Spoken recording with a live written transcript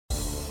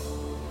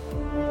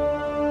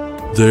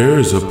There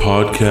is a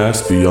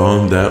podcast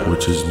beyond that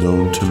which is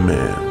known to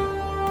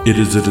man. It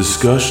is a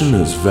discussion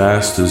as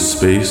vast as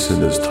space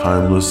and as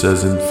timeless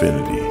as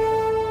infinity.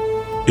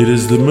 It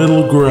is the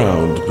middle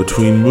ground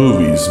between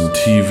movies and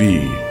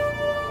TV,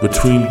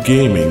 between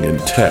gaming and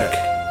tech,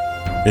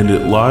 and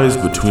it lies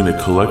between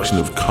a collection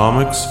of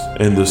comics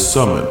and the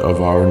summit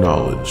of our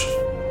knowledge.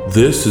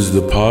 This is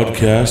the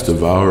podcast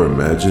of our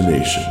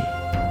imagination.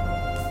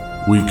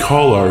 We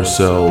call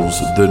ourselves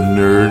the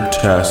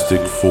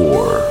Nerdtastic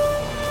Four.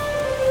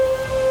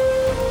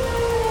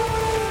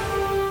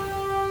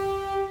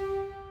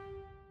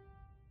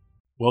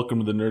 Welcome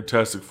to the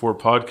Nerdtastic 4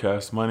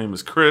 podcast. My name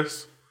is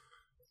Chris.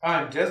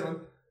 I'm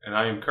Desmond. And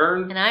I am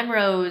Kern. And I'm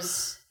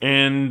Rose.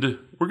 And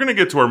we're going to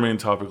get to our main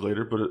topic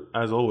later, but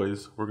as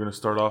always, we're going to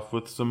start off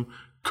with some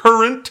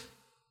current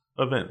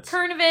events.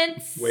 Current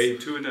events. Way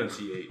to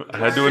enunciate. I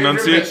had to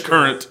enunciate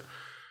current.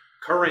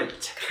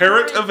 Current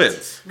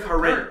Events.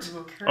 Current.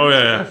 Oh,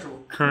 yeah.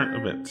 Current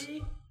events.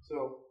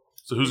 So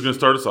who's going to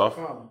start us off?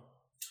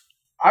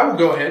 I will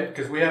go ahead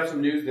because we have some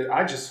news that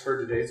I just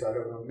heard today, so I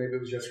don't know. Maybe it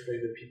was yesterday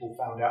that people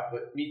found out,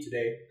 but me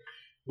today,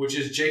 which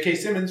is J.K.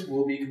 Simmons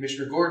will be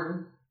Commissioner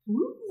Gordon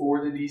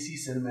for the DC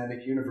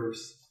Cinematic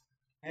Universe.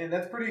 And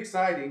that's pretty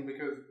exciting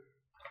because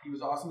he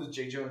was awesome as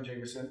J. Jonah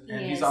Jameson,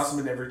 and he's awesome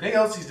in everything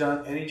else he's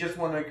done, and he just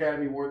won an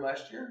Academy Award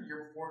last year, the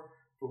year before,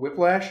 for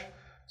Whiplash.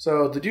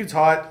 So the dude's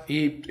hot.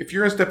 If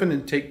you're going to step in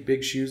and take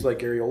big shoes like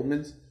Gary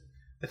Oldman's,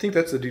 I think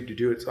that's the dude to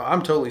do it. So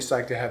I'm totally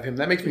psyched to have him.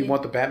 That makes me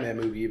want the Batman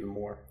movie even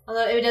more.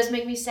 Although it does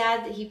make me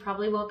sad that he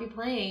probably won't be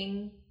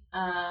playing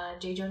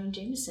J. Jonah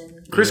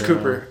Jameson. Chris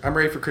Cooper. I'm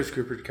ready for Chris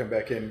Cooper to come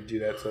back in and do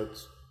that. So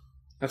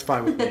that's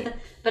fine with me.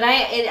 But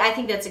I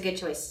think that's a good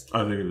choice.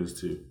 I think it is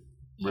too.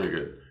 Very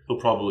good. He'll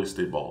probably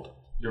stay bald.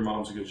 Your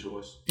mom's a good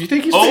choice. You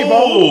think he's stay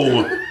bald?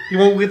 Oh! You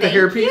won't get the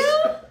hairpiece?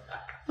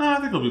 No, I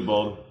think he'll be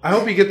bald. I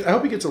hope he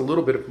gets a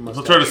little bit of a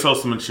mustache. He'll try to sell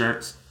some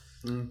insurance.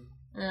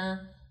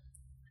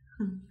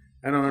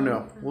 I don't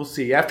know. We'll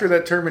see. After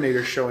that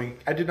Terminator showing,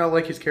 I did not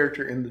like his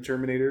character in the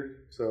Terminator,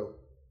 so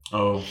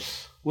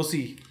we'll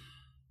see.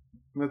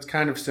 That's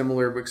kind of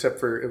similar, except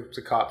for it was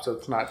a cop, so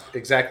it's not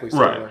exactly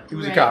similar. Right. He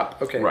was a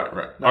cop. Okay.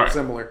 Right. Not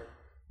similar.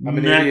 I'm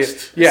an Next.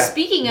 idiot. Yeah.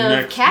 Speaking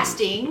of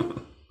casting...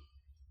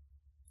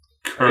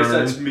 I guess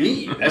that's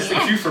me. That's the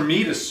cue for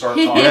me to start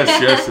talking.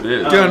 Yes, it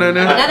is.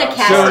 Another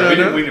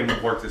casting. We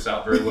didn't work this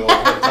out very well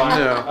ahead of time.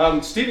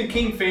 No. Stephen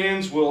King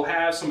fans will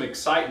have some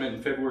excitement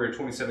in February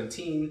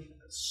 2017.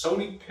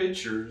 Sony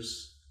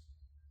Pictures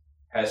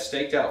has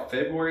staked out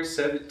February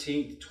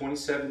 17th,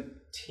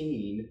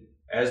 2017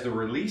 as the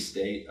release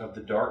date of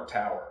The Dark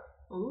Tower.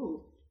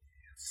 Ooh.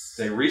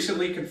 They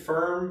recently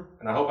confirmed,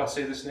 and I hope I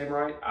say this name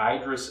right,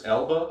 Idris,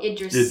 my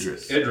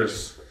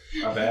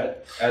bad,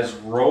 as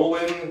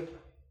Roland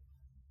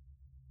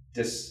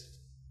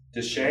Deschain.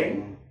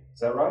 Is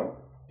that right?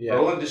 Yeah.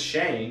 Roland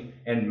Deschain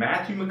and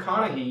Matthew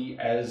McConaughey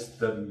as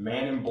the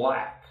Man in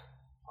Black.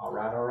 All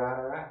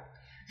right.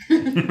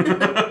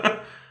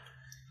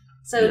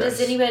 So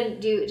does anyone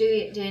do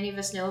any of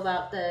us know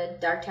about the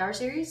Dark Tower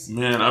series?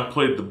 Man, I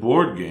played the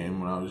board game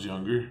when I was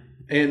younger.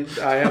 And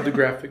I have the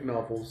graphic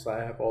novels.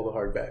 I have all the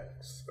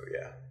hardbacks. So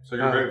yeah. So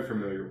you're very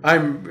familiar.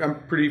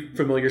 I'm pretty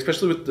familiar,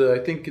 especially with I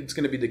think it's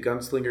going to be the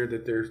gunslinger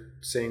that they're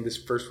saying this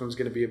first one's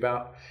going to be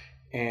about.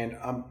 And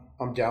I'm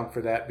down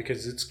for that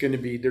because it's going to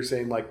be, they're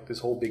saying like this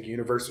whole big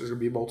universe, there's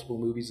going to be multiple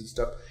movies and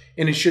stuff.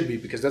 And it should be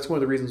because that's one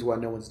of the reasons why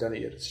no one's done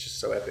it yet. It's just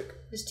so epic.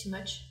 It's too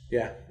much.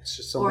 Yeah, it's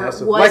just so Or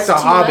massive. was Like The too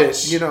Hobbit,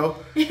 much. you know.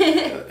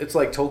 It's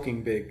like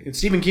Tolkien big. And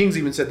Stephen King's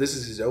even said this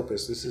is his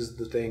opus. This is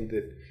the thing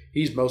that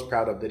he's most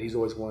proud of, that he's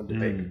always wanted to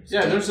make.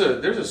 Yeah, there's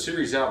a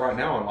series out right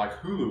now on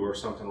like Hulu or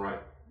something, right?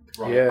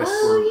 Yes.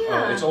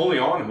 It's only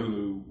on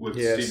Hulu with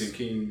Stephen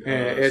King.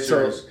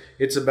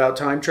 It's about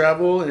time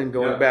travel and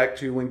going back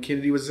to when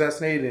Kennedy was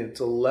assassinated. And it's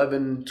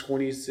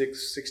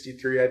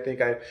 11/26/63, I think.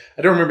 I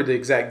don't remember the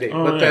exact date,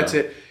 that's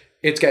it.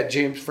 It's got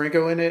James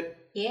Franco in it.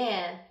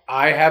 Yeah.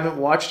 I haven't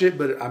watched it,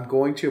 but I'm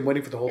going to. I'm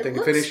waiting for the whole thing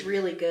to finish. It looks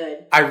really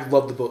good. I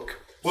love the book.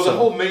 Well, the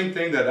whole main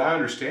thing that I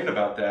understand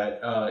about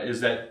that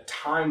is that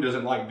time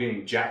doesn't like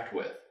being jacked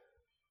with.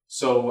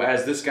 So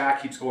as this guy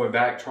keeps going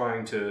back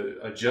trying to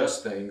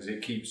adjust things,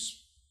 it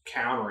keeps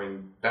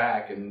countering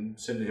back and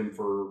sending him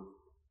for,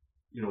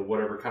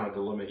 whatever kind of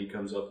dilemma he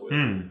comes up with.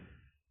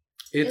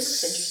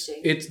 It's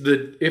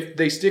interesting. If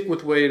they stick with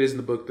the way it is in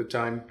the book, the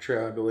time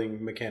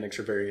traveling mechanics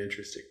are very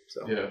interesting.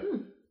 So yeah.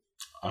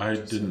 I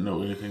didn't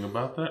know anything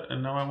about that,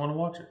 and now I want to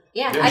watch it.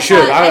 Yeah, I saw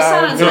it.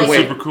 It's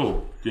super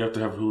cool. Do you have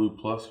to have Hulu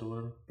Plus or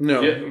whatever?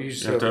 No, you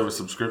have to have a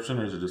subscription,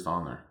 or is it just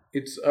on there?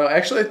 It's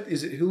actually,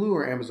 is it Hulu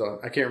or Amazon?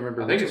 I can't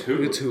remember. I think it's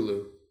Hulu. It's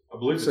Hulu. I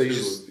believe it's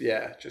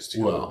Hulu. Just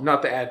Hulu. Well,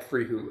 not the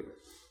ad-free Hulu.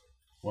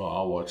 Well,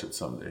 I'll watch it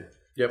someday.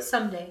 Yep.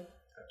 Someday.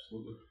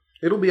 Absolutely.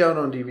 It'll be out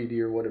on DVD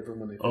or whatever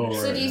when they finish.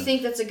 So do you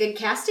think that's a good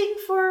casting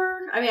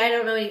for... I mean, I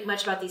don't know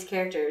much about these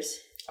characters.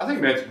 I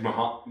think Matthew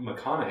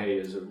McConaughey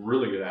is a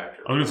really good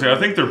actor. I was going to say, I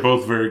think they're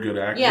both very good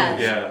actors. Yeah.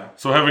 Yeah.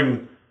 So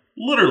having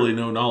literally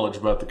no knowledge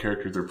about the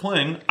characters they're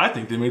playing, I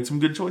think they made some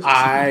good choices.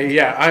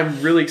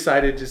 I'm really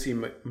excited to see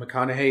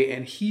McConaughey,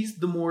 and he's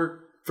the more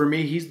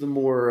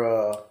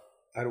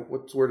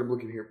what's the word I'm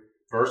looking here?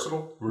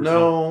 Versatile?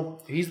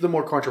 No, he's the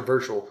more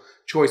controversial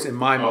choice in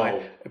my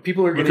mind.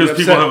 People are getting because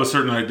upset. people have a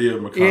certain idea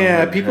of McConaughey.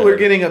 Yeah, people are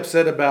getting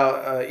upset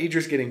about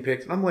Idris getting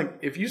picked. And I'm like,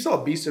 if you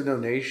saw Beast of No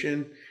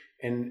Nation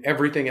and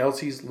everything else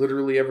he's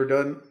literally ever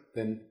done,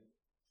 then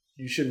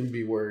you shouldn't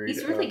be worried.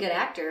 He's a really good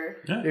actor.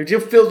 Yeah. If you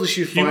feel the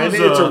shoes fine, was,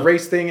 it's a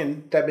race thing,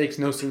 and that makes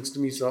no sense to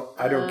me, so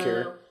I don't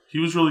care. He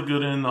was really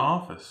good in The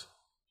Office.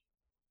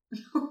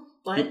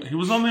 What? He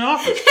was on The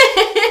Office.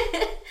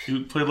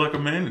 He played like a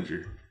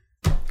manager.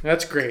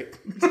 That's great.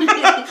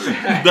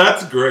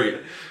 That's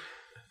great.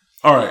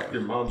 All right.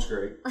 Your mom's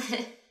great.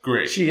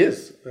 Great. She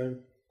is.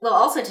 Well,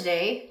 also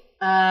today,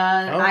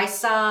 I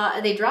saw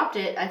they dropped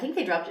it. I think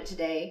they dropped it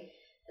today.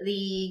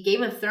 The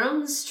Game of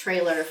Thrones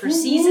trailer for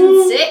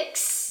season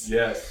 6.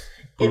 Yes.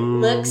 It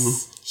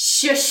looks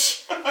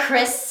shush,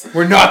 Chris.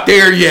 We're not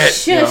there yet.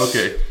 Shush. Yeah,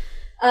 okay.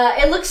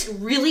 It looks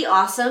really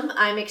awesome.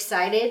 I'm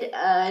excited.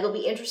 It'll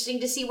be interesting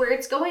to see where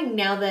it's going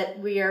now that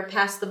we are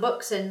past the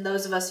books, and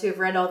those of us who have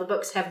read all the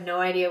books have no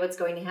idea what's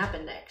going to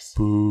happen next.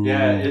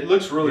 Yeah, it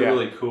looks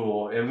really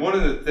cool. And one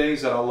of the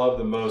things that I love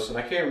the most, and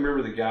I can't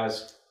remember the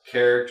guy's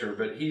character,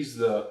 but he was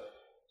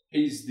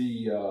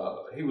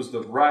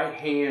the right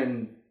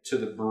hand to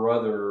the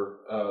brother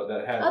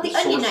that had the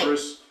Onion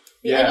sorceress. Knight.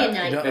 The Onion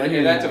Knight.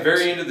 And at the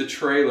very end of the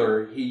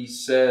trailer, he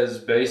says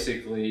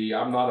basically,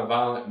 "I'm not a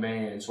violent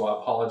man, so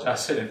I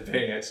apologize in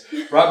advance."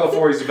 Right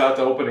before he's about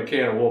to open a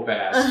can of whoop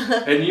ass,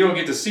 and you don't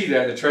get to see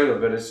that in the trailer,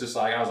 but it's just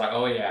like I was like,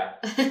 "Oh yeah,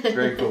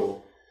 very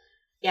cool."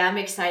 Yeah, I'm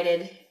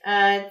excited.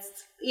 I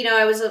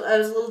was a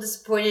little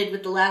disappointed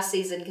with the last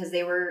season because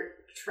they were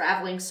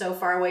traveling so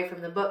far away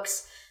from the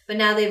books, but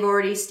now they've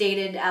already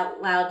stated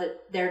out loud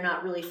that they're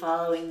not really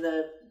following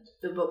the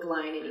book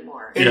line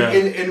anymore.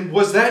 And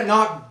was that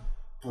not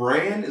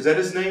Bran? Is that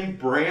his name?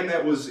 Bran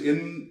that was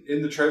in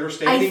the trailer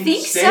standing? I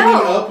think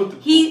standing so. Up with the,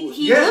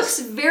 he looks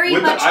very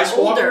with much the Ice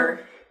older. Walker?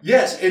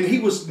 Yes, and he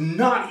was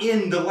not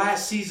in the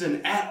last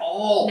season at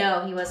all.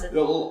 No, he wasn't.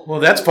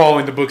 Well, that's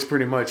following the books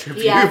pretty much. If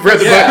Yeah. you've read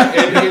the book.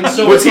 And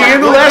so Was he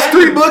in the last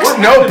 3 books?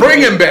 No, bring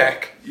him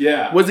back.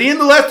 Yeah. Was he in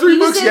the last 3 He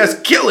was books? in- Yes,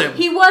 kill him.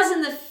 He was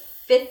in the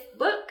 5th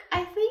book,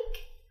 I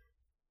think.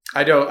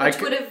 I don't.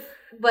 Which would have,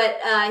 but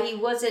he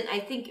wasn't.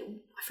 I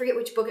forget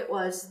which book it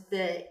was.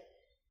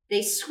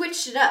 They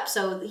switched it up,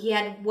 so he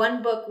had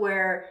one book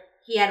where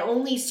he had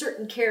only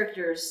certain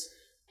characters,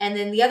 and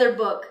then the other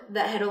book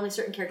that had only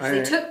certain characters.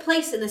 They took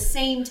place in the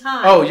same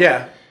time. Oh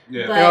yeah,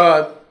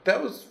 yeah.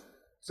 But is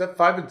that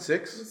 5 and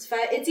 6? It's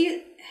 5.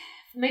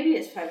 Maybe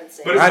it's 5 and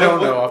 6. But I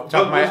don't know off the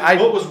top of my head.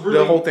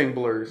 The whole thing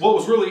blurs. What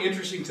was really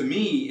interesting to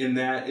me in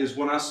that is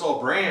when I saw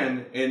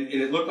Bran, and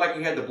it looked like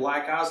he had the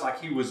black eyes,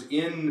 like he was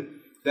in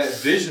that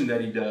vision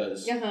that he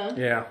does. Uh-huh.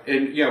 Yeah.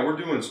 And yeah, we're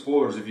doing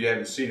spoilers if you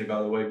haven't seen it,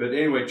 by the way. But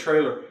anyway,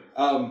 trailer.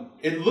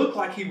 It looked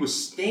like he was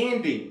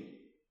standing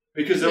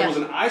because there was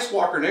an ice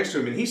walker next to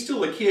him, and he's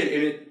still a kid,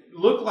 and it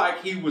looked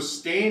like he was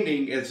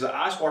standing as the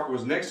ice walker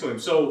was next to him.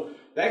 So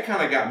that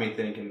kind of got me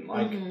thinking,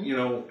 like,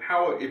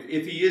 how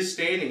if he is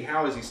standing,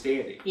 how is he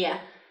standing? Yeah.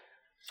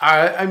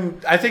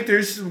 I think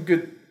there's some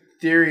good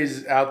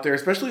theories out there,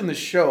 especially in the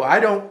show. I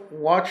don't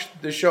watch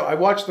the show. I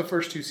watched the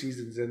first 2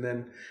 seasons, and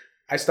then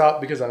I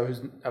stopped because I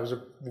was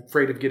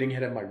afraid of getting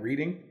ahead of my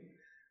reading.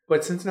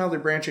 But since now they're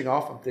branching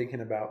off, I'm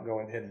thinking about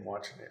going ahead and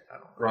watching it. I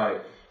don't know.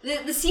 Right.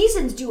 The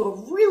seasons do a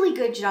really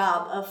good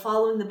job of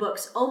following the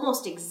books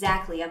almost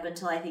exactly up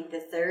until I think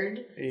the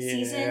 3rd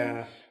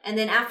season. And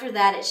then after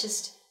that,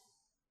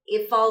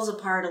 it falls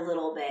apart a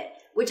little bit,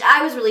 which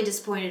I was really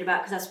disappointed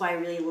about because that's why I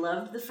really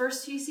loved the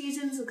first few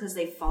seasons because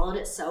they followed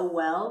it so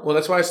well. Well,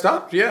 that's why I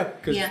stopped. Yeah.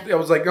 Because I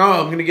was like,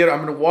 I'm going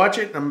to watch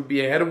it. I'm going to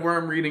be ahead of where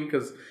I'm reading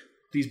because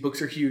these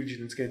books are huge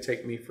and it's going to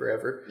take me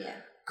forever. Yeah.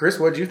 Chris,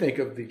 what did you think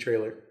of the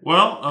trailer?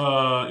 Well,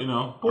 I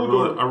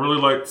really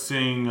liked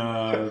seeing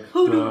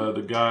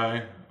the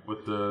guy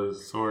with the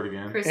sword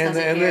again. Chris and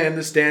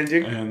the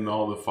standing. And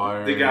all the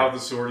fire. The guy with the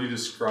sword, you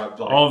described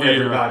like all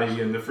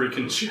everybody in the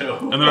freaking show.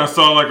 And then I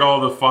saw like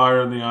all the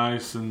fire and the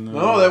ice and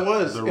that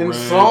was. And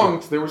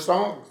songs. There were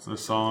songs. The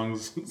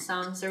songs.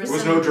 There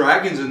was no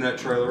dragons in that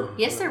trailer.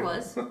 Yes, there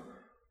was.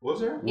 Was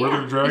there? Were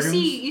there dragons?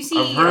 You see.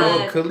 I've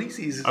heard.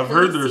 Khaleesi's. I've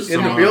heard there's in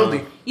some, the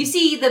building. You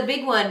see the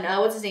big one.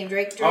 What's his name?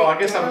 Drake. Oh, I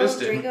guess I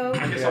missed it. Draco.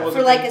 I guess I wasn't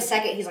For like a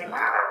second, he's like.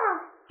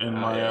 And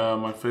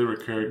my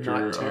favorite character,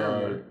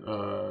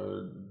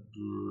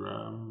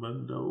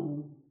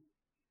 Dramando.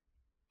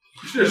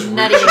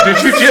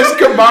 Did you just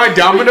combine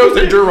Domino's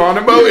and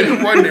Geronimo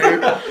in one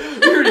name?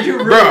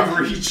 You're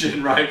really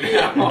reaching right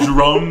now.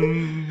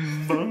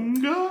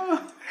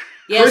 Drumbanga?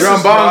 Yes, Chris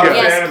is not a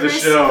fan of the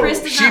show.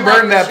 Chris She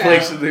burned that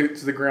place to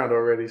the ground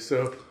already,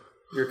 so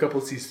you're a couple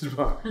of seasons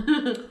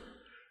behind.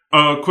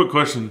 Quick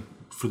question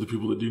for the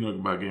people that do know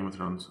about Game of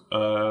Thrones.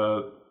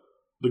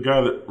 The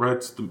guy that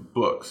writes the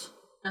books.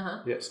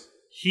 Yes.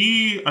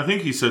 I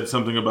think he said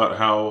something about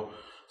how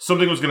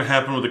something was going to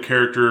happen with a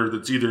character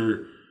that's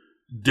either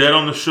dead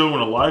on the show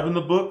and alive in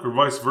the book, or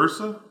vice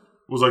versa,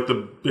 was like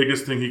the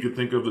biggest thing he could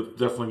think of that's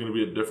definitely going to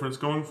be a difference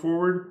going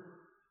forward.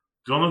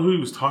 Do y'all know who he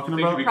was talking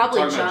about?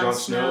 Probably Jon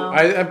Snow.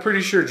 I'm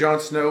pretty sure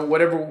Jon Snow,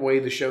 whatever way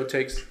the show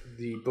takes,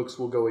 the books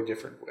will go a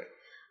different way.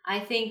 I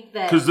think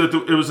that... Because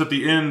it was at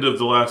the end of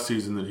the last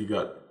season that he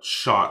got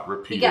shot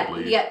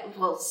repeatedly. He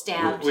got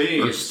stabbed.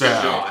 Or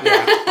stabbed.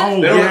 Yeah. Oh,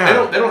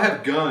 They don't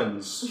have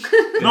guns.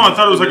 No, I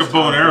thought it was like a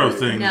bow and arrow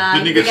thing. Nah,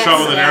 Didn't he get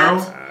shot with an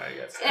arrow?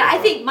 I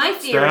think my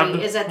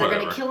theory is that they're going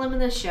Whatever. to kill him in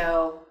the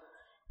show,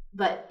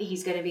 but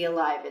he's going to be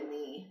alive in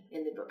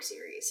the book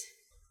series.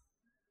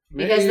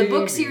 Because the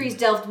book series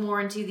delved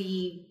more into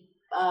the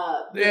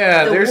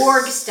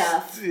warg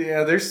stuff.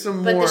 Yeah, there's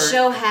some but more. But the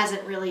show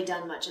hasn't really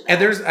done much of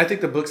that. And I think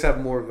the books have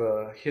more of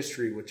a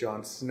history with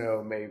Jon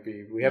Snow,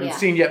 maybe. We haven't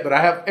seen yet, but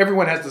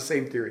everyone has the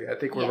same theory. I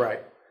think we're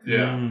right.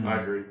 Yeah,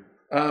 I agree.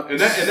 And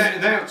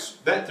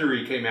that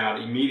theory came out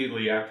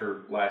immediately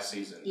after last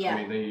season. Yeah. I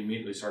mean, they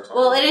immediately start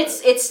talking about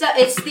it.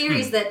 It's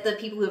theories that the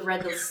people who have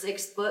read the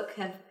 6th book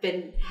have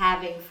been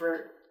having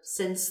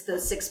since the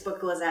 6th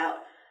book was out.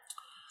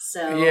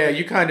 So yeah,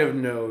 you kind of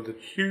know that.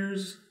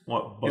 Here's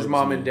what bugs his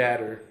mom me. and dad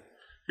are.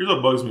 Here's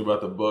what bugs me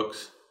about the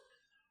books.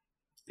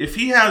 If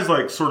he has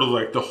sort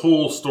of the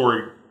whole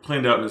story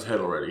planned out in his head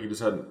already, he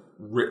just hadn't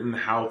written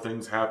how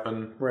things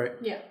happen. Right.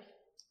 Yeah.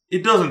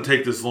 It doesn't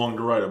take this long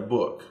to write a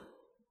book.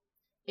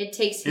 It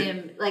takes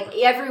him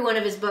every one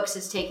of his books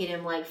has taken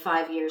him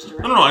 5 years to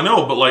write. No, I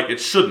know, but it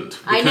shouldn't.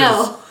 I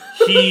know.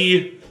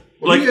 He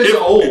he is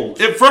old.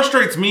 It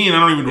frustrates me, and I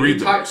don't even read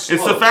them. It's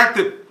the fact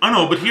that I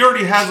know, but he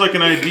already has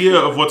an idea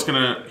of what's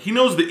gonna. He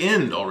knows the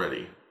end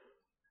already.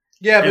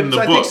 Yeah, but in the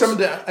I books.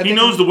 think he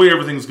knows the way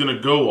everything's gonna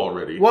go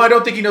already. Well, I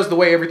don't think he knows the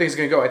way everything's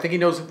gonna go. I think he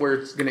knows where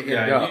it's gonna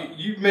end up.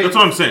 That's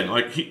what I'm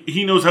saying.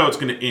 He knows how it's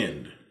gonna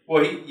end.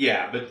 Well,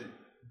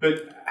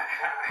 but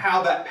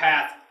how that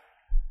path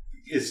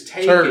is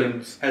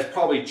taken has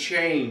probably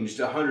changed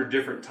 100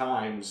 different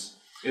times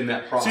in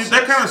that process. See,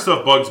 that kind of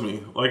stuff bugs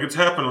me. It's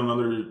happened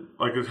on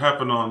it's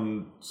happened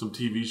on some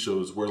TV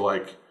shows where I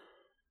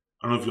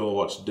don't know if y'all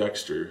watched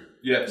Dexter.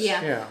 Yes.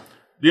 Yeah.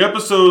 The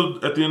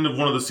episode at the end of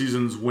one of the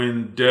seasons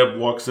when Deb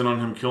walks in on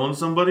him killing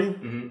somebody,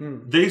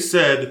 they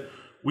said,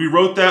 we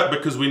wrote that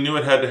because we knew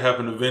it had to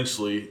happen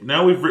eventually.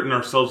 Now we've written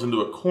ourselves into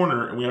a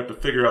corner and we have to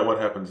figure out what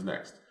happens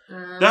next.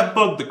 That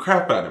bugged the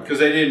crap out of me. Because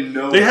they didn't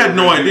know. They had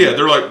no idea.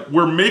 They're like,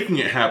 we're making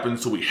it happen,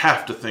 so we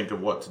have to think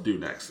of what to do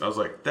next. I was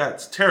like,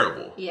 that's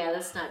terrible. Yeah,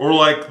 that's not Or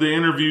good. they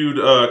interviewed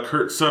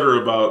Kurt Sutter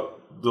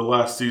about the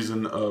last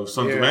season of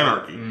Sons of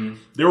Anarchy.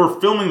 They were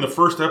filming the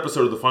first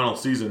episode of the final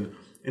season,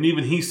 and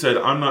even he said,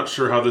 I'm not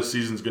sure how this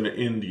season's going to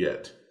end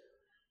yet.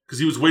 Because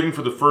he was waiting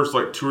for the first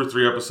 2 or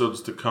 3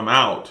 episodes to come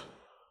out.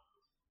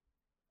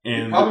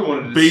 And probably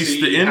wanted to based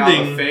see the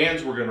ending, how the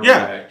fans were going to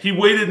react. He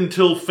waited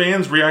until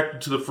fans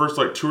reacted to the first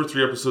 2 or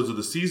 3 episodes of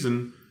the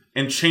season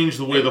and changed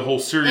the way the whole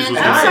series was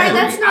going to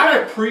sorry, I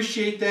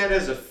appreciate that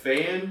as a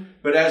fan,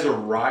 but as a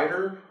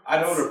writer, I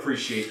don't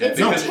appreciate that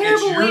because it's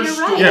your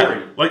story.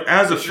 Yeah,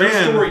 as a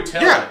fan,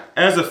 storytelling.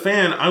 As a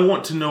fan, I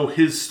want to know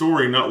his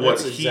story, not what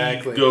he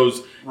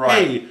goes.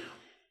 Hey,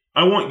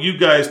 I want you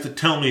guys to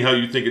tell me how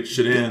you think it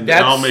should end,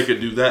 and I'll make it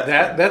do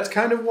that. That's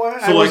kind of why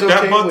I was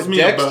okay with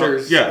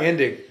Dexter's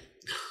ending.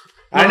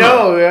 I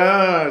know,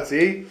 yeah,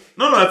 see?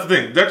 No, that's the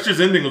thing. Dexter's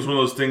ending was one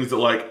of those things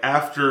that,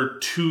 after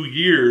 2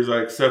 years,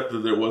 I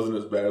accepted that it wasn't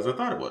as bad as I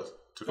thought it was.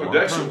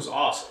 Dexter was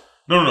awesome.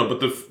 No,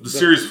 but the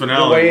series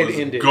finale was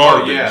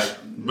garbage. Oh, yeah.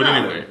 But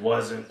anyway. It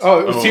wasn't.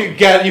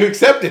 You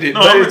accepted it.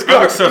 No, I've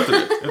accepted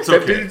it. It's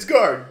okay. It's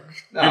garbage.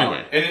 No.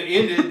 Anyway. And it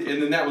ended,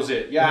 and then that was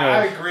it. Yeah,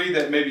 I agree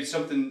that maybe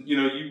something,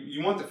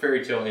 you want the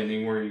fairy tale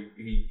ending where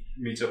he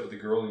meets up with the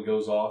girl and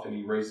goes off and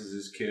he raises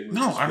his kid with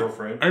his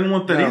girlfriend. I didn't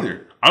want that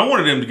either. I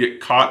wanted him to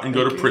get caught and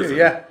go to prison.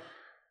 Yeah.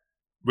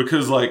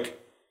 Because, I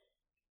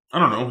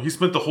don't know, he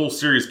spent the whole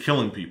series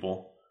killing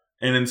people.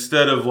 And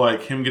instead of,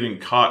 him getting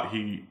caught,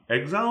 he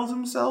exiles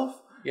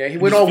himself. Yeah, he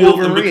went all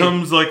Wolverine. And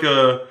becomes not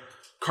a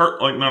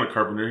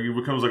carpenter, he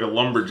becomes a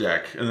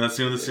lumberjack. And that's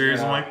the end of the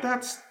series. I'm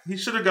like, he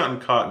should have gotten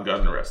caught and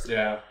gotten arrested.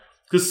 Yeah.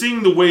 Because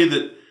seeing the way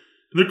that,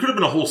 there could have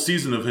been a whole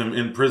season of him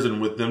in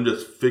prison with them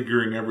just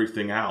figuring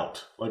everything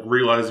out.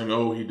 Realizing,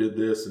 he did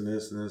this and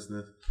this and this and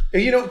this.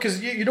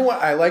 Because you know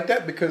what? I like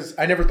that because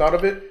I never thought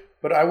of it,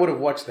 but I would have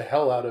watched the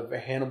hell out of a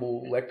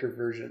Hannibal Lecter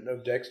version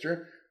of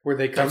Dexter. Where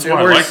they come to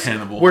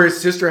Hannibal. Where his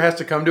sister has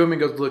to come to him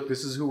and goes, look,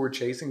 this is who we're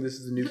chasing. This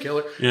is the new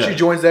killer. Yeah. She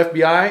joins the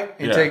FBI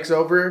and takes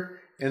over,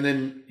 and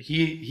then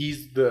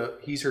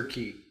he's her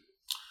key.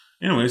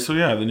 Anyway, so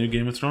the new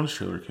Game of Thrones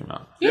trailer came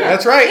out. Yeah,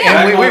 that's right.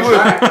 Yeah. And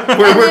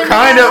we're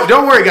kind of,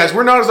 don't worry guys,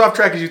 we're not as off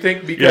track as you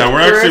think. Because we're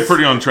actually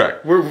pretty on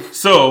track.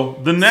 So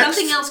the next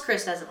something else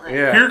Chris doesn't like.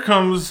 Yeah. Here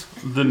comes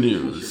the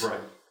news. Right.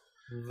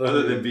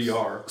 Other than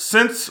VR.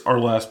 Since our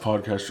last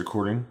podcast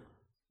recording,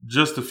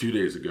 just a few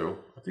days ago,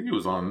 I think it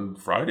was on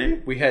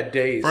Friday. We had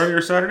days. Friday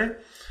or Saturday.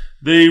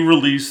 They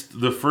released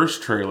the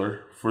first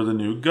trailer for the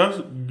new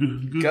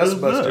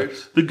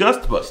Gustbusters. The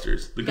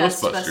Gustbusters. The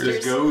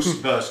Ghostbusters.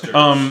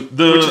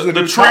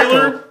 The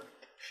trailer.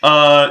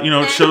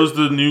 It shows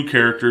the new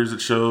characters.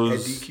 It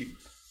shows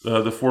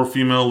the 4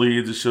 female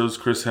leads. It shows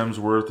Chris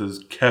Hemsworth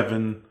as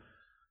Kevin,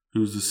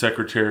 who's the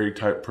secretary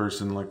type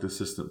person, like the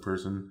assistant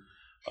person.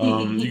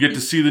 You get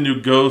to see the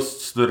new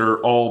ghosts that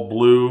are all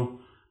blue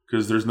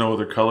because there's no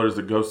other colors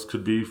that ghosts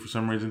could be for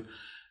some reason.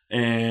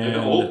 And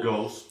the old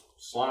ghost,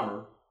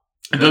 Slimer.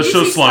 It does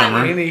show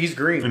Slimer. And he's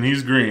green. And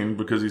he's green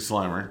because he's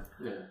Slimer.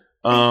 Yeah.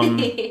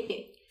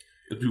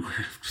 It'd be weird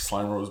if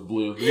Slimer was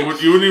blue. You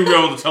wouldn't even be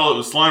able to tell it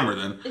was Slimer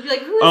then. It'd be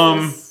like, who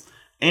is this?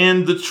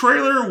 And the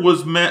trailer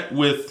was met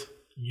with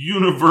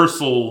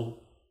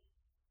universal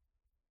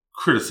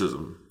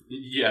criticism.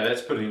 Yeah,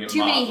 that's putting it Too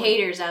many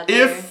haters out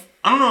there.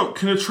 I don't know,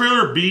 can a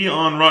trailer be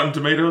on Rotten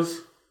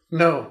Tomatoes?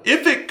 No.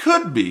 If it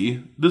could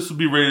be, this would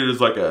be rated as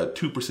like a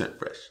 2%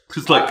 fresh.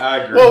 It's I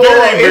agree. Well,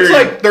 it's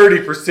like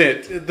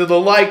 30%. The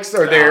likes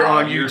are there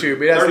on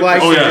YouTube. It has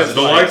likes and dislikes.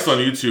 The likes on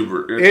YouTube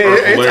are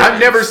hilarious. I've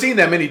never seen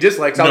that many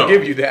dislikes. I'll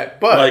give you that.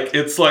 But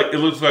it looks like a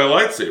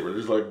lightsaber.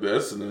 There's like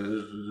this, and then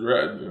there's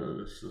red.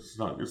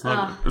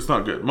 It's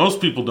not good.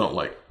 Most people don't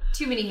like it.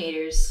 Too many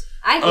haters.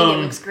 I think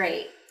it looks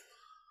great.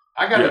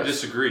 I gotta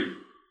disagree.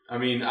 I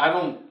mean, I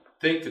don't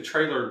think the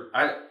trailer.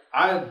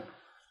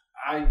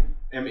 I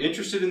am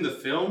interested in the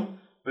film,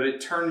 but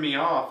it turned me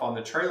off on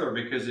the trailer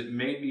because it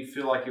made me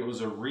feel like it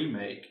was a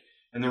remake.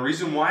 And the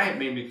reason why it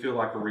made me feel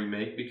like a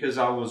remake, because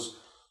I was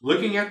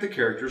looking at the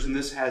characters, and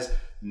this has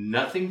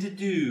nothing to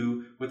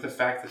do with the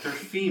fact that they're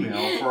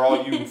female for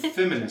all you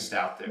feminists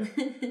out there.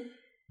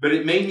 But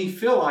it made me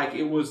feel like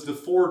it was the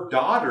 4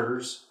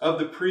 daughters of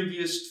the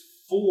previous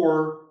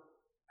 4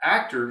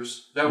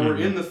 actors that were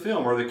in the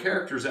film, or the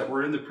characters that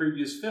were in the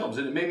previous films.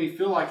 And it made me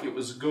feel like it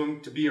was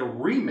going to be a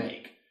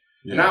remake.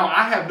 Yeah. Now,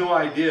 I have no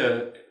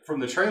idea from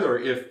the trailer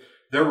if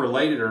they're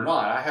related or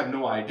not. I have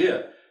no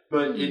idea.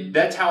 But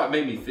that's how it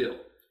made me feel.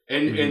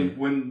 And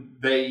when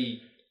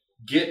they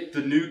get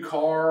the new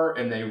car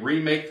and they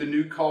remake the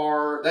new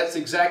car, that's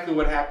exactly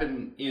what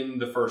happened in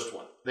the first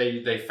one.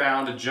 They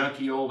found a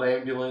junky old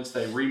ambulance.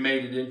 They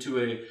remade it into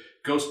a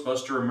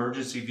Ghostbuster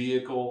emergency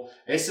vehicle.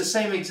 It's the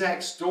same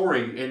exact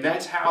story. And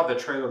that's how the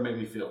trailer made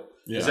me feel.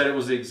 Yeah. Is that it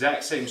was the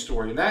exact same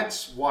story. And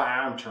that's why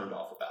I'm turned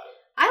off about it.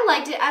 I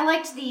liked it. I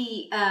liked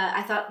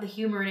I thought the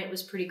humor in it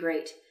was pretty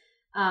great.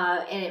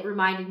 And it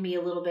reminded me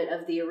a little bit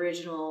of the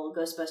original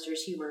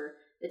Ghostbusters humor,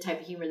 the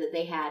type of humor that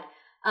they had.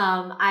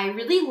 I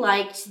really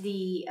liked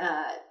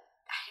I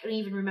don't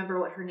even remember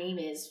what her name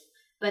is,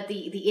 but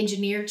the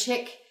engineer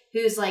chick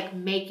who's like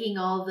making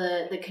all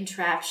the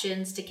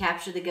contraptions to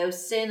capture the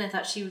ghosts in. I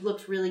thought she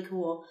looked really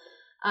cool.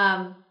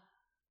 And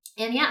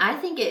yeah, I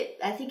think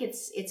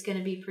it's going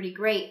to be pretty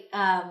great.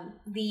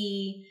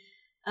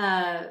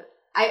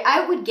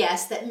 I would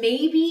guess that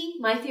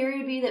my theory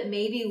would be that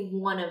maybe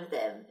one of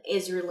them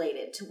is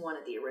related to one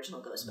of the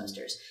original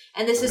Ghostbusters.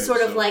 And this is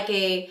sort of like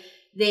the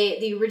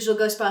original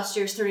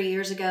Ghostbusters 30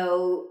 years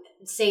ago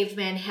saved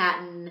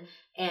Manhattan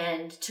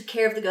and took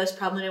care of the ghost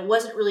problem. And it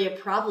wasn't really a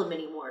problem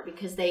anymore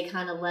because they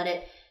kind of let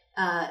it,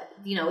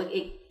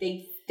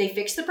 they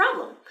fixed the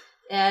problem.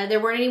 There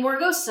weren't any more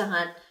ghosts to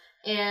hunt,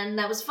 and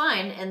that was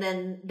fine. And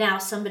then now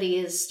somebody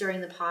is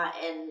stirring the pot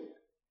and,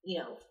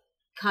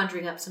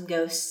 conjuring up some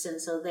ghosts, and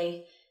so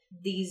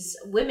these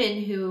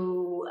women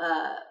who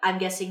I'm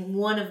guessing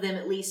one of them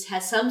at least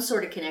has some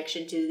sort of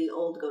connection to the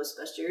old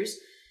Ghostbusters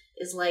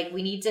is like,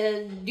 we need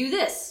to do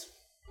this.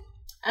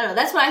 I don't know,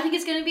 that's what I think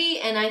it's going to be,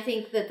 and I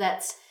think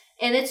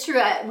and it's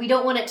true, we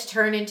don't want it to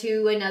turn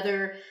into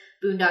another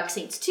Boondock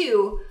Saints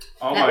 2.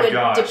 That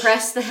would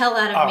depress the hell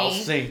out of me.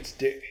 Saints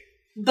did.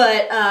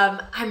 But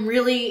I'm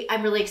really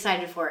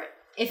excited for it.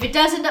 If it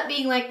does end up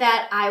being like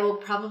that, I will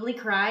probably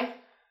cry.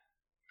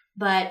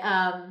 But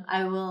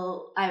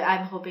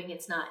I'm hoping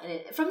it's not.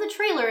 And from the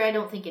trailer, I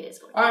don't think it is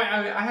going to be.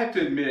 I have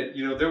to admit,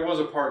 there was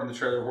a part in the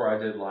trailer where I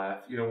did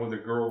laugh. When the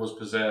girl was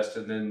possessed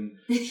and then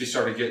she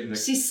started getting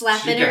she's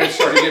slapping her. She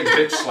started getting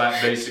bitch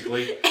slapped,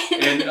 basically.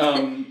 And,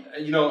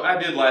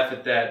 I did laugh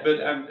at that.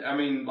 But, I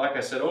mean, like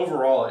I said,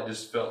 overall, it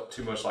just felt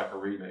too much like a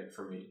remake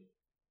for me.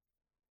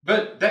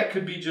 But that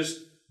could be just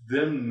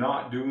them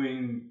not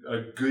doing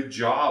a good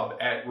job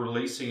at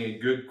releasing a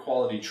good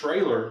quality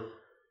trailer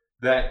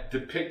that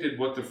depicted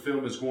what the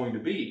film is going to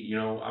be.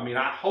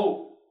 I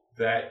hope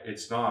that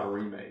it's not a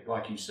remake,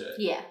 like you said.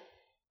 Yeah.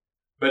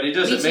 But it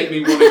doesn't make me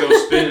want to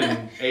go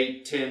spend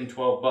 $8, $10,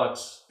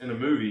 $12 in a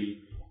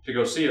movie to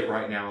go see it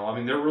right now. I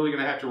mean, they're really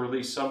going to have to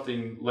release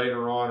something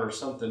later on or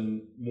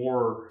something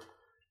more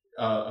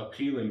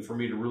appealing for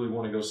me to really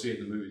want to go see it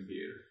in the movie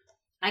theater.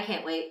 I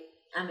can't wait.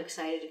 I'm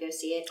excited to go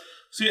see it.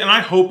 See, and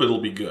I hope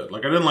it'll be good.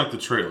 Like, I didn't like the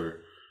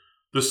trailer.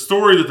 The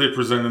story that they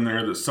present in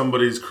there, that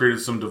somebody's created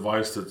some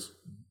device that's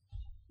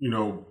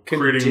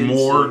creating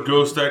more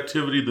ghost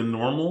activity than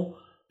normal.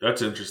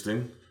 That's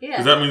interesting. Yeah.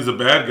 Because that means the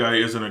bad guy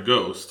isn't a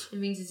ghost. It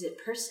means it's a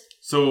person.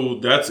 So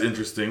that's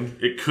interesting.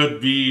 It could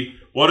be...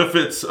 What if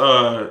it's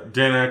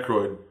Dan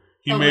Aykroyd?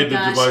 He made the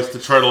device to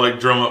try to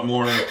drum up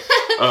more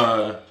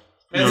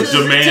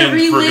demand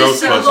for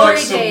Ghostbusters. Like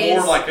some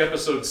more like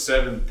episode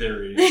 7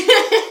 theories.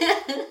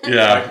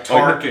 Like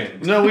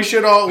Tarkin. No, we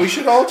should all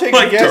take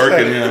a guess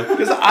at it.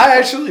 Because I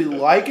actually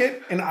like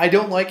it, and I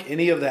don't like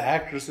any of the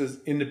actresses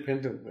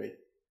independently.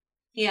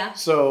 Yeah.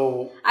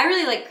 So I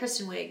really like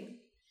Kristen Wiig.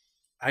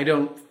 I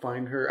don't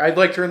find her. I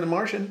liked her in The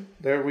Martian.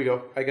 There we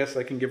go. I guess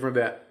I can give her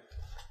that.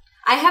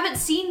 I haven't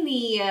seen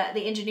the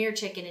engineer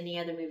chick in any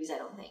other movies. I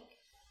don't think.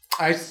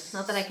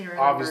 Not that I can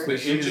remember. Obviously,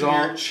 she's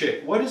on.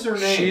 Chick. What is her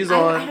name? She's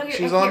on.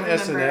 She's on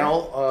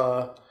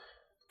SNL.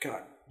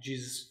 God,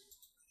 Jesus.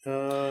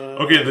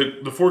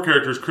 Okay, the 4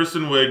 characters: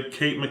 Kristen Wiig,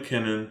 Kate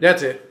McKinnon.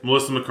 That's it.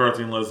 Melissa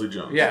McCarthy and Leslie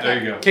Jones. Yeah,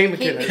 there you go. Kate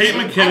McKinnon. Kate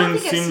McKinnon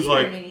seems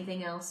like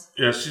anything else.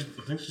 Yeah, I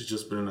think she's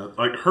just been in that.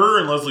 Like her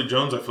and Leslie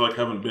Jones, I feel like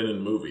haven't been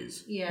in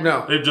movies. Yeah.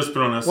 No, they've just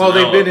been on SNL. Well,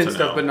 they've been in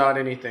stuff, but not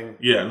anything.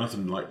 Yeah,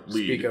 nothing like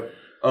lead. Speak of.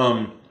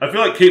 I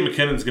feel like Kate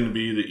McKinnon's going to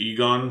be the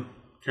Egon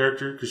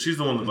character because she's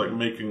the one that's like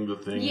making the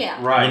thing.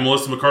 Yeah, right. And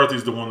Melissa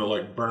McCarthy's the one that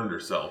like burned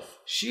herself.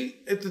 She's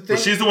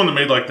the one that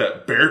made like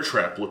that bear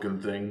trap looking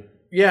thing.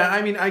 Yeah,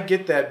 I mean, I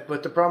get that,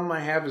 but the problem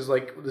I have is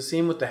like the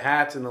scene with the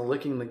hats and the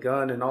licking the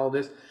gun and all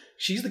this.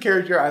 She's the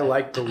character I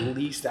like the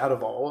least out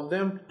of all of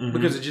them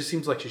because it just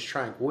seems like she's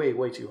trying way,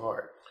 way too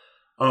hard.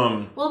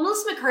 Well,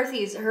 Melissa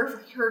McCarthy's her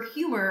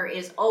humor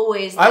is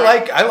always. I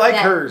like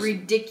hers.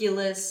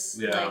 Ridiculous.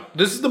 Yeah. Like,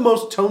 this is the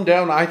most toned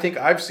down I think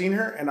I've seen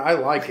her, and I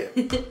like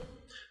it.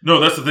 No,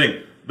 that's the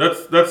thing. That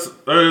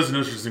is an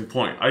interesting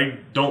point. I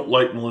don't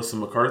like Melissa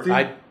McCarthy.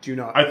 I do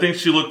not. I think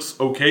she looks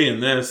okay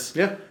in this.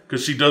 Yeah.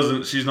 Because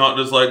she's not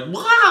just like,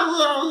 blah,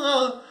 blah,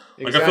 blah.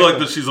 Like, I feel like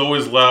that she's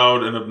always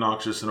loud and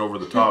obnoxious and over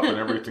the top and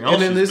everything else.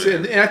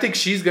 And I think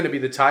she's going to be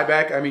the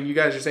tieback. I mean, you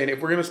guys are saying if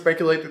we're going to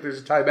speculate that there's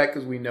a tieback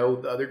because we know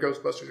the other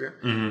Ghostbusters are.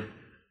 Mm-hmm.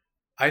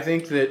 I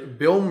think that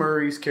Bill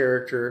Murray's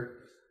character,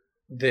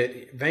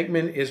 that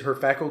Venkman is her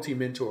faculty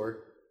mentor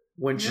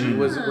when she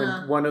was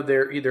when one of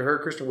their either her or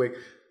Kristen Wiig,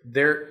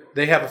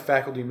 they have a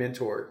faculty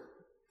mentor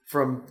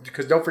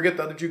because don't forget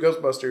the other 2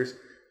 Ghostbusters,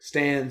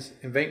 Stans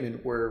and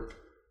Venkman were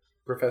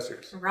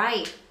professors.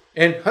 right.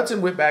 And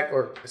Hudson went back,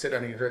 or I said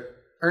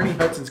Ernie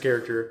Hudson's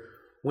character,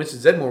 Winston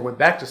Zedmore, went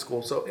back to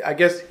school. So I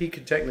guess he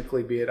could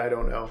technically be it. I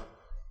don't know.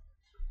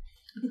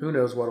 Who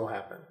knows what'll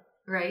happen?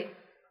 Right.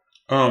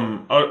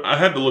 I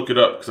had to look it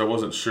up because I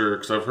wasn't sure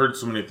because I've heard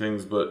so many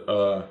things, but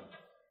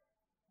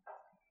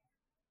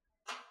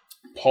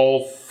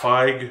Paul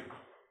Feig,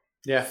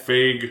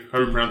 Feig, how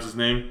do you pronounce his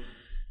name?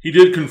 He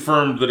did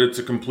confirm that it's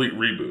a complete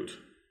reboot.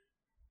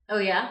 Oh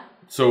yeah.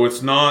 So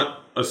it's not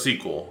a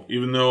sequel,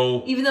 even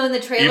though in the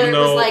trailer it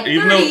was like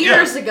 30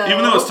 years ago. Even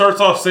though it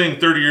starts off saying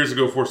 30 years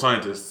ago for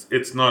scientists,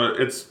 it's not.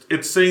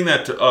 It's saying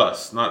that to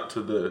us, not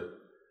to the.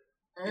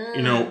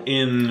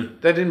 In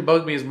that didn't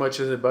bug me as much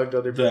as it bugged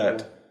other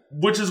people.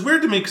 Which is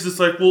weird to me because it's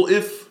like, well,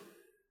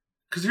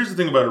 because here's the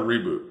thing about a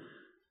reboot.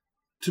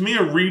 To me, a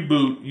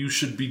reboot, you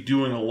should be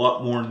doing a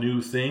lot more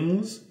new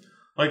things.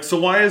 Like, so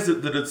why is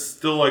it that it's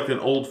still like an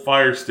old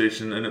fire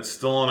station and it's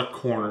still on a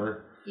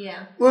corner?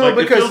 Yeah. Well,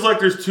 because it feels like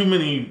there's too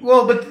many.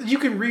 Well, but you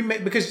can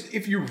remake because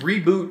if you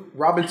reboot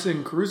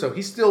Robinson Crusoe,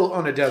 he's still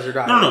on a desert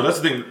island. No,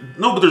 that's the thing.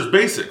 No, but there's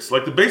basics.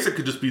 Like the basic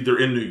could just be they're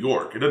in New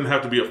York. It doesn't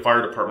have to be a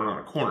fire department on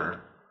a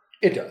corner.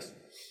 It does.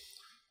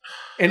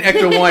 And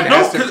Ecto 1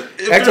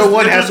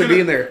 has to be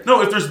in there.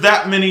 No, if there's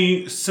that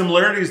many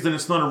similarities, then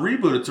it's not a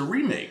reboot. It's a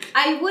remake.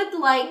 I would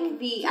like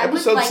the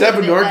episode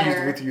 7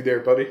 argues with you there,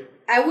 buddy.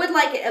 I would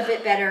like it a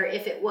bit better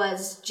if it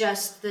was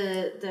just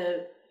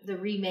the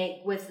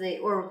remake with the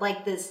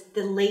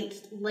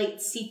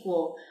late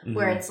sequel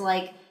where it's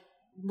like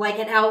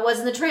how it was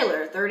in the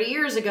trailer 30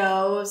 years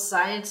ago,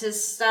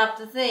 scientists stopped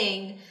the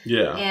thing.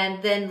 Yeah.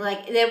 And then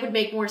that would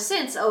make more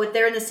sense. Oh,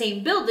 they're in the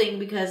same building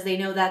because they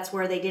know that's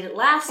where they did it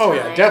last time. Oh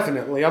yeah,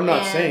 definitely. I'm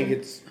not saying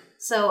it's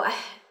so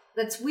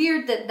that's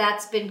weird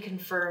that's been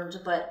confirmed,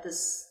 but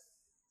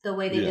the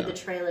way they did the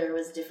trailer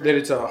was different. That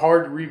it's a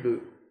hard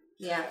reboot.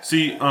 Yeah.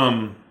 See,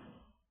 now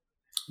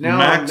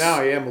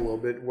I am a little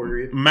bit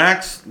worried.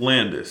 Max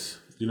Landis,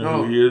 you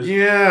know who he is?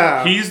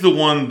 Yeah. He's the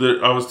one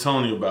that I was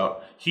telling you about.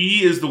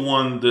 He is the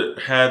one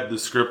that had the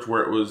script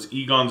where it was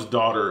Egon's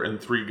daughter and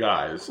 3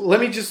 guys. Let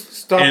me just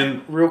stop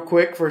real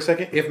quick for a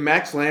second. If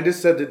Max Landis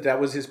said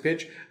that was his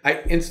pitch,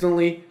 I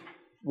instantly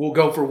will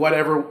go for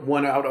whatever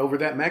won out over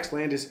that. Max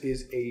Landis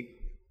is a...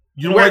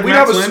 You don't like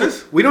Max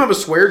Landis? We don't have a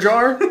swear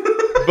jar,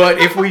 but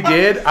if we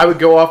did, I would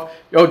go off...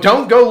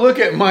 don't go look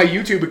at my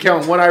YouTube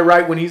account and what I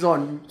write when he's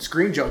on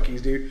Screen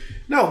Junkies, dude.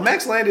 No,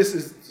 Max Landis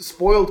is a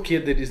spoiled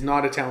kid that is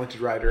not a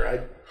talented writer.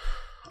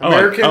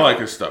 I like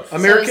his stuff.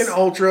 American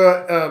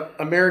Ultra,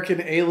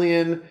 American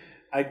Alien.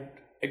 Go ahead.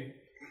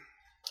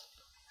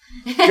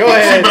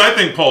 See, but I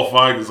think Paul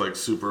Feig is like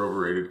super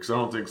overrated because I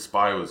don't think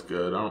Spy was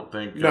good. I don't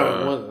think. No,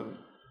 it wasn't.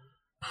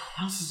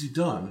 What else has he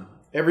done?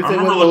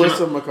 Everything with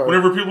Melissa McCarthy.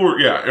 Whenever people were,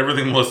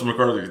 everything Melissa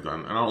McCarthy's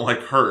done, and I don't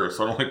like her,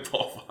 so I don't like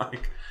Paul Feig.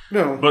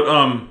 No, but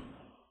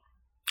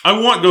I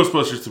want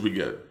Ghostbusters to be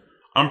good.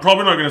 I'm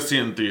probably not going to see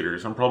it in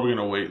theaters. I'm probably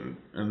going to wait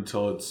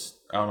until it's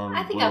out on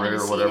I think I'm Blu-ray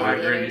gonna or see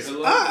whatever. it in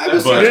theaters. I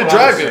was going to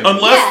drive it.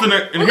 Unless Yeah.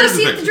 and We'll here's go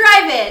the see it thing. at the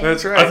drive-in.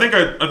 That's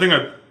right. I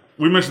think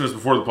we mentioned this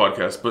before the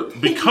podcast, but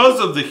because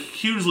of the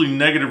hugely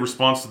negative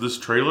response to this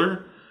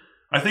trailer,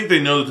 I think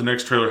they know that the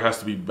next trailer has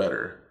to be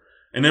better.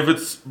 And if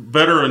it's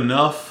better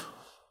enough,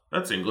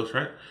 that's English,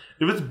 right?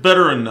 If it's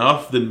better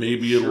enough, then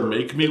maybe it'll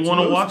make me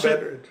want to watch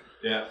it.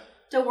 Yeah.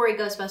 Don't worry,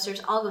 Ghostbusters.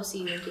 I'll go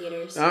see you in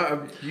theaters.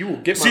 You will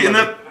get my See, money.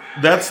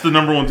 and that's the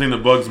number one thing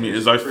that bugs me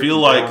is I feel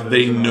like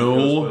they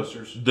know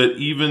Ghostbusters. that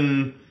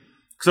even...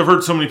 Because I've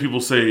heard so many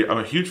people say, I'm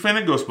a huge fan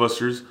of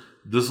Ghostbusters.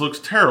 This looks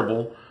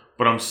terrible,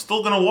 but I'm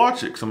still going to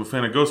watch it because I'm a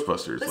fan of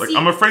Ghostbusters. But see,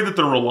 I'm afraid that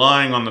they're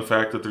relying on the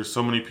fact that there's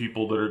so many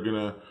people that are going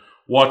to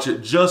watch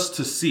it just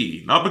to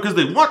see. Not because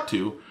they want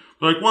to,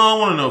 but like, well, I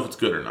want to know if it's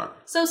good or not.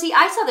 So, see,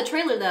 I saw the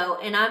trailer, though,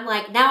 and I'm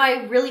like, now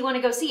I really want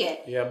to go see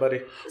it. Yeah,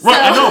 buddy.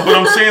 Right, I know, but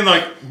I'm saying,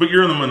 like, but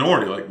you're in the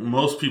minority. Like,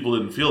 most people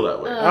didn't feel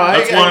that way.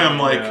 That's why I'm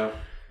like,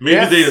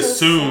 maybe they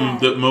assume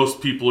that most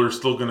people are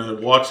still going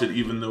to watch it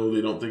even though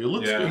they don't think it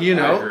looks good. You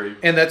know,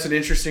 and that's an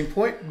interesting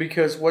point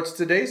because what's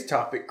today's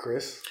topic,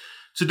 Chris?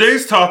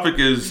 Today's topic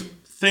is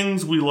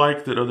things we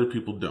like that other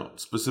people don't,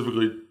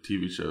 specifically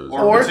TV shows.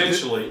 Or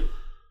potentially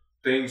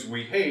things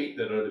we hate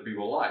that other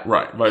people like.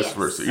 Right, vice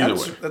versa. Either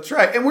way. That's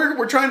right. And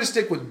we're trying to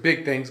stick with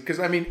big things because,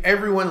 I mean,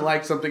 everyone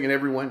likes something and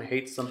everyone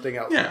hates something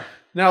else. Yeah.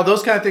 Now,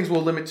 those kind of things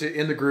we'll limit to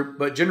in the group,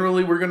 but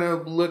generally we're going to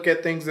look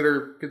at things that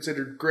are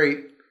considered great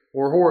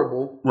or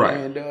horrible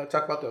and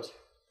talk about those.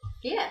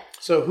 Yeah.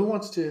 So who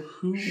wants to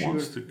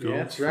go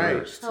that's first?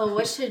 right. Oh,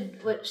 what should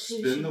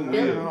Spin the Bill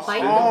wheel.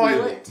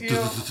 bite the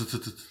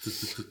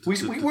bullet?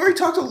 We already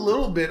talked a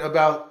little bit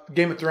about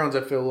Game of Thrones,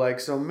 I feel like.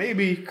 So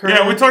maybe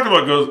Yeah, we talked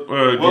about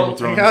Game of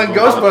Thrones.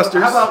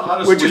 Ghostbusters, how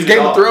about I'll which is lead Game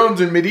it of off?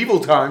 Thrones in medieval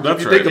times, That's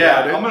if you right. think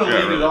about it. I'm going to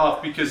lead it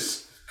off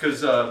because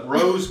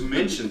Rose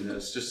mentioned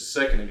this just a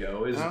second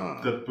ago, is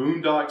the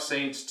Boondock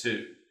Saints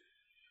 2.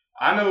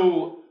 I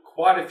know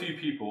quite a few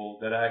people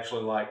that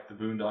actually like the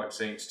Boondock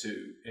Saints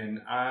 2,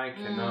 and I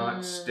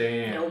cannot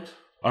stand... Nope.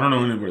 I don't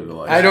know anybody that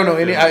likes it. I don't know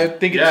any. I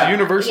think it's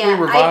universally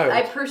reviled.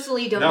 I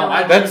personally don't No, know.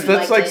 I- anybody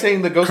That's like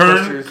saying the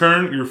Ghostbusters.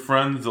 Kern, your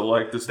friends that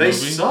like this They movie,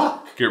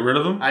 suck. get rid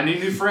of them. I need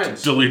new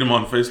friends. Delete them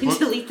on Facebook.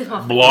 Delete them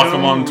off. Block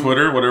them on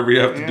Twitter. Whatever you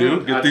have to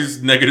do. Get I-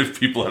 these negative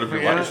people out of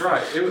your life. That's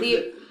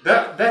right.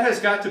 That has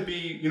got to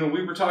be,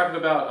 we were talking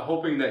about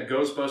hoping that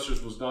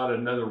Ghostbusters was not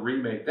another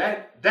remake.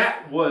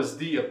 That was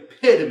the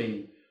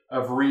epitome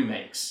of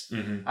remakes.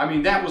 Mm-hmm. I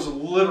mean, that was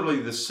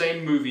literally the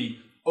same movie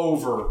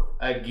over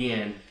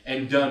again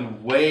and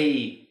done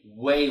way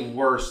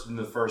worse than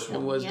the first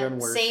one. It was done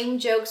worse. Same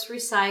jokes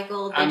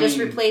recycled. They just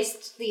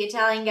replaced the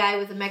Italian guy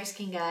with the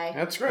Mexican guy.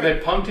 That's right. They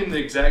punked him the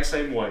exact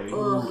same way.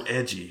 Ooh,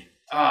 edgy.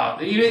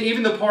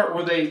 Even the part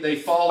where they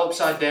fall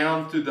upside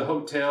down through the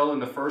hotel in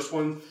the first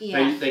one,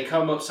 they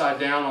come upside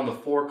down on the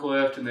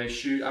forklift and they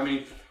shoot. I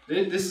mean,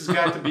 this has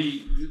got to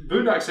be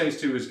Boondock Saints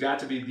 2 has got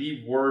to be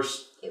the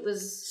worst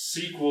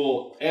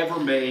sequel ever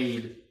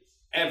made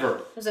ever.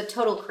 It was a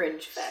total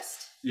cringe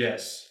fest.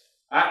 Yes.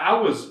 I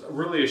was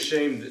really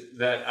ashamed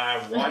that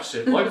I watched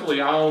it. Luckily,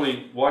 I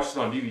only watched it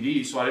on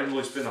DVD, so I didn't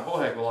really spend a whole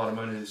heck of a lot of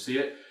money to see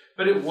it.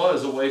 But it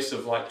was a waste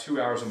of like 2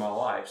 hours of my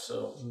life.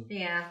 So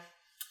yeah,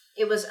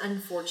 it was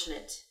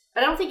unfortunate.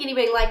 But I don't think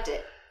anybody liked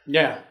it.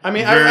 Yeah, I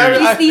mean,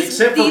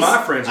 except for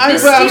my friends. I'm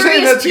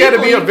saying that's got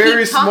to be a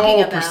very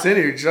small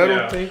percentage. I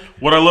don't think.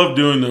 What I love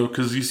doing though,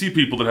 because you see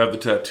people that have the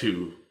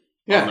tattoo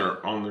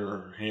on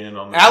their hand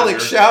on their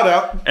Alex, finger. shout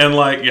out. And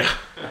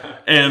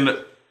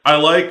and I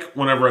like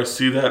whenever I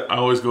see that, I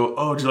always go,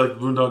 "Oh, do you like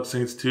Boondock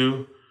Saints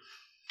 2?"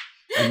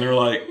 And they're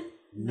like,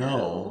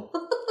 "No."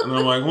 And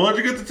I'm like, "Why'd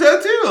you get the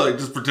tattoo?" Like,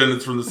 just pretend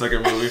it's from the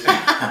second movie.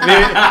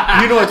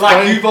 You know what's like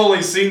funny? you've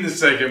only seen the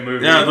second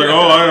movie. Yeah, it's like,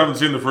 "Oh, I haven't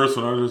seen the first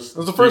one. Was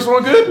the first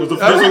one good? Was the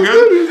first one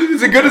good?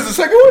 Is it good as the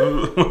second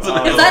one? Because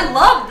I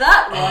love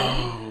that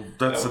one. Oh,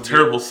 that's a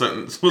terrible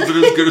sentence. Was it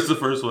as good as the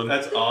first one?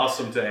 That's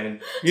awesome to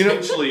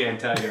intentionally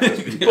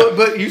antagonize people.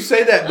 But you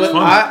say that, but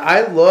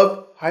I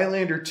love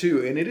Highlander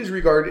 2, and it is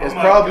regarded as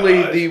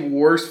probably the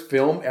worst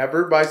film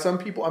ever by some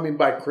people. I mean,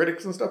 by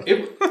critics and stuff.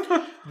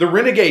 The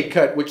Renegade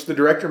cut, which the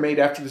director made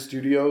after the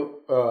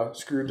studio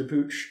screwed the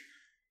pooch,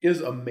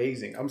 is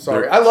amazing. I'm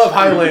sorry. I love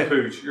Highlander.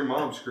 Pooch. Your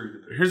mom screwed the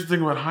pooch. Here's the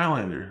thing about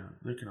Highlander.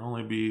 There can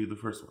only be the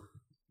first one.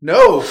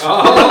 No.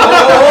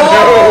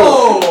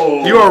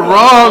 No. You are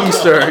wrong,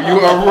 sir. You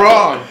are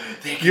wrong.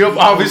 You have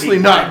obviously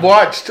not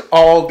watched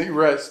all the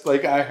rest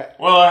like I have.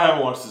 Well, I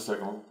haven't watched the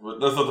second one, but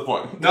that's not the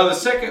point. No,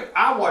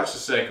 I watched the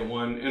second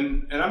one,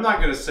 and I'm not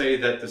going to say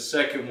that the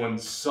second one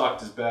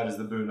sucked as bad as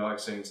the Boondock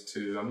Saints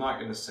 2. I'm not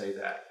going to say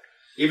that.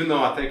 Even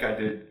though I think I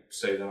did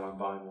say that on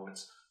Vine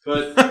once.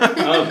 But,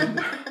 I'm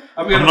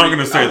not going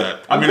to say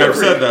that. I've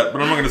said that,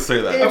 but I'm not going to say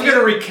that. I'm going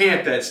to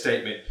recant that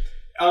statement.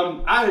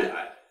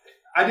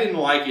 I didn't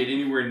like it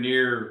anywhere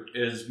near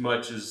as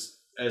much as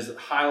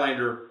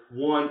Highlander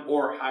 1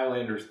 or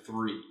Highlander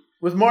 3.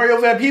 With Mario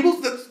Van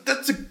Peebles,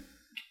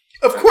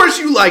 of course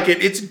you like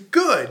it. It's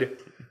good.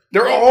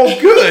 They're all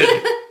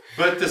good.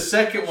 But the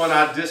second one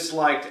I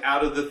disliked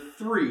out of the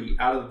three,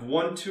 out of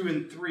 1, 2,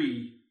 and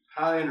 3,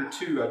 Highlander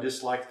 2 I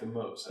disliked the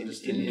most. I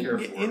just didn't care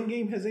for it.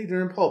 Endgame has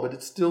Adrian Paul, but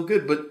it's still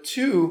good. But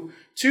 2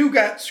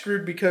 got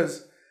screwed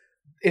because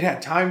it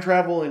had time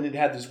travel and it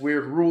had this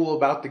weird rule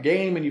about the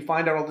game, and you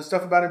find out all this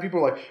stuff about it. And people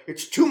are like,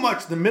 it's too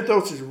much. The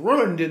mythos is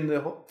ruined and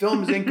the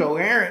film is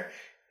incoherent.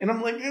 And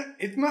I'm like,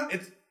 it's not.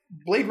 It's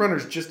Blade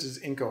Runner's just as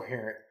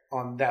incoherent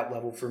on that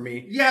level for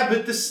me. Yeah,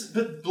 but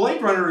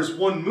Blade Runner is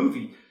one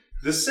movie.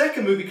 The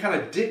second movie kind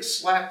of dick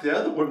slapped the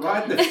other one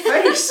right in the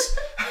face.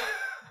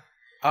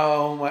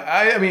 Oh my!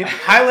 I mean,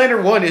 Highlander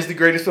 1 is the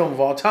greatest film of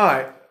all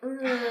time.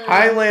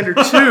 Highlander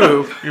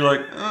 2, You're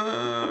like,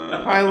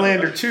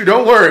 Highlander 2.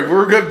 Don't worry,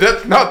 we're good.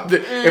 That's not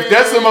if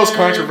that's the most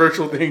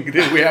controversial thing,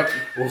 then we have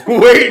to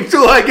wait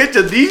until I get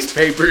to these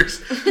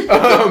papers.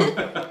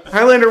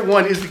 Highlander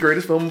 1 is the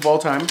greatest film of all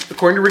time,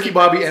 according to Ricky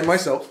Bobby and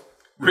myself.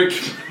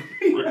 Ricky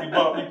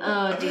Bobby.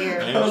 Oh dear.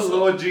 Oh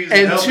Lord Jesus.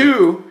 And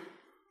 2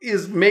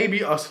 is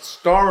maybe a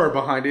star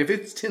behind it. If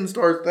it's 10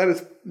 stars, that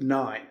is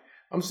 9.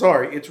 I'm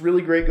sorry. It's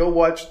really great. Go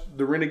watch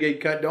the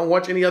Renegade cut. Don't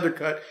watch any other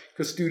cut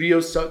because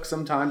studios suck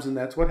sometimes, and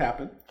that's what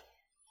happened.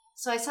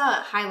 So I saw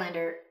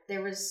Highlander.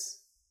 There was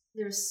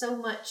so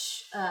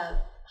much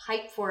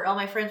hype for it. All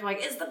my friends were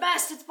like, "It's the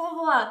best. It's blah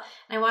blah blah."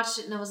 And I watched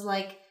it and I was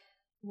like,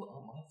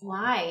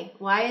 "Why?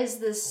 Why is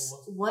this?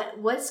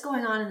 What's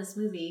going on in this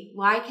movie?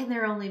 Why can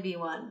there only be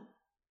one?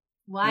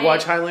 Why?"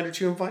 Watch Highlander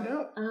 2 and find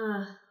out.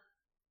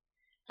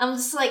 I'm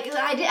just like,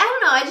 I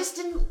don't know. I just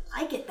didn't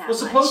like it that much. Well,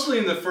 supposedly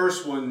in the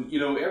first one,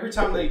 every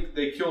time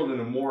they killed an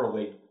immortal,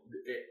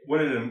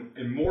 when an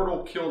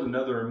immortal killed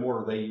another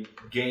immortal, they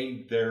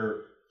gained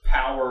their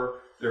power,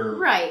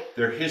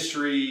 their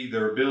history,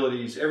 their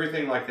abilities,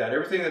 everything like that.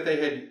 Everything that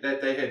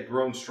they had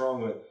grown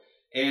strong with.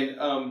 And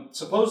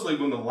supposedly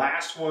when the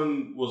last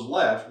one was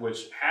left,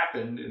 which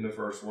happened in the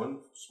first one,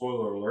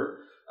 spoiler alert,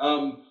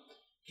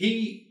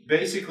 he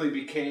basically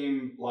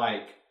became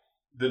like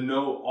the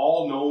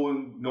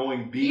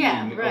all-knowing being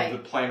of the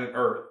planet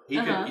Earth. He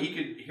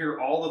could hear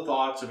all the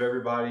thoughts of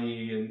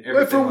everybody and everything.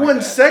 But for like 1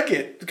 that.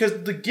 second,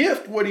 because the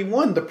gift, what he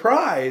won, the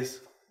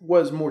prize,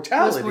 was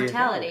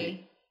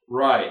mortality.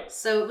 Right.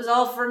 So it was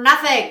all for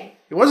nothing.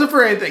 It wasn't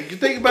for anything. You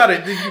think about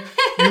it.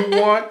 You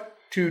want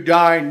to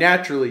die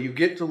naturally. You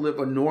get to live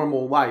a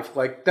normal life.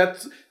 Like,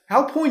 that's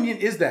how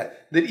poignant is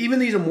that? That even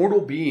these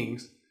immortal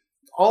beings,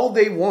 all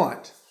they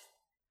want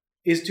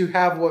is to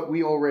have what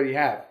we already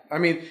have. I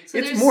mean, so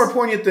it's more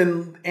poignant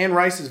than Anne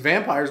Rice's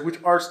vampires, which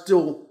are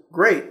still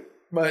great,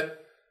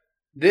 but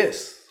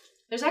this.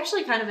 There's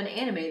actually kind of an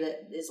anime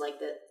that is like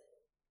that.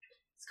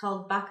 It's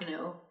called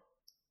Bakuno.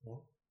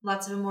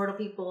 Lots of immortal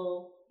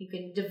people. You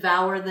can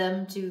devour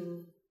them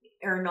to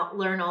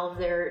learn all of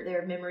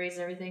their memories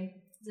and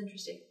everything. It's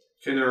interesting.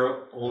 Can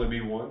there only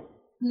be one?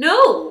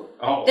 No.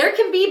 Oh. There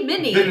can be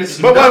many. But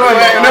the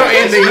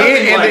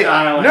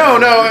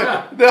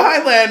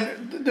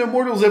Highland, the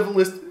immortals have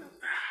listed.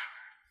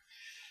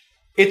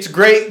 It's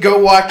great. Go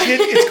watch it.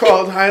 It's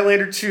called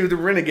Highlander 2, the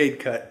Renegade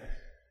cut.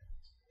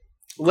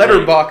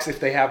 Letterbox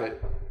if they have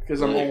it, because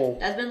I'm old.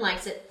 Husband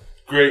likes it.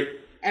 Great.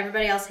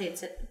 Everybody else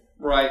hates it.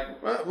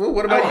 Right. Well,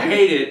 what about you? I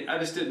hate it. I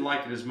just didn't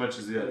like it as much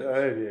as the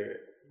other.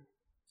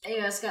 You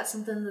guys got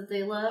something that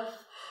they love?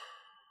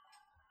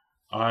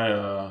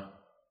 I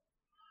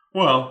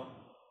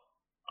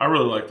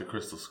really like the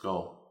Crystal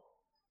Skull.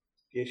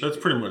 That's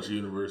pretty much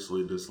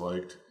universally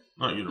disliked.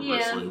 Not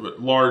universally, but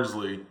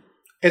largely.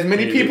 As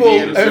many people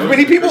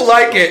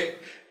like it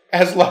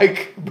as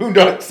like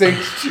Boondock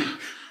Saints.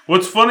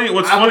 What's funny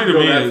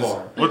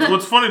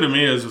to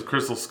me is with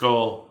Crystal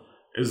Skull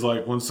is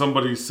like when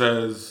somebody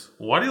says,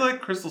 "Why do you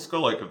like Crystal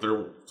Skull?" Like if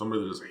they're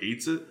somebody that just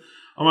hates it,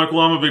 I'm like,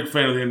 "Well, I'm a big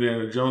fan of the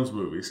Indiana Jones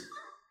movies."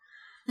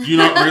 Do you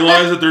not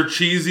realize that they're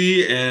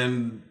cheesy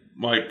and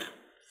like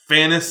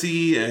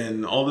fantasy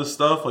and all this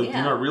stuff? Like, do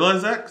you not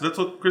realize that? Because that's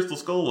what Crystal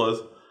Skull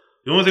was.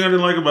 The only thing I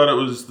didn't like about it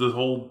was the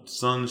whole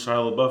son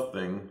Shia LaBeouf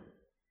thing.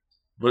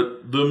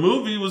 But the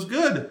movie was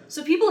good.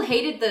 So people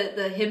hated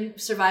the him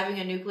surviving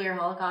a nuclear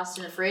holocaust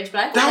in a fridge, but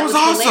I thought that was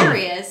awesome.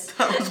 Hilarious.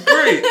 That was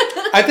great.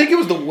 I think it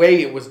was the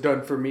way it was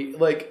done for me.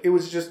 Like, it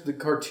was just the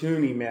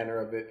cartoony manner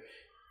of it.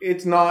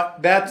 It's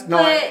not. What's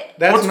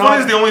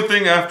funny is the only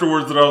thing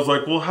afterwards that I was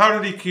like, well, how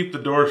did he keep the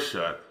door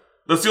shut?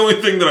 That's the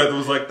only thing that I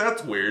was like,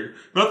 that's weird.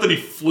 Not that he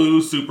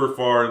flew super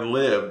far and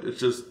lived. It's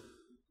just,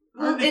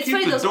 how did he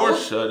keep the door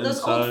shut those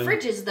inside? Old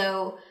fridges,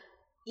 though,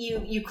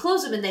 you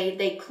close them and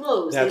they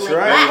close. That's they,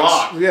 like, right.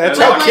 latch. Yeah, that's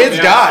how kids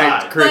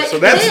died, Chris. So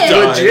that's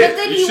legit. But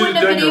then he wouldn't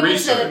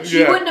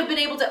have been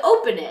able to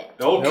open it.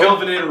 The old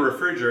Kelvinator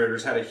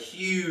refrigerators had a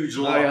huge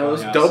lock. Yeah,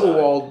 those double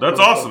walled. That's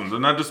awesome.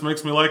 And that just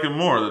makes me like it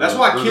more. That's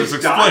why kids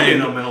died in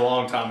them a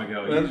long time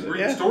ago. You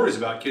read stories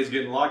about kids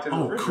getting locked in the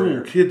refrigerator.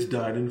 Oh, cool. Kids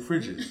died in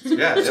fridges.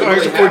 Yeah. So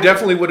Harrison Ford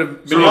definitely would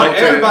have been like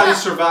everybody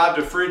survived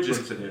a fridge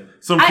incident.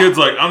 Some kid's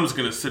like, I'm just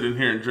going to sit in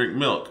here and drink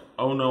milk.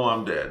 Oh no,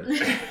 I'm dead.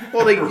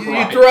 Well,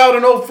 you throw out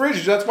an old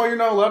fridge. That's why you're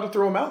not allowed to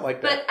throw them out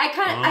like that. But I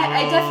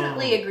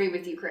definitely agree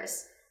with you,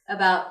 Chris,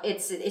 about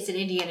it's an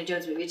Indiana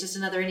Jones movie. It's just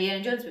another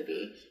Indiana Jones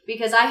movie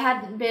because I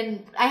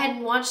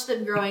hadn't watched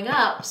them growing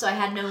up, so I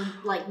had no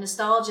like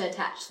nostalgia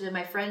attached to them.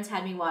 My friends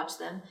had me watch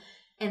them,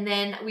 And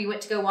then we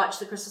went to go watch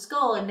The Crystal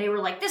Skull, and they were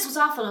like, "This was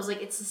awful." And I was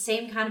like, "It's the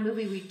same kind of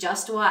movie we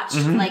just watched,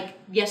 like,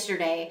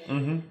 yesterday."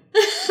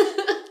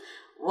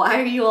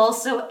 Why are you all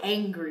so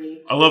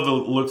angry? I love the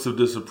looks of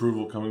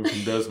disapproval coming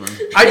from Desmond.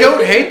 I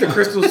don't hate The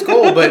Crystal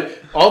Skull, but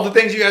all the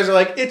things you guys are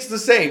like, it's the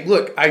same.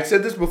 Look, I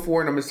said this before,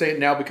 and I'm going to say it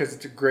now because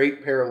it's a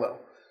great parallel.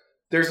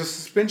 There's a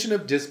suspension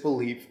of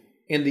disbelief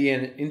in the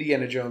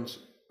Indiana Jones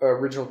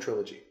original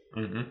trilogy.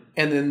 And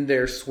then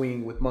there's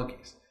Swinging with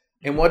Monkeys.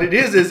 And what it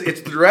is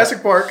it's the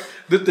Jurassic Park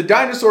that the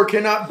dinosaur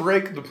cannot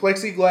break the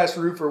plexiglass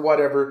roof or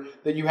whatever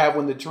that you have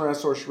when the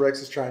Tyrannosaurus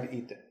Rex is trying to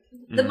eat them.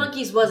 The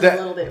monkeys was a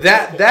little bit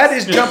that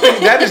is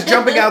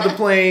jumping out of the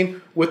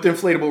plane with the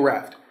inflatable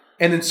raft.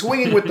 And then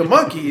Swinging with the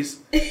Monkeys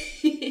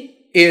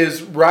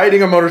is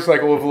riding a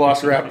motorcycle with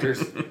velociraptors.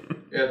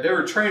 Yeah, they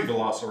were trained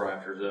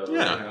velociraptors, though.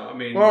 Yeah. You know, I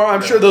mean, Well,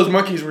 I'm sure those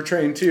monkeys were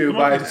trained too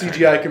by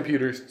CGI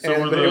computers. So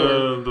were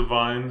the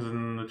vines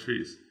and the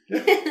trees.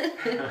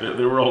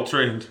 they were all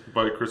trained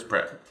by Chris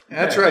Pratt.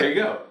 That's right. There you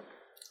go.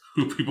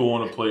 Who people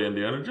want to play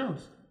Indiana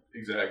Jones.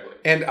 Exactly.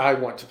 And I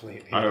want to play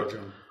Indiana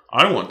Jones.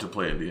 I want to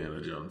play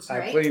Indiana Jones.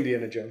 I play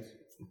Indiana Jones.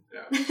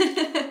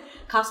 Yeah.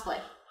 Cosplay.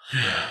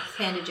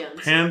 Panda Jones.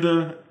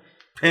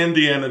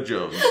 Pandiana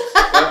Jones.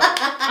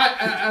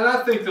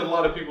 I think that a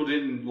lot of people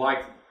didn't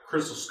like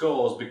Crystal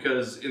Skulls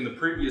because in the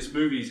previous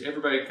movies,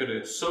 everybody could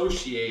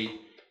associate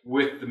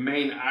with the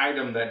main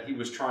item that he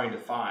was trying to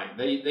find.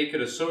 They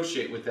could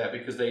associate with that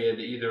because they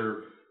had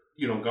either,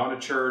 gone to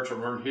church or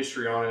learned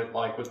history on it,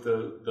 like with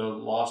the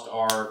Lost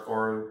Ark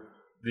or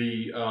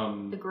the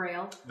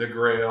Grail. The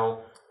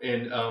Grail.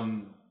 And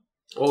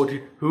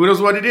who knows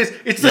what it is?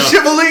 It's the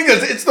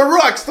Shivalingas. It's the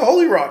rocks, the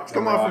holy rocks.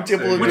 Come on from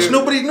Temple of Which Doom.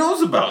 nobody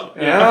knows about.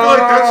 Yeah. I feel like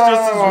that's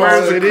just as rare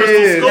as the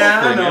Crystal Skull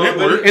thing. I know, and it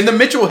works. In the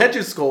Mitchell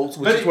Hedges skulls,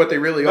 which is what they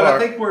really are. I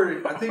think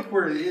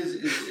where it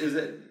is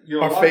that a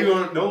lot of people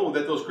don't know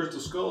that those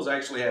crystal skulls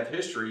actually have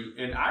history,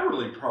 and I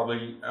really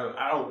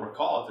I don't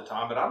recall at the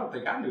time, but I don't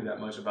think I knew that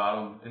much about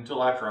them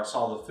until after I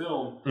saw the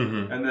film,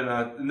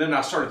 and then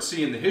I started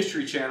seeing the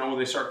History Channel where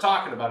they start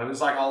talking about them. It's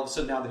like all of a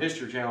sudden now the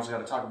History Channel's got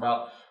to talk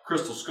about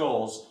crystal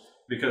skulls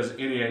because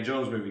Indiana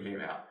Jones movie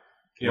came out.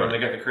 They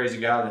got the crazy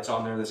guy that's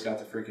on there that's got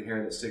the freaking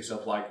hair that sticks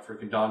up like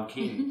freaking Don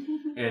King,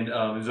 and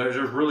there's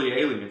really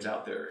aliens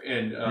out there,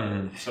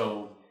 and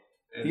so.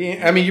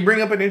 Yeah, I mean, you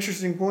bring up an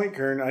interesting point,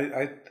 Kern.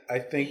 I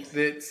think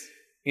that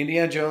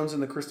Indiana Jones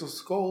and the Crystal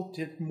Skull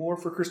did more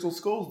for Crystal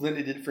Skulls than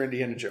it did for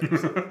Indiana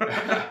Jones.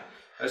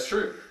 That's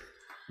true.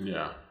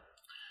 Yeah.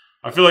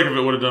 I feel like if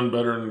it would have done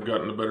better and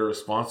gotten a better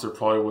response, there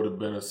probably would have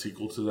been a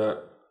sequel to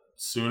that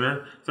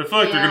sooner. So I feel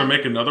like they're going to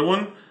make another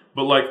one.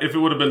 But like, if it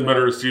would have been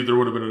better received, there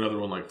would have been another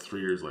one like 3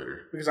 years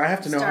later. Because I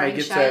have to know how he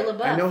gets that.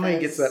 I know how he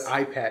gets that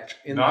eye patch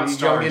in the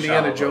Young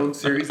Indiana Jones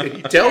series. And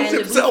he tells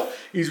himself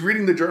he's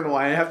reading the journal.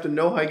 I have to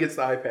know how he gets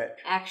the eye patch.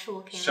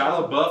 Actual canon.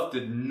 Shia LaBeouf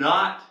did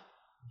not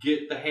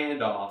get the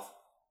handoff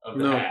of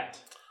the hat.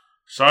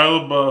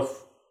 Shia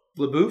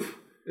LaBeouf?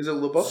 Is it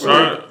LaBeouf?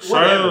 Shia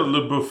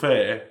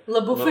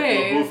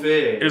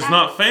LaBeouf is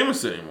not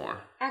famous anymore.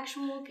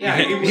 Actual he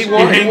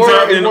hangs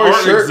out in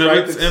art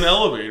exhibits in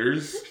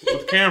elevators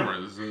with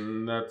cameras,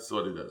 and that's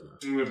what he does now.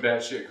 He went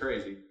batshit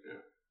crazy.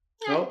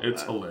 Well,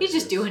 it's hilarious. He's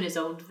just doing his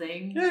own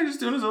thing. Yeah, he's just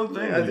doing his own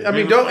thing. I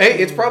mean,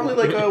 it's probably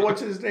like what's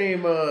his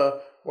name?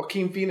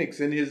 Joaquin Phoenix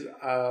in his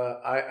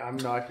I'm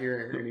Not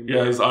Here Anymore.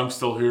 Yeah, his I'm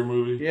Still Here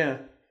movie. Yeah.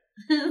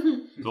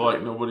 So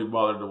like nobody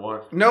bothered to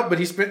watch. No, but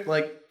he spent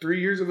like 3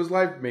 years of his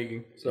life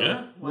making.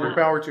 So more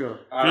power to him.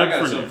 I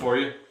got something for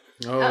you.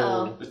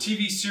 Oh. The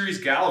TV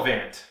series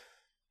Gallivant.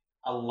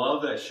 I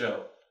love that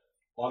show.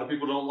 A lot of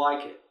people don't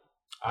like it.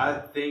 I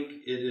think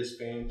it is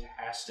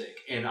fantastic.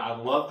 And I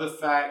love the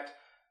fact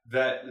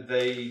that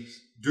they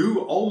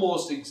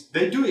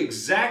do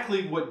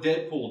exactly what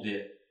Deadpool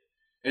did.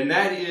 And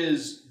that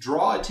is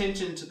draw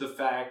attention to the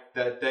fact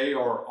that they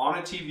are on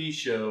a TV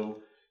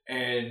show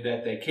and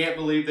that they can't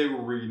believe they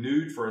were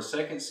renewed for a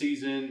second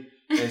season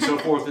and so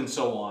forth and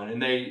so on. And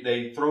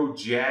they throw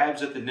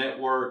jabs at the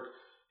network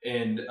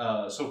and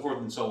so forth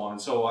and so on.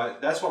 So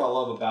that's what I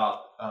love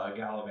about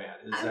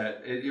Gallivant is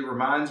that it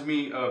reminds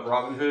me of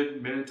Robin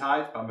Hood Men in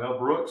Tights by Mel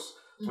Brooks,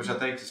 which I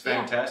think is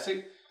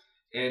fantastic.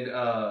 And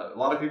a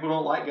lot of people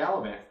don't like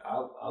Gallivant.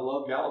 I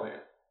love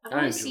Gallivant. I've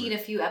only seen a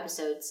few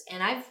episodes,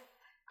 and I've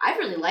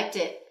really liked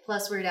it.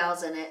 Plus, Weird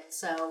Al's in it,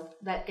 so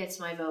that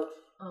gets my vote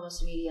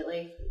almost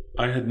immediately.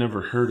 I had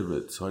never heard of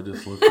it, so I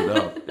just looked it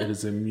up. It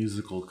is a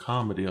musical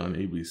comedy on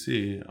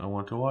ABC. I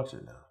want to watch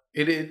it now.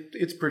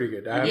 It's pretty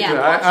good.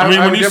 I mean,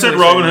 when you said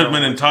Robin Hood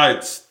Men in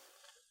Tights,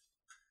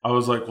 I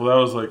was like, well,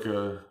 that was like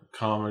a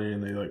comedy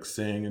and they like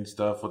sing and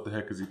stuff. What the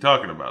heck is he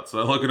talking about?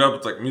 So I look it up.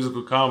 It's like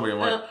musical comedy. I'm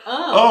like,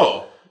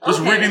 just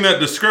reading that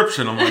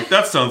description, I'm like,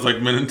 that sounds like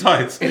Men in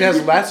Tights. It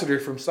has Lassiter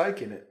from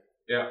Psych in it.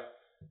 Yeah.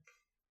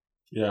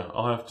 Yeah,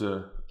 I'll have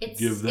to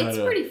give that. It's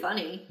pretty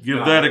funny.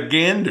 Give that a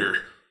gander.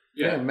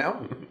 Yeah,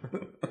 Mountain.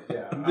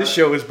 This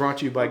show is brought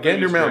to you by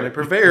Gander Mountain, a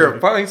purveyor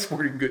of fine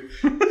sporting goods.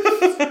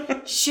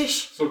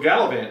 Shush. So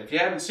Gallivant, if you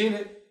haven't seen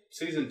it,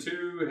 season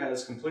 2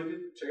 has completed.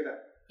 Check it out.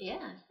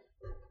 Yeah.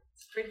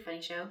 It's a pretty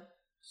funny show.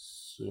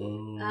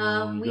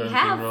 So we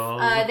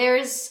have.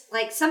 There's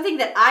like something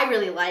that I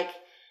really like.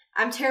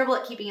 I'm terrible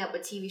at keeping up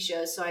with TV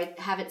shows, so I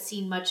haven't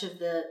seen much of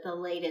the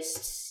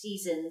latest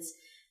seasons.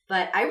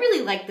 But I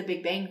really like The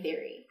Big Bang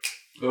Theory.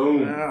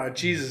 Boom. Oh,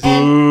 Jesus.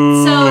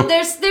 And so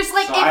there's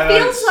like, Silence. it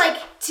feels like,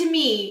 to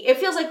me, it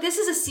feels like this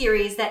is a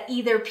series that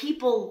either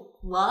people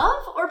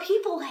love or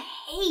people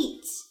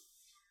hate.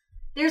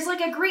 There's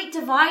like a great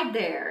divide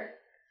there.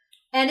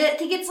 And I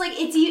think it's like,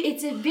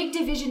 it's a big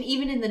division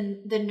even in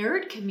the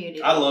nerd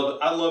community. I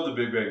love The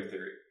Big Bang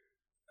Theory.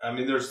 I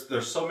mean,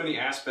 there's so many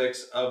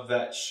aspects of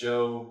that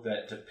show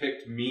that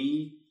depict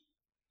me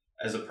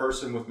as a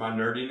person with my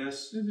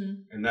nerdiness,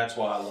 and that's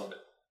why I love it.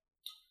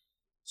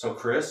 So,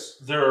 Chris?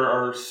 There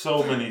are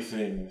so many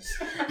things.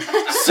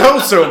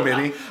 So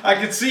many. I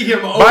can see him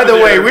over By the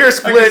there. way, we're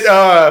split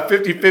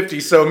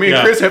 50-50, so me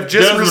and Chris have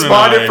just Desmond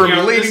responded and I. from You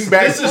know, leaning this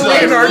back is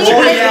in our a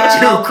chair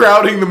to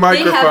crowding the They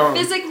microphone. have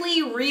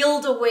physically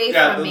reeled away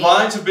Yeah, from the me.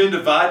 lines have been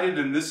divided,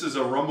 and this is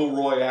a Rumble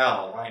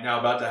Royale right now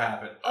about to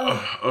happen.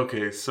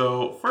 Okay,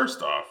 so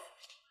first off,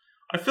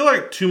 I feel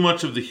like too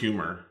much of the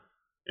humor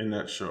in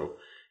that show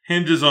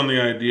hinges on the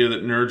idea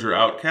that nerds are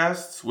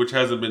outcasts, which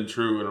hasn't been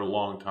true in a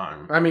long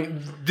time. I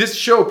mean, this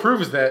show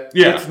proves that.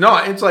 Yeah. It's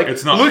not. It's like,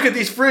 It's not. look at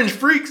these fringe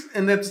freaks,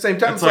 and at the same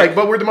time, it's like,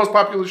 but we're the most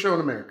popular show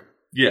in America.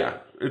 Yeah,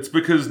 it's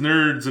because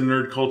nerds and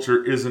nerd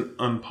culture isn't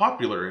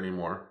unpopular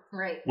anymore.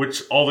 Right.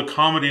 Which all the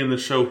comedy in the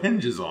show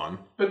hinges on.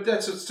 But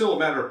that's still a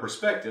matter of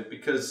perspective,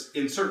 because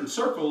in certain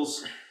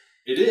circles,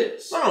 it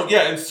is. No,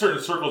 yeah, in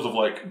certain circles of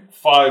like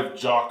 5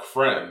 jock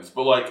friends,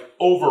 but like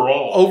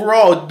overall.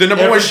 Overall, the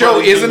number one show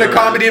Everybody's isn't a nerd.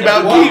 comedy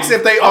about Well, geeks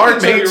if they I'm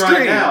aren't gonna tell you mainstream.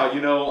 right now,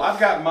 you know, I've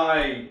got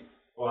my.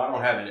 Well, I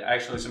don't have it.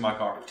 Actually, it's in my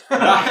car.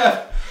 But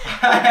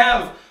I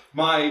have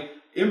my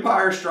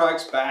Empire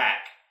Strikes Back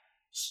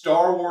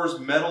Star Wars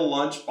metal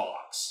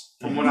lunchbox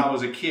from when I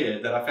was a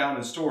kid that I found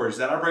in stores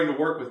that I bring to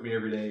work with me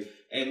every day,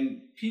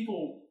 and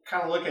people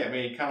kind of look at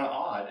me kind of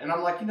odd, and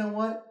I'm like, you know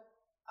what?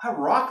 I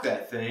rock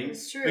that thing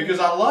It's true. because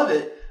I love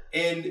it,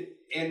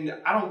 and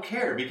I don't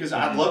care because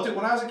I loved it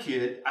when I was a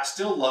kid. I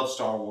still love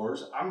Star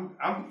Wars.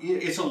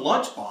 It's a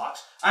lunchbox.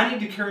 I need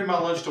to carry my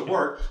lunch to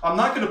work. I'm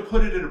not going to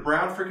put it in a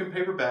brown freaking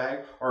paper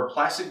bag or a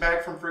plastic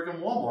bag from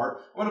freaking Walmart.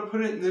 I'm going to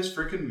put it in this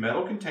freaking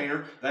metal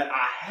container that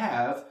I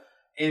have,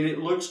 and it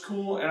looks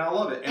cool, and I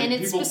love it. And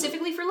it's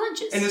specifically for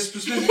lunches. And it's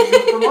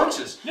specifically for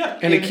lunches. Yeah.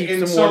 And it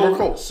keeps them warm or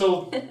cold.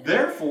 So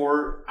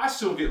therefore, I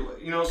still get,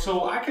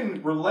 so I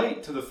can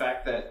relate to the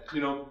fact that,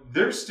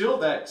 there's still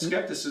that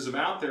skepticism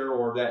out there,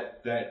 or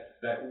that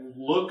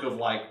look of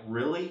like,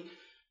 really?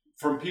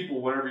 From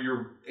people whenever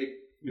you're,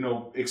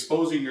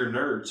 exposing your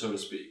nerd, so to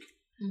speak.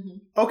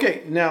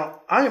 Okay,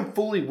 now I am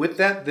fully with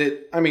that.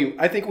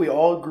 I think we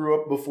all grew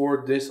up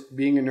before this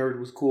being a nerd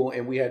was cool,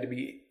 and we had to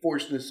be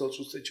forced into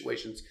social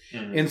situations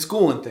in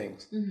school and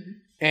things.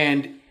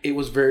 And it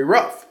was very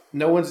rough.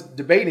 No one's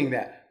debating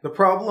that. The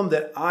problem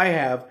that I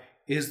have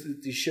is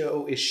that the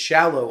show is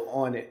shallow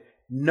on it.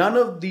 None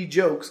of the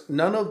jokes,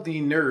 none of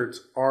the nerds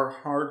are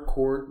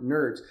hardcore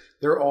nerds.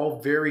 They're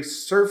all very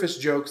surface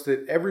jokes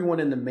that everyone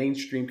in the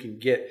mainstream can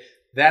get.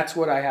 That's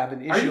what I have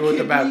an issue with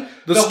about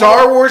the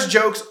Star Wars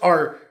jokes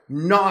are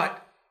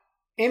not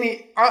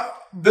any.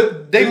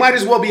 They might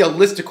as well be a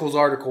listicles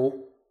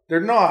article. They're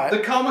not. The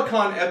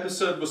Comic-Con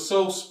episode was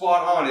so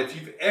spot on. If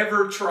you've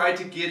ever tried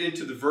to get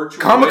into the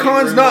virtual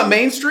Comic-Con's not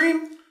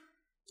mainstream.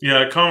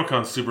 Yeah,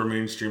 Comic-Con's super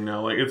mainstream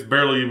now. Like, it's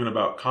barely even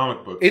about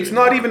comic books. It's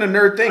not even a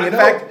nerd thing. In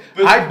fact,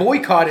 I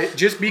boycott it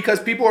just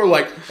because people are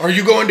like, "Are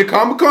you going to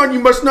Comic-Con? You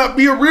must not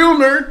be a real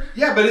nerd."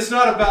 Yeah, but it's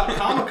not about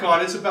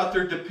Comic-Con. It's about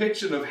their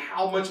depiction of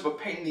how much of a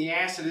pain in the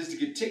ass it is to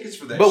get tickets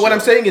for that. But what I'm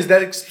saying is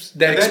that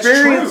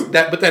experience, true.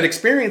 that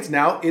experience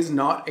now is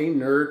not a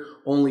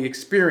nerd-only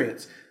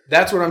experience.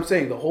 That's what I'm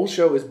saying. The whole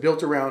show is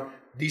built around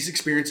these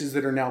experiences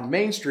that are now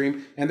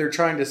mainstream, and they're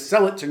trying to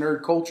sell it to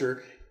nerd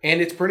culture, and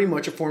it's pretty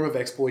much a form of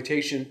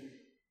exploitation.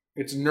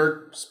 It's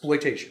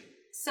nerd-sploitation.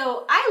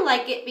 So I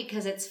like it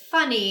because it's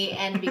funny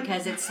and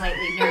because it's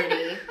slightly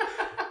nerdy.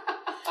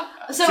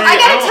 So I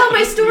gotta tell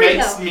my story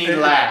makes though. me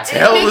laugh.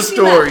 Tell the Makes me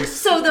laugh. stories.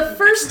 So the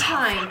first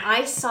time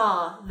I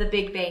saw The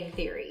Big Bang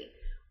Theory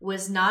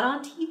was not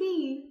on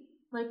TV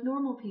like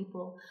normal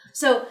people.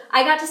 So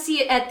I got to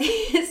see it at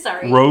the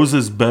sorry. Rose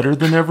is better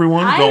than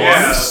everyone? I Go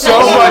am on. So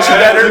much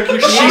better.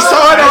 She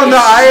saw it on the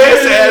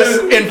ISS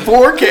in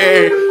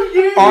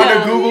 4K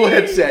on a Google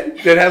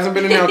headset that hasn't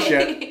been announced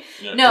yet.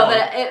 No,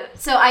 but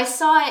so I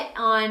saw it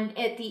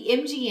at the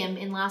MGM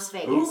in Las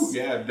Vegas. Ooh,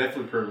 yeah,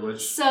 definitely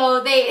privileged.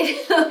 So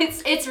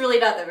it's really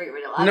not that big of a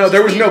deal. No,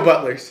 there was no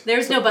butlers.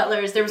 There's no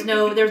butlers. There was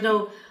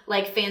no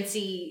like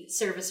fancy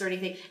service or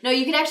anything. No,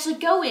 you could actually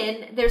go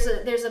in. There's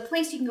a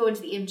place you can go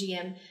into the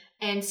MGM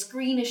and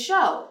screen a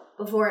show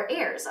before it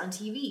airs on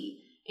TV,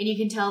 and you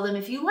can tell them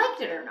if you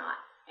liked it or not.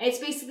 And it's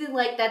basically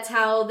like that's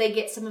how they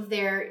get some of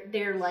their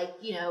like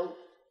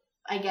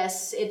I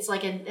guess it's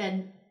like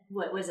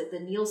what was it? The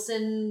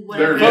Nielsen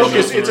whatever.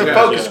 Focus. It's a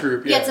focus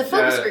group. Yeah, it's a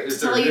focus group to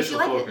it's tell their you if you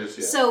like focus,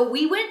 it. yeah. So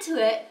we went to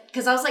it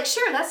because I was like,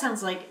 sure, that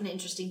sounds like an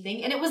interesting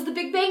thing, and it was The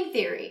Big Bang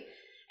Theory.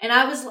 And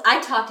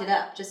I talked it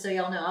up, just so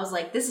y'all know. I was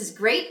like, this is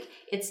great.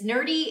 It's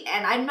nerdy,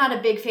 and I'm not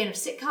a big fan of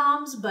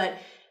sitcoms, but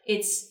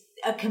it's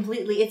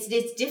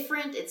it's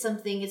different. It's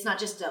something, it's not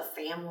just a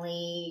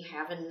family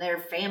having their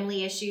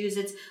family issues.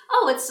 It's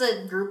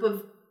a group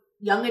of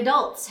young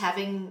adults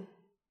having,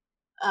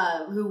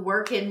 who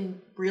work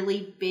in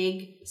really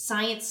big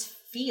science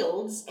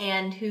fields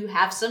and who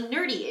have some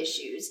nerdy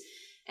issues.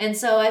 And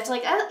so I was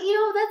like,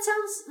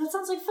 that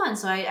sounds like fun.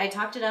 So I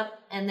talked it up,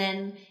 and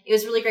then it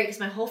was really great because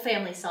my whole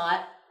family saw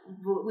it.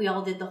 We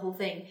all did the whole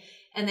thing.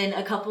 And then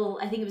I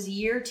think it was a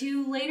year or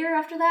two later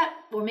after that,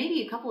 or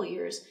maybe a couple of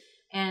years.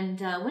 And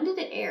when did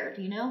it air?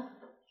 Do you know?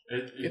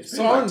 It's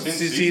on 10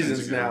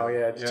 seasons now.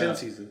 Yeah, it's 10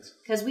 seasons.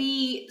 Because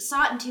we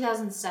saw it in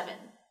 2007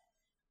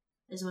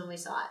 is when we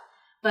saw it.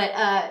 But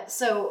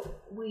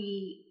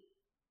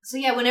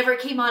whenever it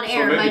came on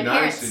air, so my 9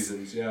 parents,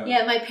 seasons,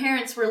 my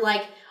parents were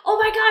like, "Oh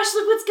my gosh,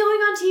 look what's going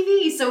on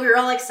TV!" So we were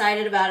all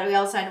excited about it. We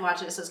all decided to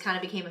watch it. So it kind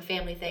of became a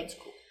family thing. That's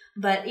cool.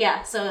 But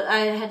yeah, so I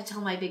had to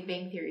tell my Big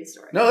Bang Theory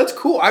story. No, that's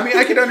cool. I mean,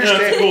 I can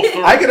understand. That's a cool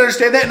story. I can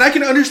understand that, and I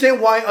can understand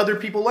why other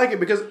people like it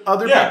because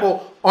other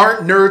people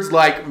aren't nerds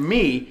like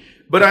me.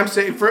 But I'm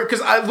saying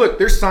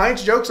there's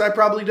science jokes I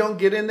probably don't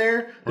get in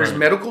there. There's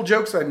medical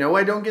jokes I know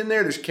I don't get in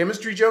there. There's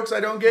chemistry jokes I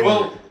don't get.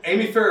 Well,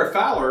 Amy Farrah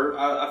Fowler,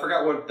 I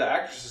forgot what the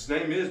actress's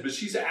name is, but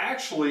she's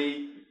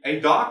actually a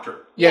doctor.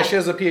 Yeah, she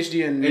has a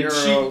PhD in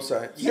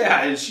neuroscience.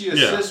 Yeah, and she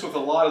assists with a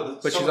lot of the.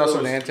 But she's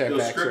also an anti-vaxxer.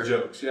 Those script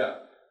jokes, yeah.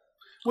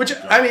 Which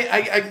I mean,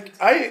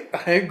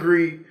 I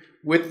agree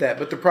with that.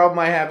 But the problem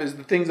I have is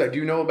the things I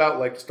do know about,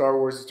 like Star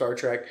Wars and Star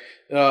Trek,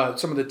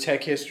 some of the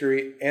tech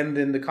history, and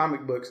then the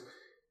comic books.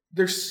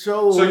 They're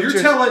so. So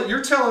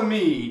you're telling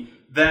me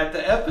that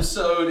the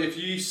episode, if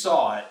you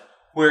saw it,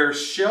 where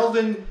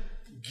Sheldon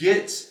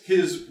gets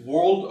his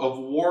World of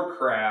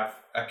Warcraft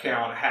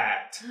account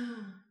hacked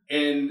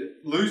and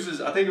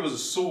loses, I think it was a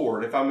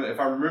sword, if I'm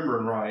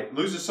remembering right,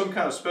 loses some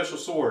kind of special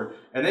sword,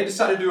 and they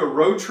decide to do a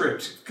road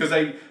trip because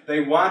they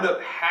wind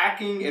up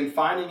hacking and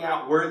finding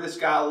out where this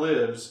guy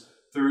lives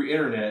through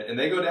internet, and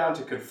they go down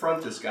to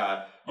confront this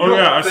guy.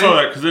 I saw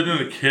that because isn't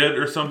it a kid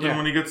or something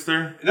when he gets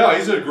there? No,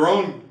 he's a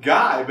grown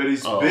guy, but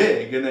he's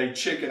big, and they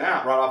chicken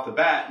out right off the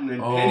bat, and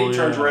then Penny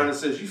turns around and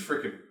says, "You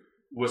freaking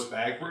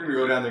wussbag, we're going to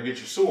go down there and get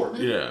your sword."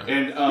 Yeah.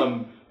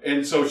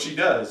 And so she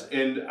does.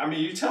 And, I mean,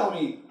 you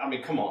telling me,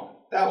 come on.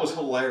 That was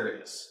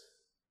hilarious.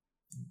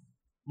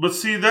 But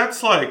see,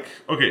 that's like,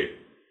 okay,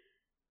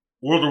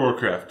 World of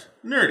Warcraft,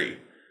 nerdy.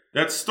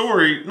 That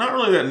story, not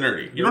really that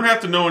nerdy. You don't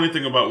have to know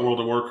anything about World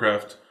of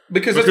Warcraft.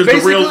 Because then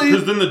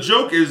the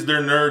joke is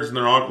they're nerds and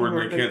they're awkward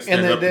and they can't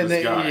stand up to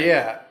this guy.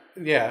 Yeah.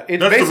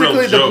 It's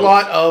basically the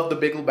plot of The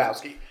Big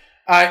Lebowski.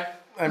 I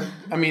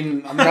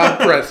mean, I'm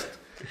not impressed.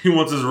 He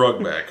wants his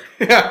rug back.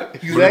 Yeah,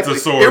 exactly. But it's a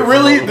sword.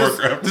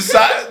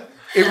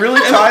 It really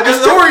tied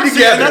the story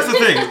together. That's the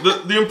thing.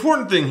 The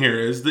important thing here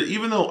is that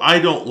even though I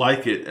don't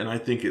like it and I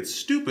think it's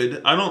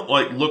stupid, I don't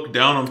look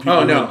down on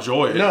people who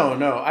enjoy it.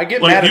 No. I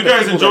get mad at you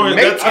guys enjoy it.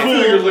 That's cool. I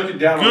feel you're looking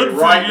down on it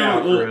right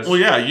now, Chris. Well,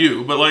 yeah,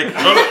 you. But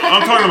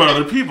I'm talking about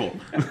other people.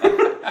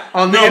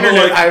 On the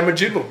internet, I'm a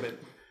gentleman.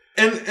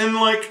 And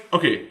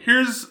okay,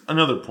 here's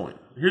another point.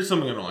 Here's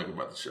something I don't like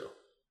about the show.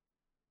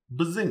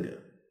 Bazinga.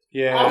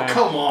 Yeah. Oh,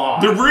 come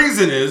on. The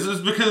reason is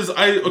because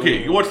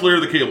you watch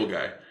Larry the Cable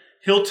Guy.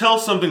 He'll tell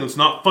something that's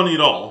not funny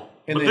at all,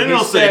 but then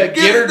he'll say,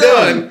 "Get her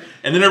done,"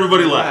 and then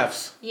everybody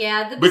laughs.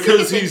 Yeah,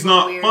 because he's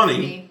not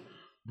funny,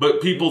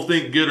 but people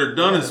think "Get her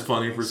done" is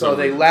funny for some reason. So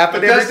they laugh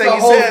at everything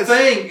he says. That's the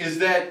whole thing is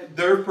that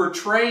they're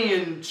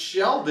portraying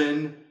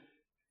Sheldon,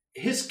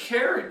 his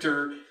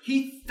character.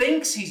 He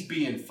thinks he's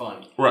being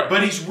funny, right?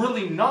 But he's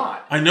really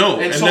not. I know,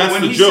 and so that's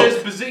when the he joke.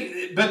 Says,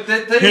 but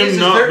the thing is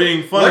not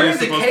being funny Larry is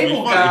the supposed to be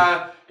Cable funny.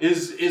 Guy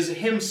is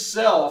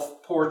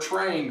himself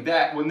portraying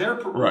that when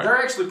they're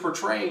actually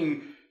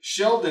portraying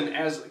Sheldon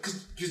as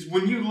because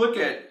when you look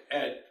at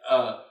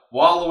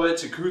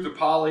Wallowitz and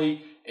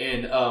Kuthapali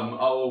and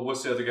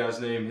what's the other guy's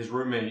name? His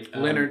roommate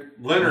Leonard.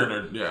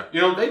 Yeah.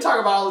 They talk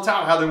about all the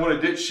time how they want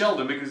to ditch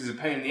Sheldon because he's a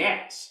pain in the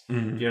ass.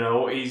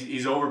 Mm-hmm.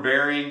 He's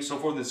overbearing, so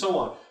forth and so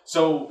on.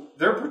 So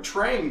they're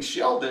portraying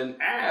Sheldon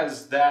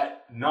as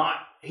that not.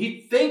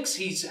 He thinks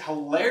he's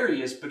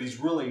hilarious, but he's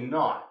really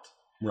not.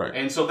 Right.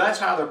 And so that's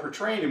how they're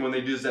portraying him when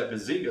they do that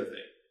Bazinga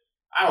thing.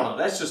 I don't know.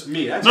 That's just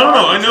me. That's no,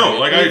 I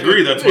know. I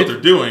agree. That's what they're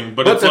doing.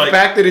 But it's the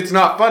fact that it's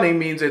not funny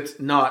means it's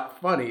not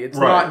funny. It's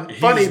not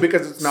funny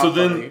because it's not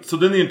funny. So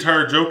then the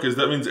entire joke is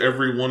that means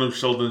every one of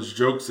Sheldon's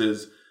jokes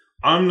is,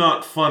 "I'm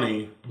not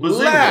funny.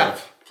 Bazinga.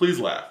 Laugh. Please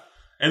laugh."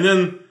 And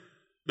then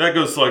that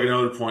goes to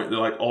another point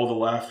that all the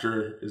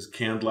laughter is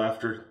canned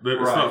laughter.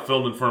 It's not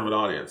filmed in front of an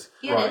audience.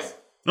 Yeah, it is.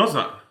 No, it's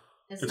not.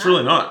 It's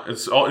really not.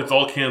 It's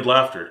all canned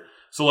laughter.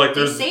 So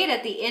they say it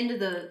at the end of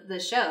the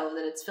show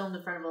that it's filmed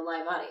in front of a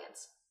live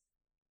audience.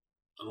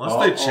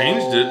 Unless they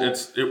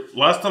changed it,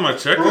 last time I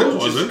checked, it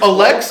wasn't.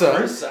 Alexa.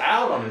 Chris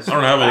out on his I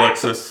don't have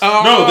Alexa.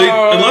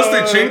 Unless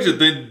they changed it,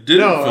 they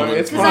didn't film it.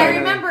 It's because I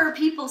remember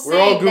people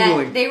saying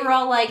that they were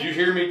all like, "You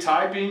hear me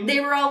typing?"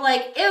 They were all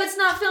like, "Ew, it's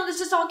not filmed. It's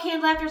just all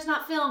canned laughter. It's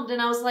not filmed."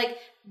 And I was like,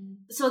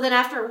 So then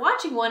after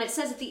watching one, it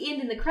says at the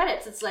end in the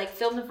credits, it's like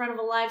filmed in front of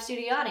a live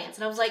studio audience.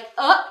 And I was like,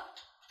 I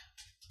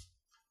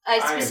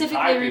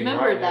specifically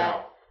remembered that.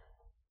 Now.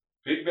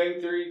 Big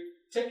Bang Theory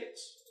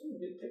tickets.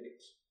 Get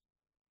tickets.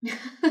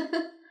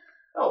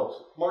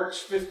 Oh,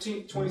 March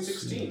 15th,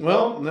 2016.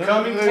 Well,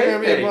 coming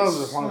tape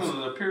days.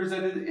 It appears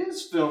that it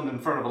is filmed in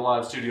front of a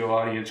live studio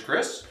audience.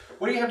 Chris,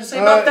 what do you have to say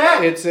about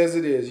that? It says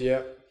it is,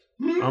 yep.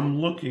 I'm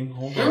looking.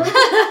 Hold on.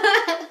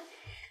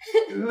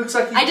 It looks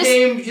like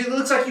It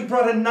looks like you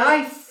brought a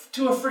knife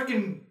to a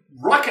freaking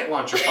rocket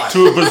launcher fight.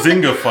 To a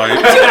Bazinga fight.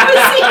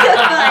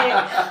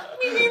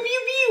 Pew, pew,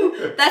 pew,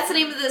 pew. That's the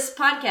name of this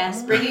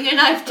podcast, Bringing a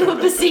Knife to a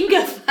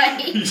Bazinga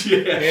Fight.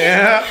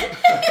 Yeah.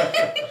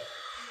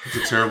 It's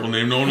a terrible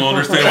name. No one will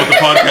understand what the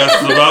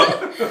podcast is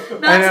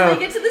about. Not until we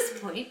get to this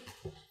point.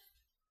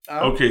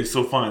 Okay,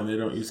 so fine. They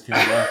don't use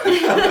canned laughter.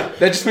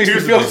 That just makes me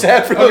feel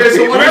sad for those Okay, so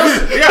people. what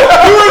else? Yeah,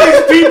 who are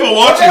these people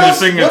watching this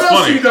thing that's What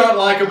else do funny? you not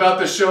like about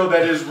the show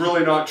that is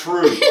really not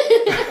true?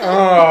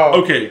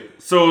 Okay,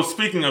 so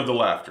speaking of the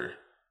laughter,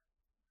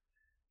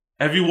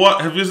 has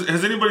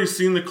anybody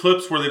seen the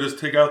clips where they just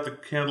take out the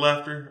canned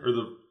laughter or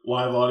the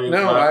live audience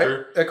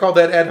laughter? I call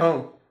that at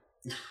home.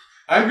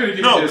 I'm going to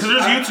give No, you this.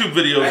 because there's YouTube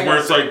videos where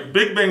it's like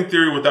Big Bang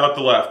Theory without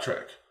the laugh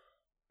track.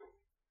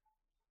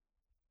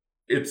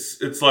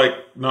 It's like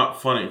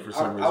not funny for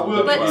some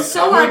reason. But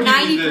so are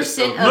 90% of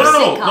sitcoms.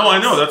 No, I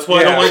know. That's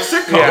why I don't like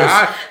sitcoms.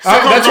 Yeah, Sitcoms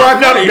that's why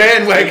I'm not funny.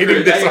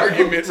 bandwagoning this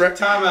argument. Right?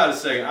 Time out a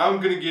second. I'm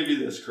going to give you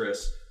this,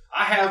 Chris.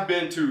 I have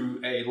been to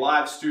a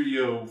live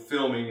studio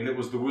filming, and it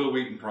was the Will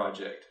Wheaton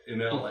Project in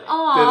LA. Aww.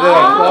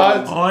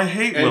 Oh, I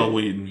hate Will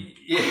Wheaton.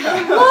 Yeah.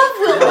 I love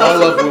Will I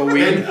love Will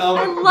Wheaton. Wheaton. I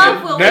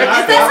love Will Wheaton.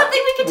 Is that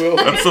something we can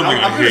do? That's something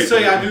I'm I going to hate.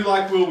 say I do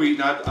like Will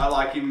Wheaton. I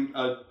like him.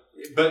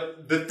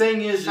 But the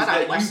thing is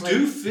that you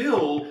do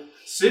feel,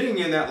 sitting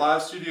in that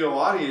live studio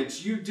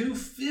audience, you do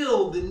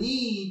feel the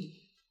need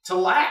to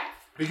laugh.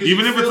 Because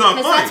even if it's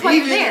not funny. That's why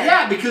you're there.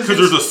 Yeah, because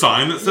there's a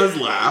sign that says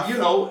laugh. You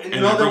know, and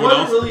there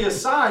wasn't really a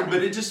sign,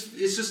 but it's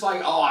just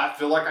like, oh, I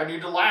feel like I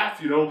need to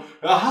laugh, you know.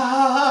 Ha, ha,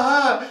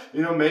 ha, ha.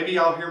 You know, maybe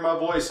I'll hear my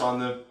voice on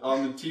the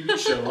TV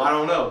show. I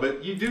don't know.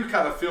 But you do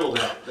kind of feel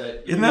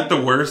that Isn't that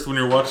the worst when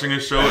you're watching a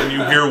show and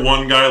you hear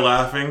one guy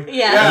laughing?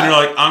 Yeah. And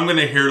you're like, I'm going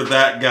to hear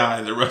that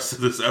guy the rest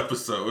of this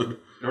episode.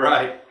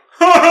 Right.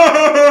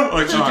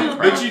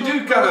 But you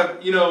do kind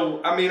of, you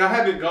know, I mean, I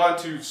haven't gone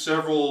to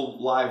several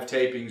live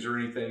tapings or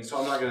anything, so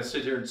I'm not going to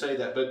sit here and say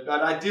that. But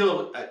I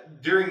deal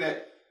during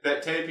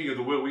that taping of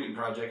the Will Wheaton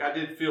Project, I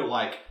did feel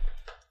like,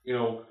 you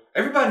know,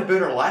 everybody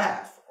better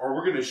laugh or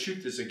we're going to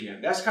shoot this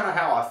again. That's kind of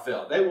how I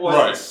felt. That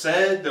wasn't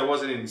said. There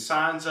wasn't any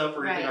signs up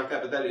or anything like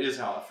that, but that is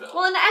how I felt.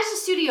 Well, and as a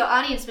studio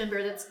audience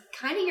member, that's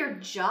kind of your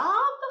job,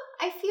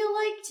 I feel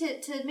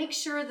like, to make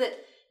sure that,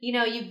 you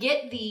know, you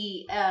get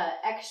the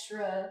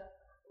extra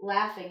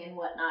laughing and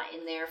whatnot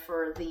in there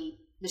for the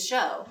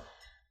show.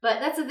 But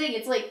that's the thing,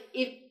 it's like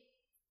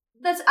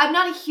I'm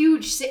not a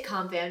huge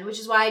sitcom fan, which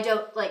is why I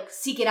don't like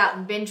seek it out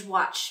and binge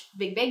watch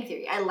Big Bang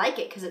Theory. I like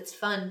it because it's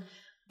fun,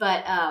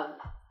 but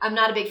I'm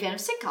not a big fan of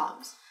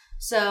sitcoms.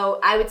 So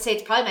I would say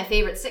it's probably my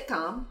favorite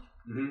sitcom.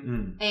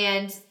 Mm-hmm.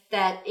 And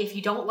that if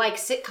you don't like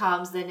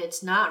sitcoms, then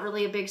it's not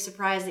really a big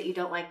surprise that you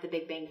don't like the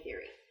Big Bang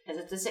Theory because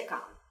it's a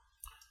sitcom.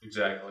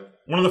 Exactly.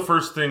 one of the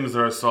first things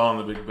that I saw in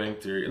the Big Bang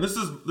Theory, and this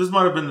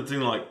might have been the thing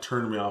that like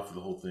turned me off of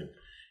the whole thing.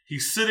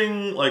 He's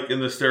sitting like in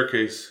the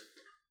staircase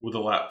with a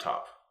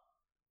laptop,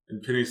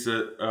 and Penny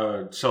said,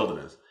 Sheldon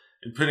is,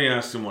 and Penny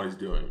asks him what he's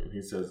doing, and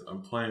he says,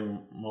 "I'm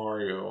playing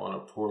Mario on a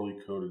poorly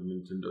coded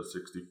Nintendo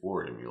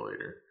 64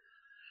 emulator."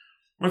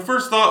 My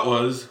first thought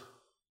was,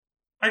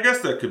 I guess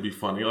that could be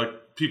funny.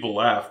 Like people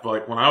laugh, but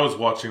like when I was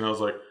watching, I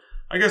was like,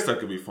 I guess that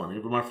could be funny.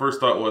 But my first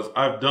thought was,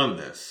 I've done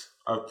this.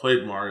 I've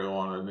played Mario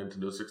on a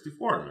Nintendo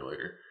 64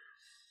 emulator.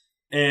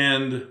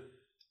 And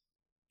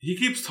he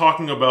keeps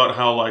talking about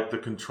how like the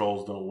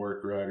controls don't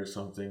work right or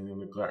something and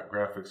the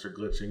graphics are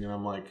glitching. And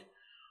I'm like,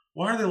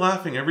 why are they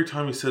laughing every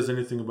time he says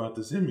anything about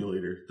this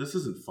emulator? This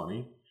isn't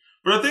funny.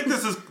 But I think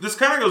this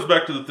kind of goes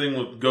back to the thing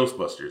with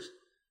Ghostbusters.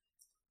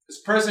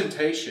 It's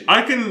presentation.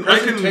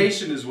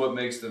 Presentation is what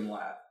makes them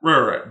laugh.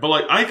 Right. But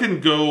like I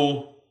can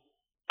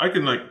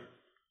like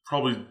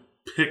probably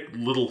pick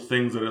little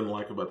things that I didn't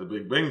like about the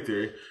Big Bang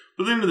Theory.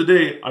 But at the end of the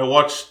day,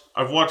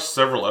 I've watched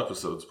several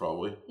episodes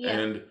probably. Yeah.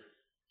 And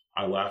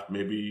I laughed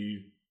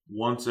maybe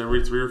once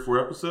every 3 or 4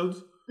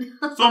 episodes.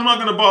 So I'm not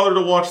going to bother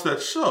to watch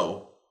that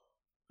show.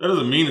 That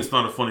doesn't mean it's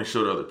not a funny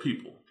show to other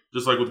people.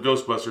 Just like with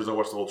Ghostbusters, I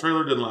watched the whole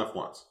trailer, didn't laugh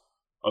once.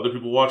 Other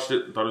people watched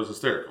it and thought it was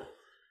hysterical.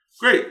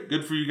 Great.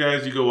 Good for you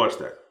guys. You go watch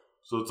that.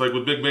 So it's like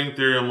with Big Bang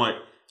Theory, I'm like,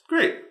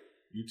 great.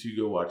 You two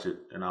go watch it,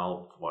 and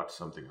I'll watch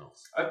something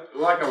else.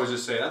 Like I was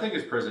just saying, I think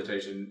it's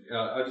presentation.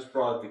 I just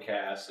brought up the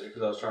cast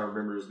because I was trying to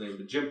remember his name.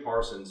 But Jim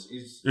Parsons,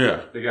 he's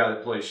the guy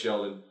that plays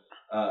Sheldon,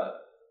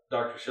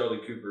 Dr.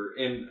 Sheldon Cooper.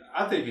 And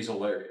I think he's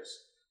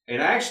hilarious.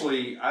 And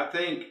actually, I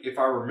think if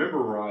I remember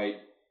right,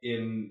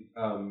 in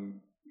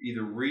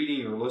either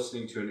reading or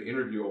listening to an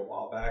interview a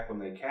while back when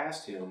they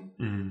cast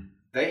him,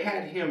 they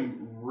had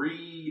him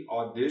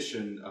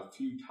re-audition a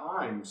few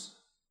times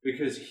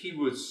because he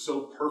was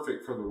so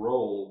perfect for the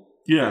role.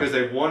 Yeah. Because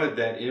they wanted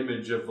that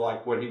image of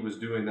like what he was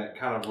doing, that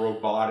kind of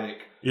robotic,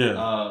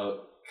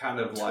 kind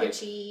of like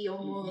twitchy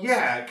almost.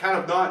 Yeah, kind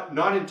of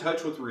not in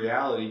touch with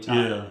reality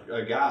type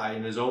a guy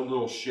in his own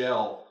little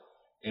shell.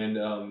 And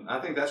I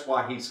think that's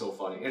why he's so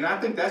funny. And I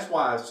think that's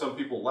why some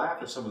people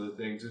laugh at some of the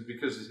things is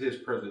because of his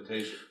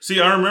presentation. See,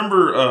 I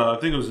remember, I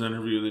think it was an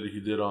interview that he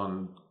did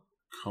on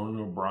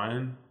Conan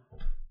O'Brien.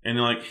 And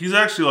like he's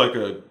actually like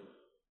a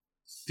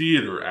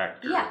theater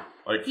actor. Yeah.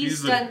 Like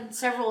he's done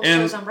several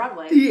shows on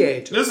Broadway. Yeah.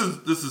 This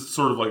is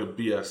sort of like a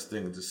BS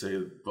thing to say,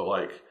 but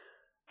like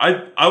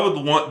I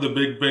would want the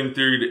Big Bang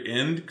Theory to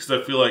end because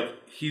I feel like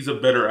he's a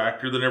better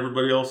actor than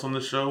everybody else on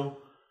the show.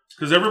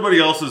 Because everybody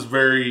else is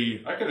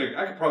very. I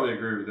could probably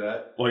agree with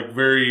that. Like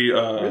very.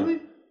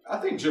 Really? I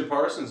think Jim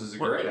Parsons is a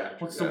great actor.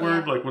 What's the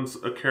word? Like when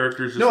a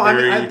character is just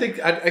I think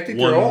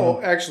they're all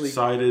actually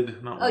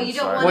sided. Not you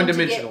don't want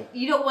one-dimensional.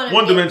 You don't want to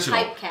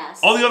one-dimensional. typecast.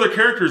 All the other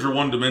characters are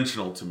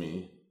one-dimensional to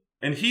me.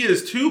 And he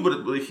is too,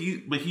 but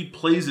he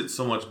plays it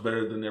so much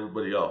better than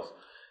everybody else.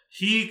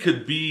 He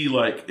could be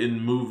like in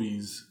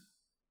movies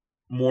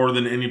more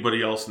than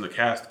anybody else in the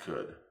cast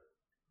could.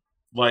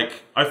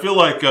 Like I feel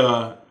like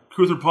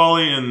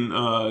Kutherpali and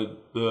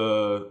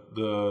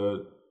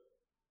the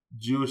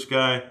Jewish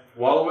guy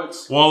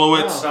Wallowitz.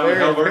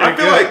 I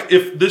feel like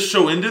if this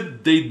show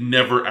ended, they'd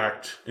never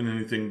act in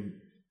anything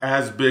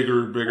as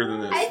bigger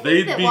than this.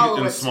 They'd be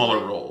in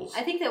smaller roles.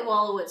 I think that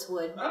Wallowitz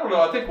would. I don't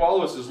know. I think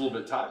Wallowitz is a little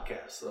bit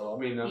typecast, though. I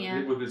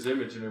mean, with his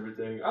image and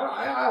everything.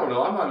 I don't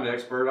know. I'm not an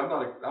expert. I'm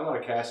not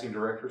a casting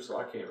director, so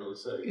I can't really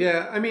say.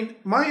 Yeah, I mean,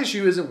 my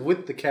issue isn't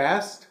with the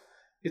cast.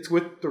 It's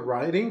with the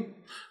writing.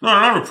 No,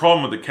 I don't have a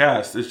problem with the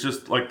cast. It's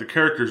just like the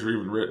characters are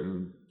even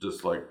written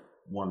just like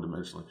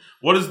one-dimensionally.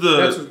 What is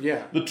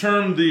the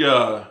term?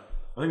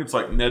 I think it's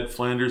like Ned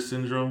Flanders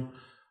syndrome.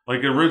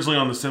 Like originally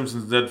on The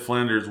Simpsons, Ned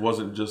Flanders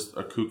wasn't just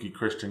a kooky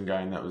Christian guy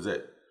and that was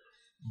it.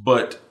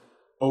 But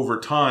over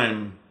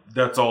time,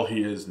 that's all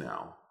he is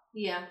now.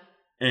 Yeah.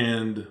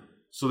 And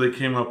so they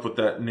came up with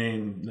that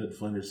name, Ned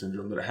Flanders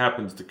syndrome, that it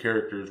happens to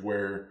characters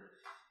where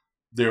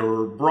they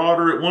were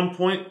broader at one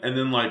point and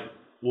then like,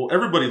 well,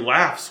 everybody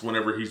laughs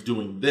whenever he's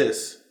doing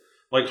this.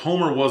 Like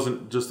Homer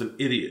wasn't just an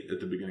idiot at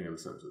the beginning of The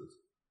Simpsons.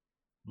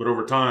 But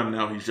over time,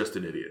 now he's just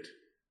an idiot.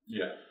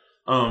 Yeah.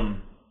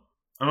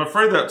 I'm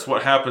afraid that's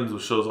what happens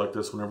with shows like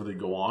this whenever they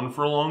go on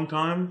for a long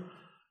time.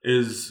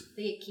 Is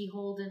they get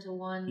keyholed into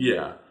one.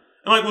 Yeah.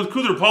 And like with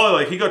Kutherpali,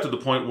 like he got to the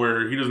point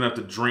where he doesn't have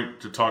to drink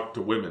to talk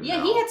to women. Yeah,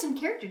 now. he had some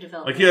character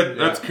development. Like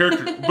that's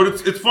character, but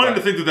it's funny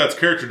to think that that's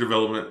character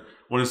development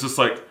when it's just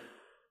like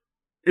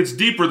it's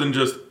deeper than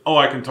just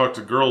I can talk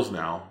to girls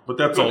now. But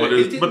that's all it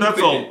is. But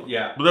that's all.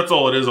 Yeah. But that's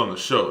all it is on the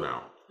show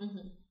now.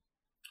 Mm-hmm.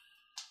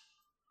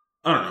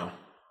 I don't know.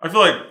 I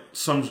feel like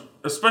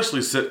especially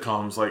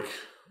sitcoms, like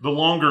the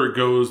longer it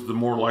goes, the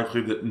more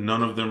likely that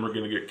none of them are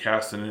going to get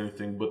cast in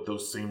anything but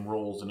those same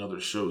roles in other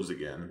shows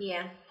again.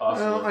 Yeah.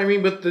 Well, I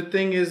mean, but the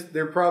thing is,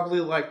 they're probably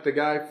like the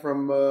guy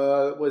from,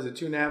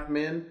 2.5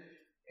 Men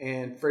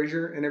and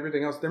Frasier and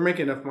everything else. They're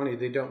making enough money.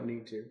 They don't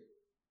need to.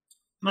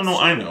 No,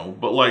 I know.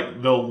 But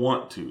like, they'll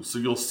want to. So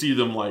you'll see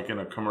them like in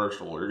a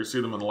commercial or you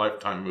see them in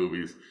Lifetime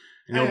movies.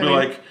 And you'll be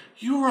like,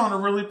 you were on a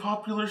really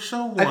popular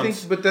show once. I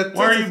think, but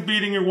why are you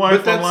beating your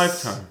wife on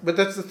Lifetime? But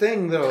that's the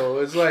thing, though.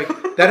 It's like,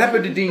 that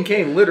happened to Dean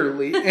Cain,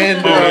 literally.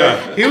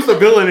 And he was the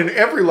villain in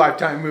every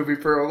Lifetime movie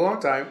for a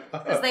long time.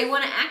 Because they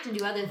want to act and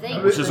do other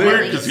things. Which is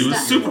weird, because he was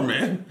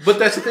Superman. But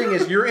that's the thing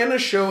is, you're in a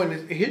show,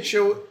 and a hit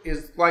show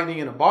is lightning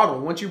in a bottle.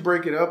 Once you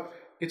break it up,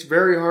 it's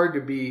very hard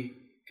to be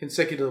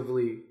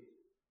consecutively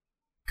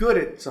good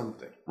at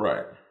something.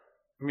 Right.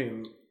 I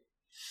mean...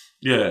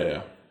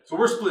 Yeah. So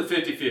we're split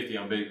 50-50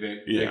 on Big Bang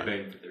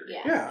Theory.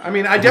 Yeah, I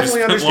mean, I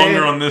definitely understand.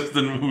 Longer on this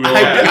than we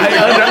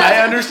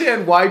I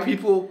understand why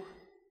people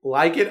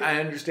like it. I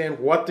understand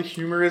what the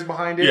humor is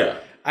behind it. Yeah.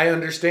 I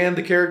understand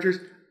the characters.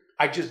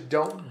 I just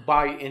don't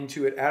buy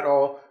into it at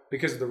all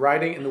because of the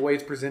writing and the way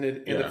it's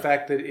presented and the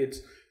fact that it's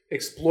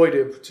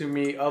exploitive to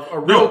me of a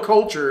real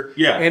culture.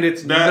 Yeah. And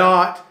it's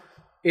not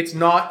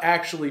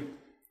actively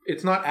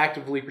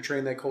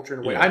portraying that culture in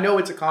a way. I know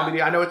it's a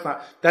comedy. I know it's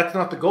not. That's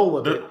not the goal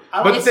of it.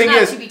 But the thing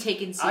is, to be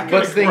taken seriously.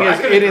 But the thing is,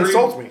 it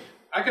insults me.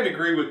 I can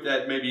agree with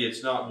that. Maybe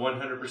it's not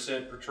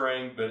 100%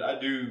 portraying, but I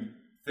do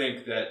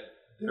think that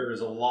there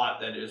is a lot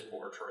that is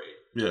portrayed.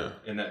 Yeah.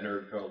 In that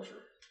nerd culture.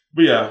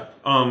 But yeah,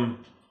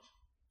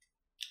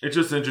 it's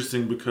just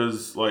interesting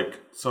because like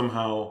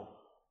somehow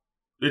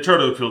they try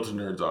to appeal to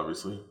nerds,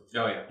 obviously.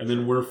 Oh yeah. And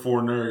then we're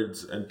 4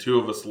 nerds, and 2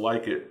 of us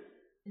like it.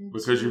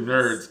 Because you're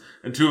nerds,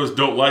 and 2 of us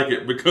don't like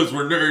it because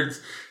we're nerds.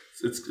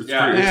 It's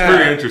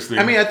pretty interesting.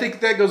 I mean, I think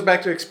that goes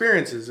back to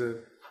experiences.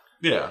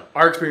 Yeah,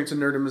 our experience in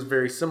nerddom is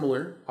very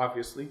similar,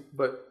 obviously,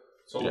 but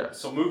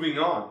so moving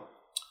on.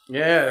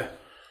 Yeah.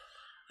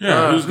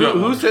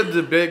 Who said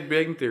the Big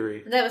Bang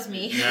Theory? That was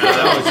me. Yeah,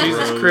 that was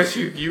Jesus, Chris.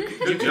 You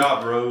good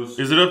job, Rose.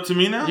 Is it up to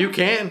me now? You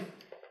can.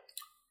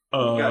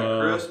 You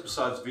got Chris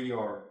besides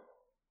VR.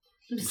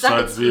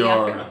 Besides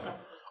VR.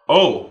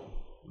 Oh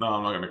no,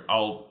 I'm not gonna.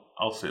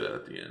 I'll say that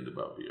at the end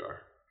about VR.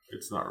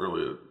 It's not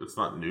really. It's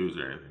not news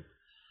or anything.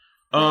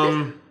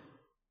 I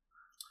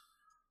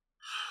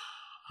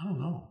don't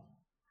know.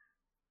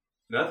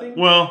 Nothing?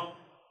 Well,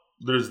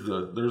 there's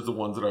the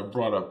ones that I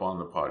brought up on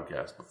the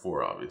podcast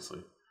before,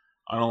 obviously.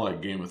 I don't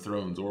like Game of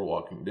Thrones or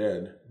Walking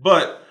Dead,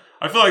 but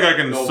I feel like I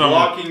can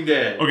Walking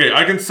Dead. Okay,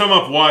 I can sum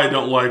up why I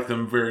don't like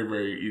them very,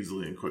 very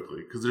easily and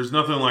quickly. Because there's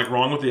nothing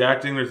wrong with the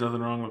acting, there's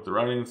nothing wrong with the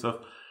writing and stuff.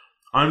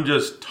 I'm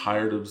just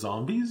tired of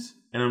zombies,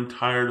 and I'm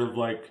tired of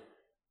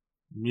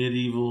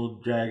medieval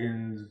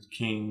dragons,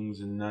 kings,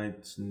 and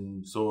knights,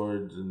 and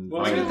swords, and we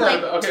get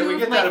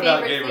that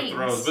about Game of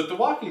Thrones, but The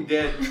Walking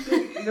Dead.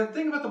 The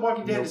thing about The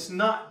Walking Dead is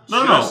not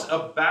just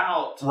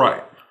about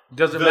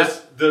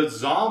the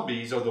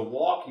zombies or The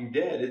Walking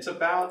Dead. It's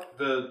about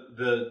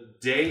the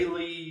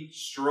daily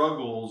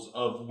struggles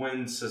of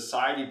when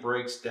society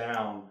breaks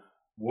down.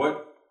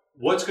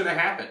 What's going to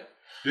happen?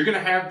 You're going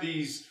to have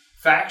these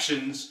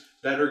factions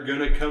that are going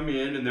to come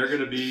in, and they're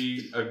going to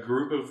be a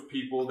group of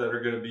people that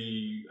are going to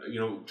be,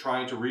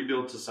 trying to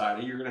rebuild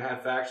society. You're going to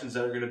have factions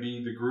that are going to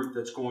be the group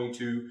that's going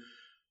to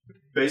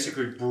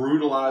basically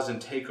brutalize and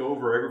take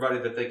over everybody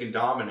that they can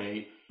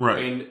dominate.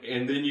 Right.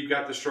 And then you've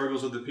got the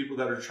struggles of the people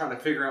that are trying to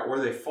figure out where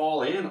they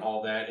fall in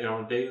all that and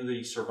on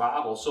daily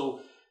survival.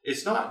 So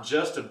it's not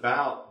just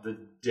about the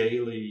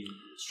daily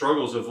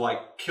struggles of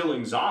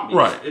killing zombies.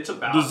 Right. It's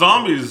about the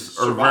zombies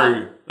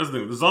survival.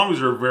 The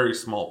zombies are a very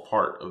small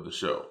part of the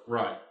show.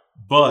 Right.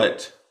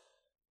 But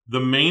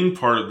the main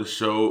part of the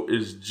show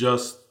is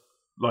just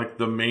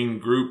the main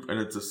group, and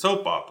it's a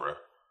soap opera.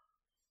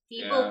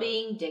 People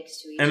being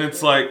dicks to each other. And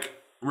it's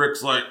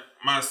Rick's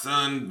my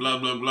son, blah,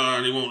 blah, blah,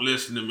 and he won't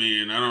listen to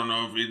me, and I don't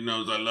know if he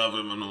knows I love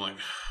him, and I'm like...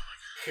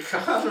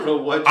 I don't know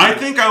what... I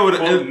think I would...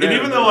 And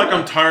even though,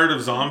 I'm tired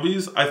of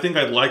zombies, I think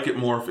I'd like it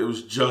more if it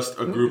was just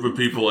a group of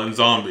people and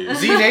zombies.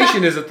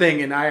 Z-Nation is a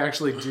thing, and I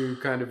actually do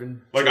kind of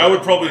enjoy I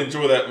would probably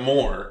enjoy that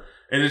more.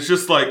 And it's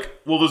just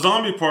the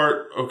zombie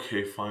part,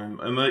 okay, fine.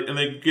 And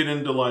they get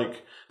into,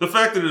 the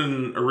fact that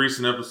in a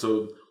recent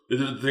episode, they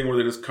did the thing where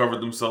they just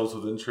covered themselves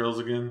with entrails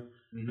again.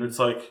 Mm-hmm. And it's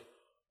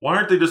why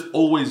aren't they just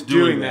always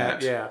doing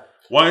that? Yeah.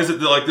 Why is it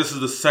that, this is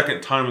the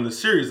second time in the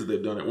series that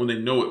they've done it when they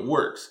know it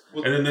works?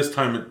 Well, and then this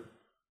time it...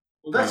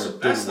 Well, that's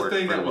the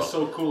thing that was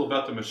so cool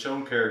about the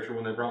Michonne character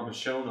when they brought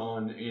Michonne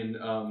on in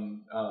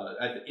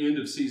at the end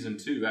of season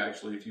 2,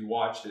 actually, if you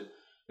watched it,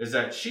 is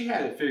that she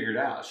had it figured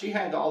out. She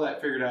had all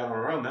that figured out on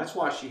her own. That's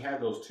why she had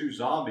those 2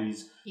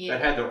 zombies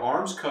that had their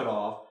arms cut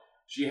off.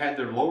 She had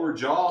their lower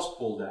jaws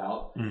pulled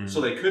out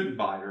so they couldn't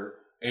bite her.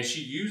 And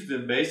she used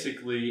them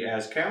basically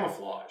as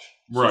camouflage.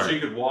 So she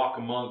could walk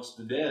amongst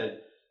the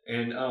dead.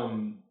 And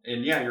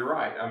yeah, you're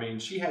right. I mean,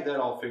 she had that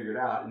all figured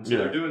out. And so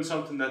they're doing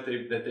something that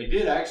they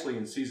did actually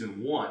in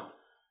season 1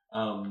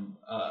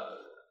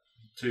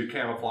 to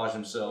camouflage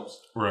themselves.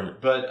 Right.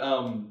 But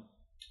I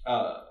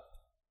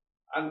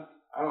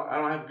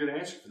don't have a good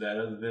answer for that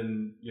other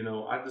than,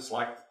 I just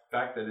like the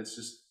fact that it's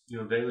just,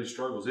 daily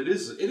struggles. It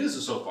is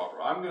a soap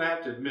opera. I'm going to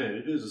have to admit,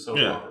 it is a soap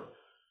opera.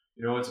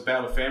 It's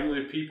about a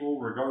family of people,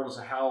 regardless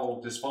of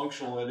how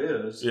dysfunctional it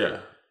is. Yeah.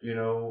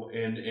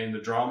 And the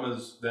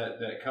dramas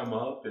that come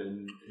up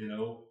and.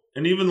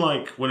 And even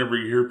whenever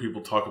you hear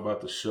people talk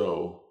about the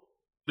show,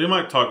 they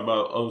might talk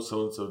about, oh,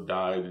 so-and-so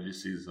died. Did you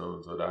see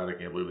so-and-so died? I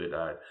can't believe they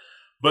died.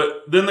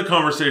 But then the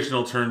conversation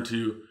will turn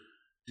to,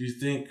 do you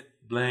think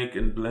blank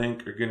and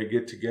blank are going to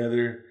get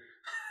together?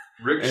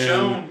 Rick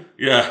Schoen.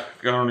 Yeah,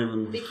 I don't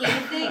even... Became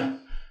a thing.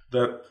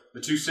 The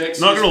 2 sexes.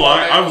 Not going to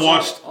lie, I've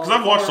watched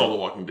all The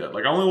Walking Dead.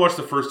 I only watched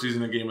the first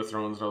season of Game of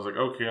Thrones, and I was like,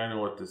 okay, I know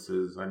what this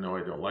is. I know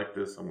I don't like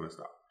this. I'm going to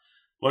stop.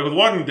 With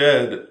Walking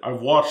Dead,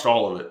 I've watched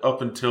all of it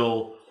up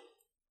until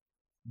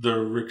the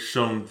Rick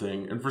Schoen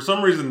thing. And for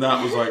some reason,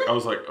 that was I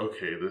was like,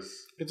 okay,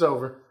 it's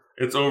over.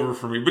 It's over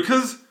for me.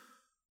 Because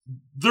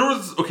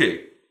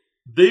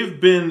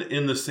they've been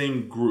in the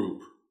same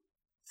group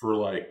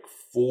for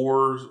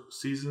 4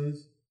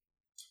 seasons.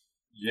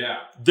 Yeah.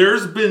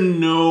 There's been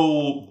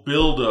no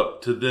build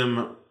up to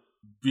them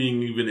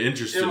being even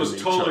interested in each other. It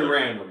was totally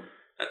random.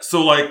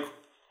 So I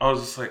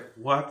was just like,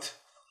 what?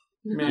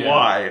 Man.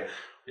 Why?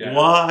 Yeah.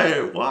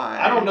 Why?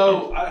 I don't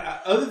know.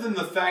 Other than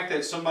the fact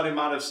that somebody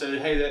might have said,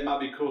 hey, that might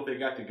be cool if they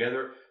got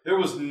together, there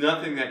was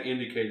nothing that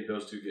indicated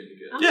those 2 getting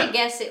together. I'm going to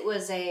guess it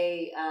was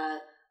a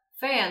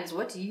fans,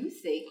 what do you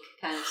think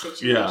kind of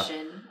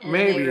situation. Yeah. And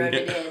maybe. They wrote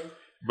it in.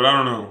 But I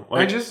don't know.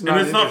 And it's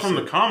not from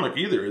the comic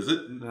either, is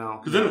it? No.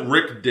 Because isn't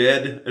Rick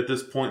dead at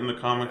this point in the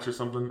comics or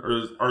something? Or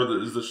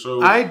is the show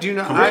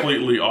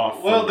completely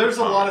off? Well, there's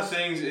a lot of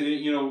things.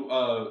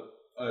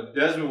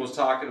 Desmond was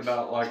talking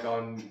about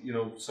on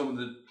some of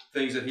the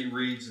things that he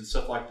reads and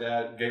stuff like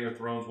that. Game of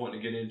Thrones, wanting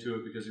to get into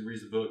it because he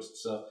reads the books and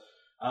stuff.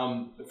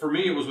 For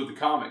me, it was with the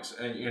comics,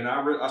 and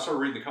I started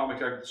reading the comic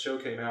after the show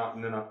came out,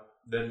 and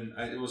then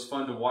it was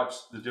fun to watch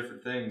the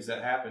different things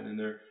that happened in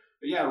there.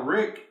 But yeah,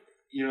 Rick,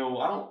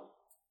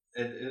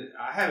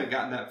 I haven't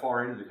gotten that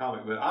far into the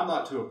comic, but I'm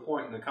not to a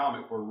point in the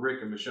comic where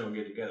Rick and Michonne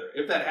get together.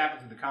 If that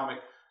happens in the comic,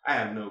 I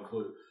have no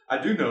clue. I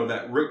do know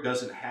that Rick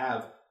doesn't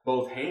have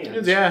both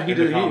hands. Yeah, he in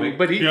the did. comic.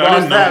 But he Yeah, I lost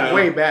didn't know that that.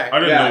 way back. I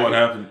didn't know what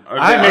happened.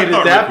 I made it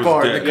thought that Rick was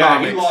far in dead. the Yeah,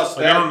 he comics. lost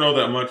Like, that. I don't know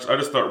that much. I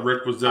just thought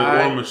Rick was dead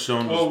or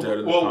Michonne was dead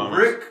in the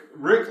comics.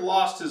 Rick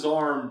lost his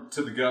arm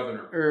to the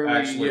governor. Early,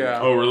 actually, yeah.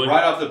 Oh, really?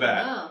 right off the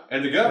bat. Oh.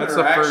 And the That's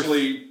governor the first-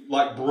 actually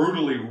like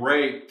brutally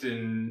raped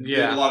and did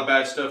Yeah. a lot of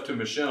bad stuff to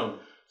Michonne. So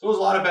there was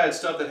a lot of bad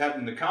stuff that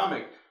happened in the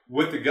comic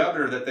with the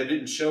governor that they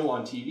didn't show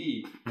on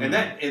TV, and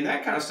that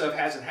kind of stuff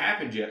hasn't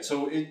happened yet.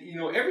 So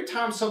every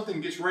time something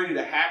gets ready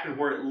to happen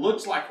where it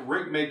looks like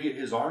Rick may get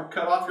his arm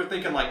cut off, you're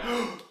thinking like,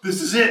 oh, this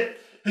is it.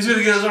 He's going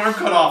to get his arm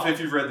cut off if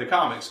you've read the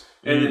comics,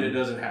 and then it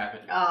doesn't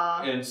happen.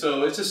 And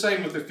so it's the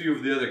same with a few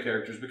of the other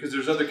characters, because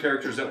there's other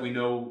characters that we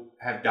know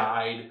have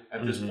died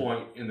at this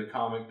point in the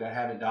comic that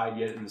haven't died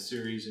yet in the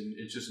series, and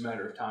it's just a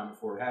matter of time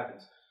before it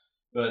happens.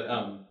 But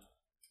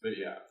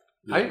yeah.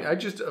 I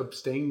just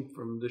abstain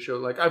from the show.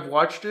 Like, I've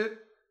watched it,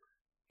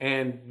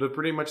 and the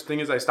pretty much thing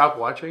is I stopped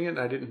watching it and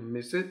I didn't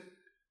miss it.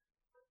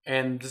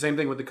 And the same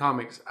thing with the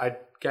comics. I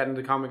got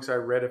into comics, I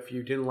read a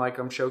few, didn't like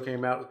them. Show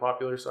came out, it was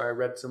popular, so I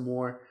read some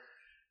more.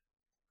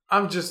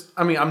 I'm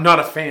not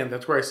a fan.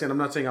 That's where I stand. I'm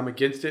not saying I'm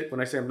against it.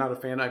 When I say I'm not a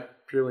fan, I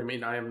purely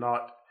mean I am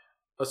not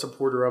a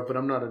supporter of, but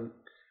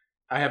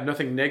I have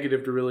nothing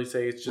negative to really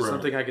say. It's just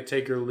something I could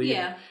take or leave.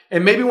 Yeah.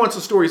 And maybe once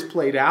the story's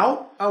played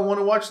out, I want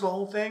to watch the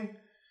whole thing.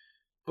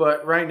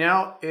 But right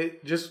now,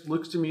 it just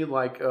looks to me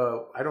like,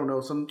 I don't know,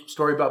 some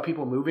story about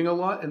people moving a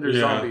lot and there's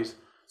zombies.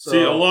 So,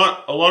 See, a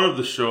lot of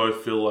the show, I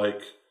feel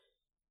like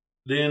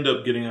they end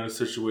up getting out of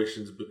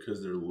situations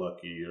because they're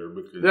lucky or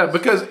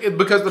because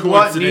because the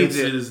plot needs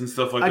it and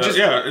stuff like I that. just-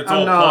 It's I'm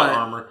all not- plot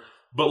armor.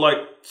 But like,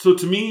 so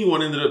to me,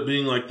 what ended up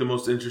being like the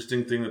most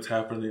interesting thing that's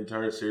happened in the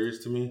entire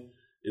series to me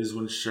is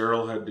when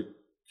Cheryl had to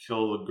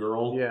kill the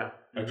girl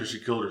after she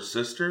killed her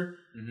sister.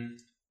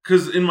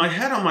 Because in my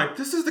head, I'm like,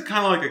 this is the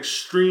kind of like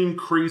extreme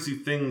crazy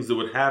things that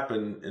would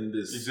happen in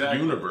this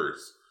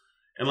universe.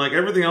 And like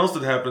everything else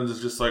that happens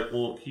is just like,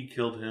 well, he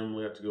killed him,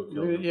 we have to go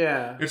kill him.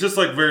 Yeah. It's just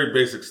like very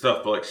basic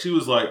stuff. But like she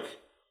was like,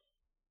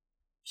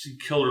 she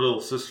killed her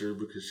little sister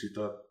because she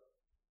thought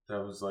that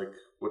was like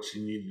what she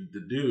needed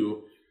to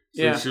do.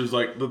 So she was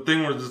like, the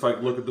thing was just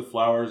like, look at the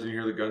flowers and you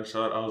hear the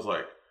gunshot. I was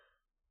like,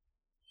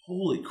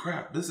 holy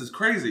crap, this is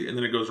crazy. And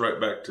then it goes right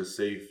back to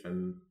safe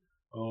and,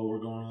 oh, we're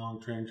going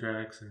along train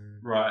tracks. And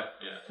Right,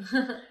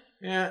 yeah.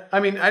 Yeah, I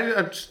mean,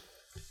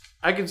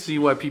 I can see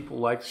why people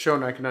like the show,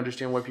 and I can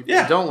understand why people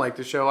don't like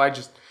the show. I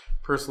just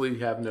personally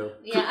have no.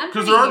 Yeah, I'm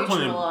 'Cause pretty there are neutral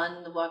plenty-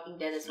 on The Walking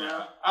Dead as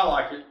well. I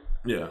like it.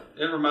 yeah.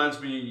 It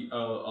reminds me a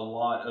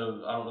lot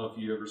of, I don't know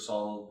if you ever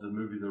saw the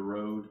movie The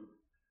Road.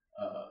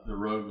 The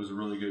Road was a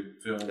really good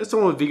film. That's the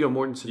one with Viggo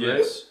Mortensen, right?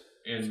 Yes.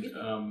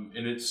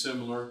 And it's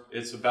similar.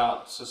 It's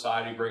about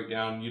society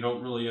breakdown. You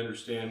don't really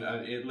understand,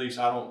 at least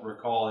I don't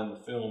recall in the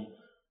film,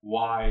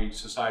 why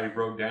society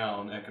broke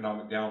down,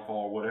 economic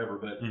downfall or whatever,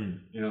 but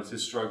it's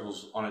his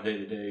struggles on a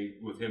day-to-day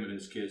with him and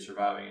his kids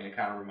surviving, and it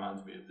kind of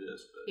reminds me of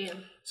this. But. Yeah.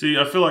 See,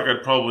 I feel like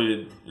I'd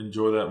probably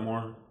enjoy that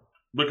more.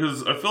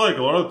 Because I feel like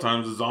a lot of the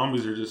times the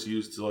zombies are just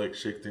used to like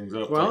shake things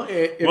up. Well,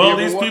 like,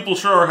 these people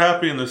sure are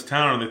happy in this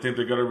town and they think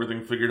they got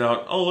everything figued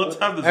out. Oh, let's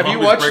have the zombies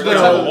break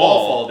down the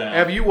wall. Fall down.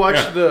 Have you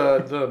watched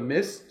the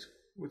Mist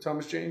with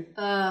Thomas Jane?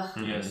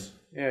 Yes.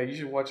 Yeah, you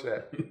should watch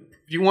that.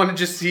 If you want to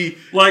just see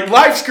like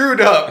life screwed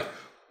up,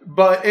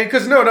 but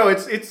because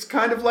it's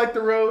kind of like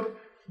The Road,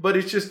 but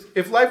it's just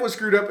if life was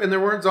screwed up and there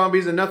weren't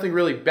zombies and nothing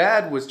really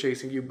bad was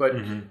chasing you, but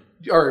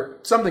or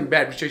something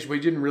bad was chasing you, but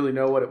you didn't really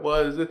know what it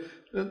was.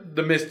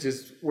 The Mist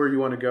is where you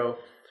want to go.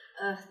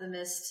 The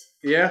Mist.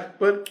 Yeah,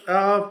 but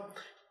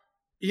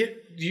do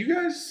you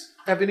guys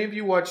have any of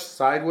you watched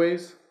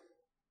Sideways?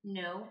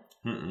 No.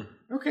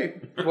 Okay,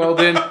 well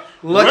then,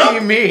 lucky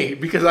me,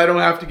 because I don't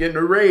have to get in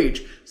a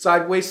rage.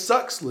 Sideways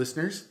sucks,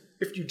 listeners.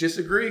 If you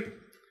disagree,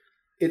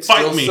 it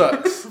still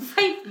sucks.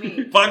 Fight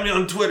me. Find me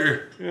on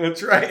Twitter.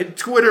 That's right,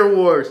 Twitter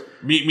wars.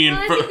 Meet me in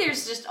I think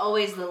there's just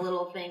always the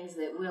little things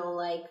that we'll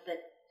like that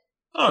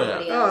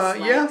nobody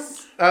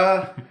else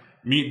likes.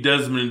 Meet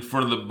Desmond in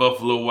front of the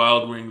Buffalo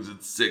Wild Wings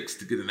at 6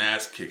 to get an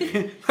ass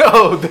kicking.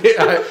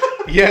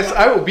 Yes,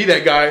 I will be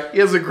that guy. He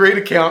has a great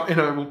account,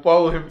 and I will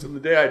follow him till the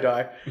day I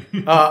die.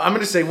 I'm going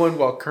to say one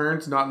while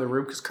Kern's not in the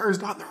room, because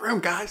Kern's not in the room,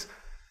 guys.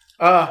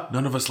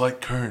 None of us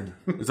like Kern.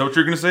 Is that what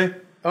you're going to say?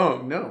 Oh,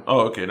 no.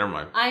 Oh, okay, never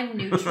mind. I'm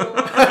neutral.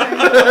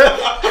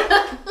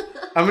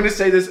 I'm going to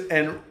say this,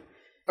 and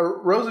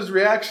Rose's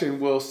reaction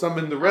will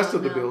summon the rest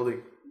of the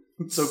building.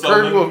 So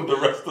Kern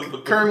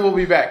will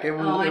be back. I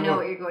know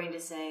what you're going to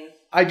say.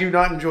 I do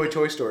not enjoy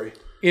Toy Story.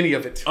 Any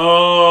of it.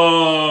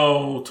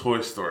 Oh,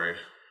 Toy Story.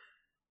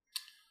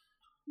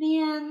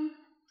 Man,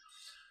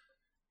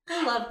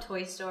 I love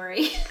Toy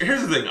Story.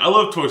 Here's the thing. I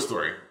love Toy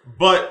Story.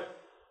 But,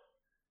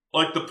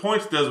 like, the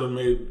points Desmond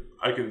made,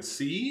 I can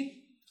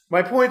see.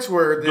 My points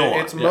were that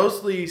it's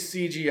mostly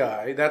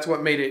CGI. That's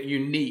what made it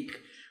unique,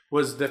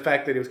 was the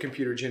fact that it was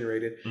computer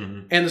generated.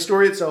 And the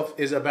story itself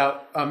is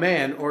about a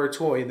man, or a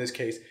toy in this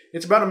case.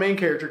 It's about a main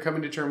character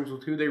coming to terms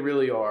with who they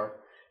really are,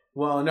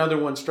 while another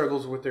one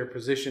struggles with their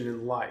position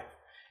in life.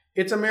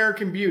 It's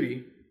American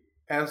Beauty,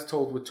 as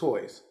told with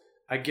toys.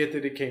 I get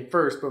that it came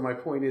first, but my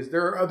point is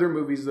there are other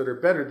movies that are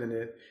better than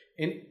it.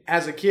 And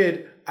as a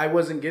kid, I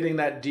wasn't getting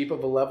that deep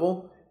of a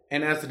level.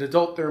 And as an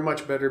adult, there are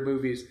much better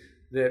movies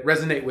that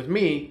resonate with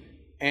me.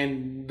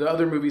 And the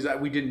other movies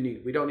that we didn't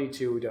need. We don't need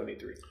 2, we don't need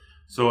 3.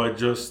 So I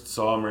just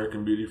saw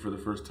American Beauty for the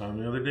first time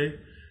the other day.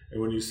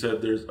 And when you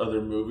said there's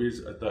other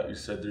movies, I thought you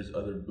said there's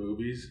other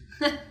boobies.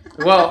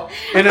 Well,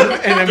 in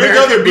American There's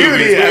other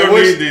Beauty, boobies. I We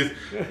wish... don't need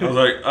these. I was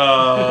like,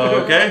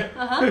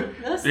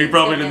 okay. He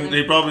probably didn't.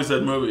 He probably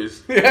said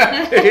movies.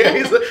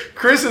 Yeah.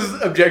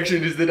 Chris's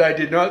objection is that I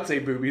did not say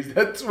boobies.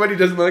 That's what he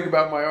doesn't like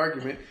about my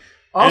argument.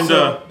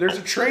 Also, And, there's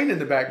a train in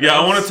the background. Yeah,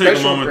 I want to take a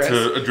Special moment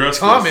to address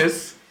Thomas.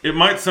 this. It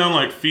might sound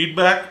like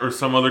feedback or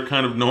some other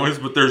kind of noise,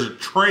 but there's a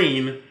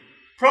train,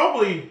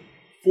 probably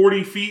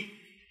 40 feet,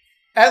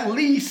 At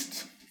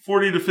least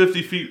 40 to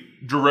 50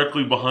 feet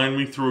directly behind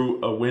me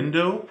through a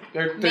window.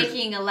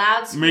 Making a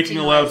loud screeching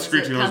noise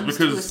because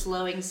to a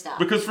slowing stop.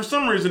 Because for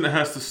some reason it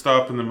has to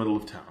stop in the middle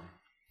of town.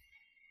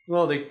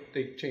 Well, they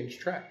changed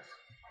tracks.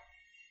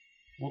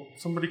 Well,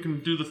 somebody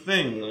can do the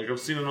thing like I've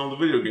seen in all the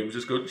video games.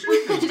 Just go. Just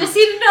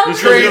see the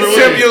Train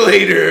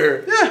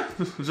Simulator. Yeah,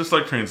 just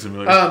like Train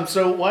Simulator.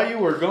 So while you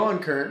were gone,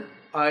 Kurt,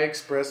 I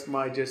expressed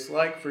my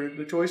dislike for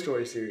the Toy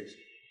Story series.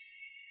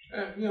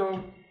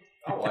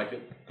 I like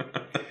it.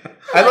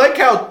 I like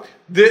how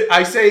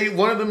I say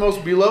one of the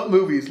most beloved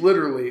movies,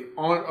 literally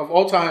of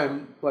all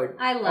time. Like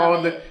I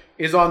love it.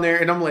 Is on there,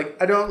 and I'm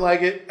like, I don't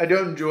like it. I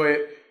don't enjoy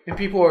it, and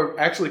people are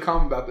actually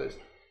calm about this.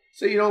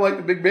 So you don't like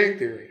The Big Bang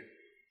Theory?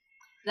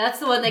 That's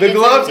the one that the gets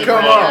gloves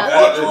come off.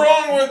 What's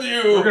wrong with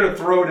you? We're gonna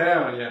throw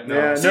down. Yeah, no.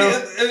 Yeah, See,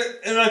 no.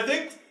 and I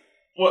think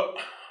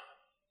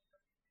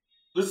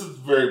this is a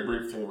very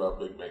brief thing about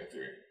Big Bang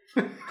Theory.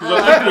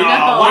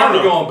 Why are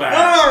we going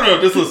back? No.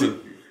 Just listen.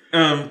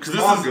 Because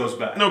this goes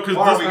back. No, because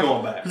why are we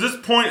going back? Because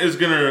this point is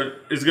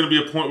gonna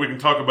be a point we can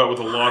talk about with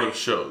a lot of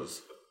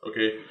shows.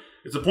 Okay,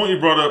 it's a point you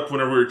brought up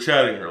whenever we were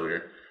chatting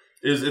earlier.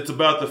 It's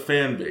about the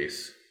fan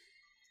base.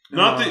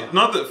 Not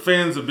that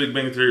fans of Big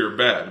Bang Theory are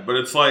bad, but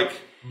it's like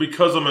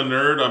because I'm a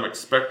nerd, I'm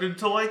expected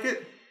to like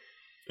it.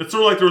 It's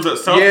sort of like there was that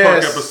South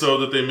Park episode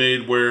that they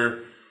made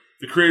where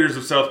the creators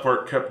of South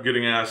Park kept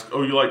getting asked,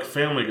 "Oh, you like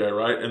Family Guy,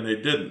 right?" And they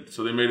didn't.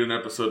 So they made an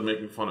episode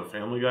making fun of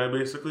Family Guy,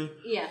 basically.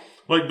 Yeah.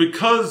 Like,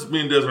 because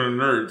me and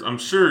Desmond are nerds, I'm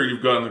sure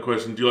you've gotten the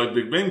question, do you like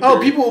Big Bang Theory? Oh,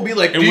 people will be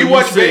like, do you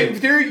watch Big Bang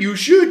Theory? You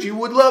should. You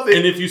would love it.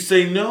 And if you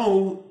say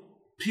no,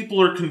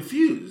 people are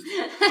confused.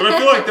 But I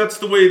feel like that's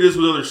the way it is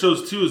with other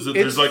shows, too, is that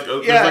there's like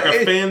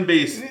a fan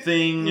base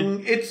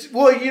thing. It's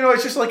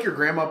just like your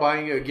grandma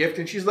buying you a gift,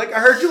 and she's like, I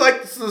heard you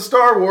like the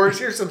Star Wars.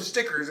 Here's some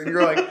stickers. And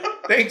you're like,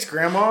 thanks,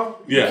 Grandma.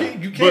 Yeah.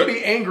 You can't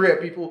be angry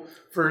at people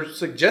for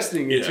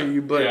suggesting it to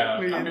you. But yeah,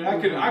 I mean,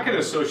 I can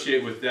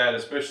associate with that,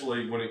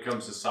 especially when it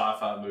comes to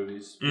sci-fi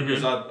movies,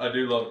 because I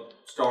do love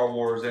Star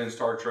Wars and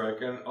Star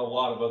Trek and a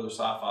lot of other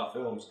sci-fi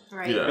films.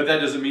 Right. Yeah. But that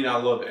doesn't mean I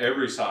love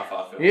every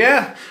sci-fi film.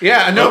 Yeah,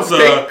 I know.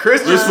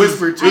 Chris just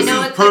whispered to This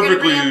is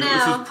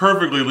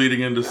perfectly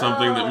leading into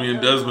something that me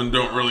and Desmond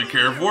don't really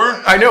care for.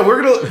 I know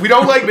we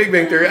don't like Big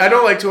Bang Theory. I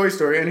don't like Toy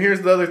Story, and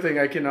here's the other thing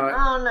I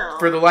cannot,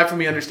 for the life of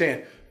me,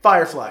 understand.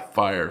 Firefly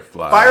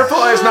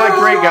is not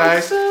great,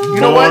 guys. You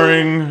know what?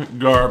 Boring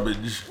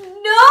garbage.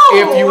 No.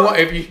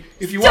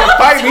 If you want to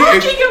fight me,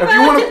 if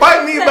you want to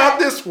fight me about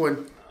this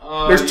one,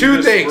 there's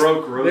two things.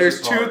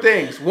 There's two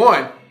things.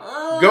 One,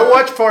 go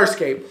watch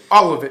Farscape,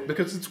 all of it,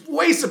 because it's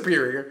way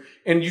superior,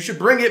 and you should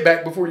bring it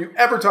back before you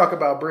ever talk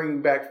about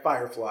bringing back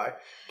Firefly.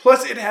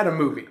 Plus, it had a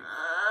movie.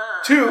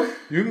 Two,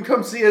 you can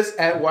come see us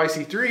at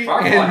YC3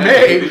 in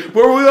May,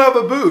 where we'll have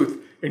a booth.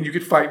 And you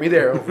could fight me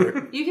there over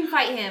it. You can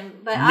fight him,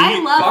 but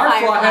I love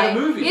Firefly. Had a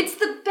movie. It's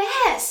the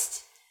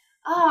best.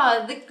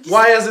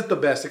 Why is it the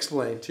best?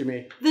 Explain to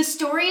me. The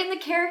story and the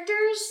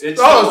characters.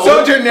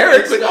 So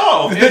generically.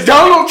 The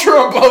Donald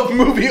Trump of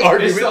movie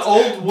arguments. It's the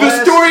Old West.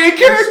 The story and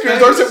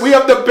characters. We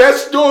have the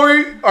best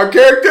story. Our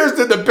characters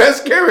are the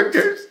best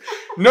characters.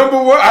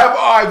 Number one,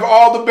 I have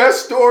all the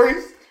best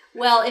stories.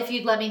 Well, if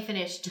you'd let me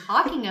finish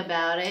talking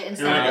about it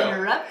instead of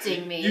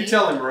interrupting me. You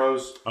tell him,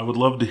 Rose. I would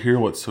love to hear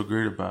what's so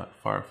great about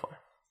Firefly.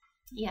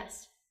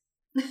 Yes.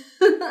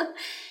 But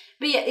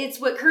yeah, it's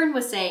what Kern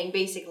was saying,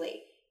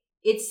 basically.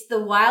 It's the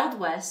Wild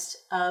West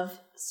of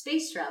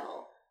space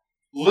travel.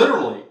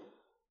 Literally.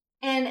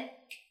 And,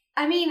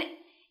 I mean,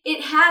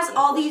 it has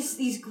all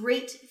these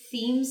great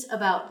themes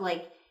about,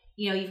 like,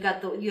 you've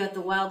got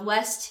the Wild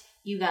West,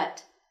 you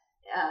got,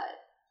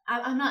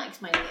 I'm not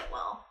explaining it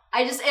well.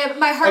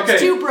 My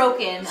heart's too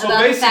broken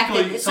about the fact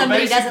that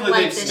somebody doesn't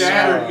like this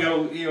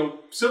show.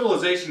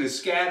 Civilization is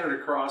scattered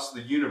across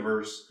the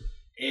universe,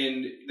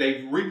 and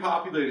they've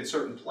repopulated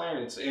certain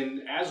planets,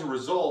 and as a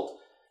result,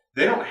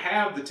 they don't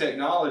have the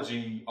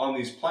technology on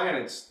these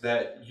planets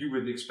that you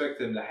would expect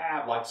them to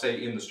have, like,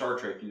 say, in the Star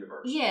Trek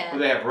universe. Yeah. Where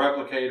they have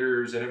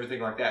replicators and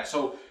everything like that.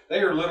 So they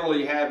are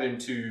literally having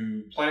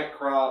to plant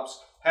crops,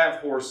 have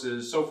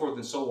horses, so forth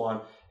and so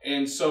on.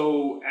 And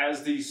so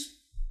as these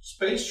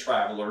space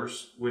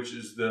travelers, which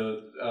is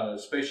the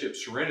spaceship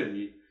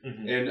Serenity,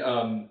 and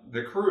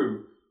the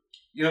crew,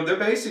 they're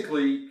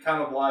basically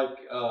kind of like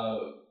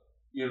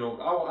I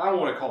don't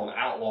want to call them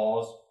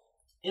outlaws.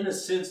 In a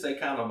sense, they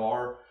kind of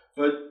are.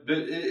 But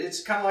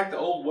it's kind of like the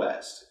Old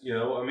West,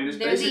 I mean, it's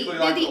basically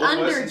like the Old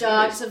West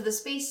underdogs of the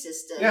space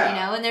system,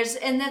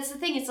 and that's the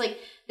thing. It's like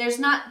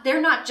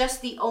they're not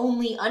just the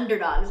only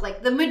underdogs.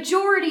 Like the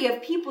majority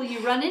of people you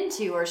run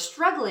into are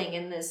struggling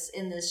in this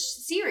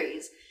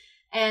series,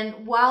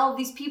 and while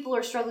these people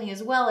are struggling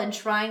as well and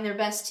trying their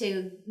best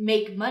to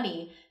make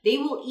money, they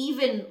will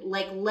even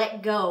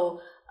let go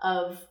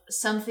of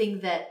something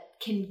that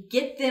can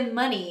get them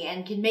money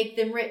and can make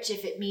them rich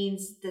if it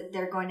means that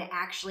they're going to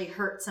actually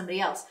hurt somebody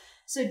else.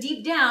 So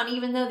deep down,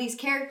 even though these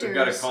characters... They've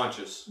got a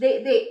conscience.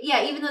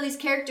 Even though these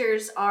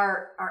characters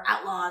are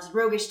outlaws,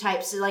 roguish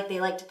types, so they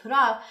like to put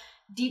off,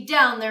 deep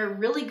down, they're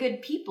really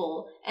good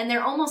people, and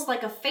they're almost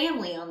like a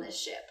family on this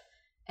ship,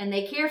 and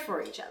they care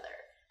for each other.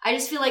 I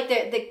just feel like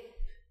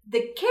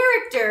the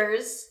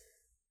characters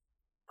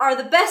are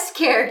the best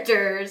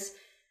characters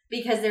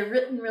because they're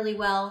written really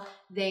well.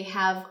 They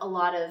have a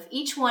lot of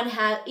each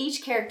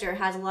character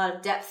has a lot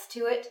of depth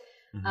to it,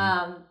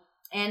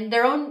 and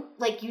their own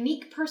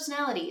unique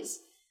personalities.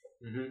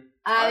 Mm-hmm.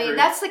 I mean,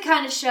 that's the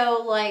kind of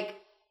show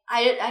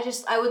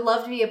I would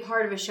love to be a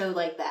part of a show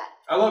like that.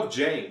 I love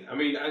Jane. I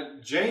mean,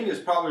 Jane is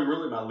probably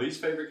really my least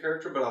favorite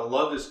character, but I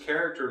love this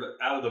character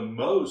out of the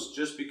most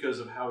just because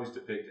of how he's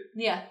depicted.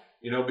 Yeah,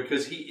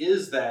 because he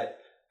is that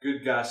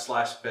good guy /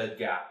 bad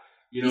guy.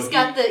 He's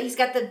got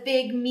the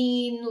big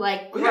mean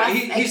gruff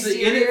he's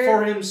in it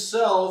for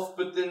himself,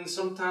 but then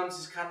sometimes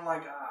he's kind of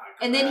like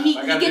and then he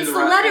gets the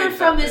letter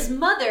from his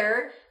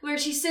mother where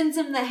she sends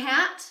him the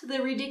hat,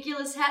 the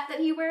ridiculous hat that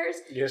he wears.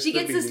 Yes, she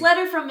gets this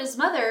letter from his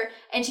mother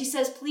and she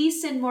says,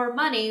 "Please send more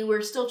money.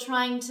 We're still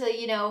trying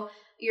to,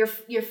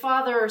 your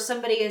father or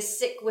somebody is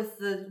sick with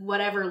the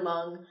whatever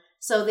lung."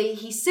 So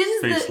he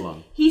sends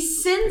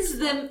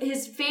them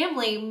his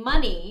family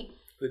money.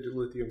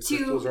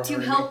 To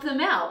help them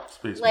out.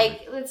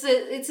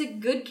 It's a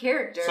good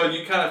character. So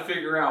you kind of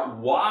figure out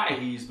why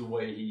he's the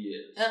way he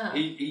is. Uh-huh.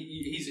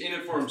 He's in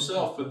it for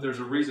himself, but there's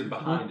a reason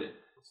behind it.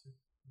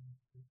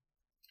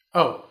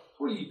 Oh.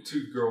 What are you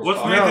two girls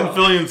What's Nathan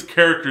Fillion's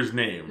character's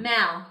name?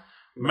 Mal.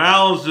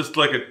 Mal's just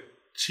like a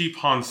cheap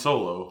Han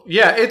Solo.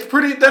 Yeah, it's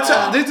pretty.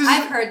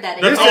 I've heard that.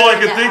 That's all I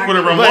can think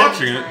whenever I'm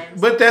watching it.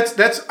 But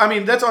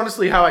that's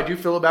honestly how I do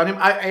feel about him.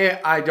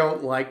 I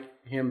don't like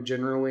him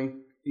generally.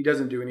 He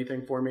doesn't do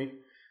anything for me.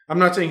 I'm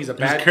not saying he's a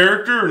bad... His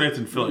character or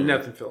Nathan Fillion?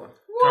 Nathan Fillion.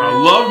 I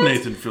love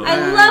Nathan Fillion.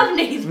 I love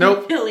Nathan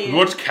Fillion. You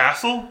watch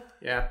Castle?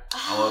 Yeah.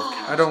 I love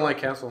Castle. I don't like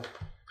Castle.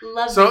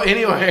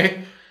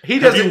 Anyway,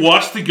 have you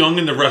watched The Young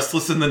and the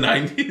Restless in the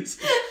 90s?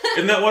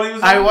 Isn't that what he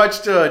was in? I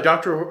watched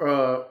Dr.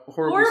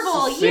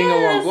 Horrible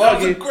Sing-Along Vlog.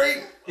 That was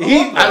great.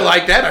 I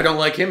like that. I don't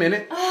like him in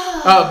it.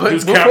 But he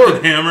was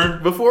Captain Hammer.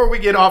 Before we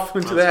get off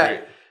into that...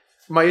 Great.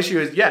 My issue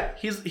is,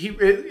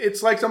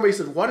 it's like somebody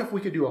said, what if we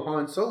could do a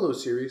Han Solo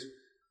series,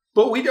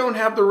 but we don't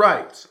have the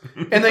rights?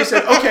 And they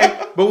said, okay,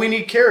 but we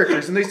need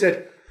characters. And they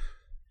said,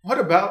 what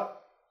about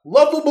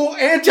lovable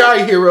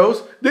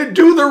anti-heroes that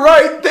do the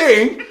right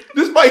thing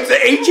despite the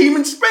A-Team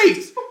in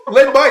space,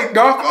 led by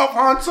knockoff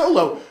Han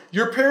Solo?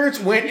 Your parents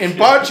went and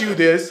bought you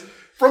this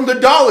from the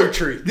Dollar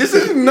Tree. This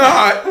is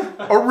not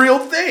a real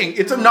thing.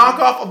 It's a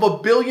knockoff of a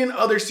billion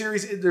other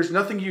series. There's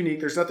nothing unique.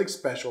 There's nothing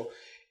special.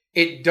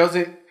 It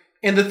doesn't...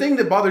 And the thing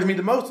that bothers me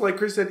the most, like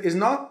Chris said, is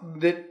not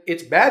that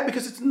it's bad,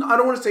 because it's not, I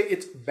don't want to say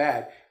it's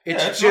bad.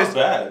 It's just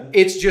not bad.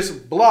 It's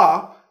just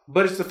blah,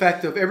 but it's the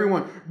fact of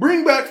everyone,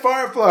 bring back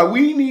Firefly.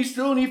 We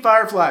still need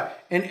Firefly.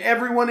 And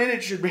everyone in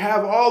it should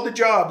have all the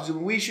jobs,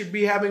 and we should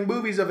be having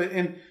movies of it.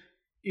 And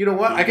you know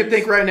what? I can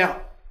think right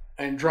now.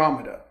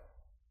 Andromeda.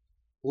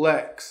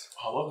 Lex.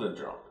 I love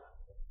Andromeda.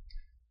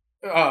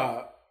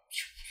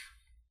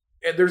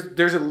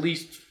 There's at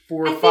least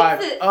 4 or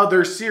 5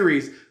 other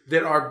series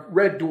that are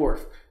Red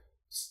Dwarf.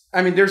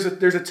 I mean, there's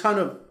a ton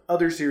of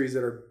other series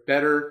that are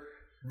better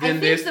than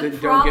this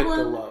that don't get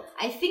the love.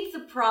 I think the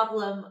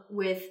problem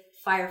with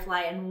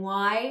Firefly and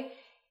why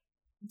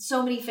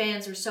so many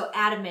fans were so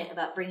adamant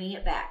about bringing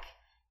it back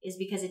is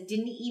because it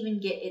didn't even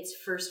get its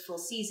first full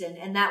season,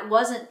 and that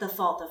wasn't the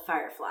fault of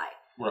Firefly.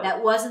 Right.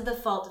 That wasn't the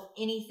fault of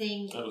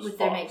anything with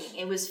their making.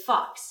 It was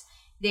Fox.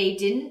 They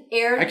didn't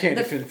air... I can't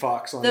defend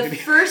Fox on the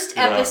first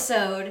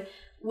episode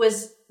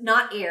was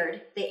not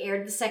aired. They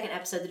aired the second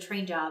episode, The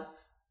Train Job,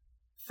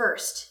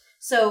 first.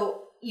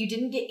 So you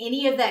didn't get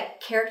any of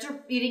that character,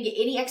 you didn't get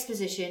any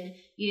exposition,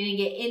 you didn't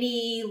get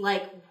any,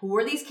 who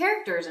are these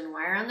characters, and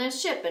why are on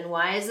this ship, and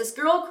why is this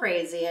girl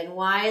crazy, and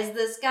why is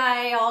this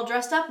guy all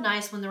dressed up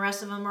nice when the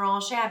rest of them are all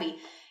shabby?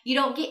 You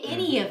don't get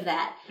any of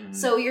that. Mm-hmm.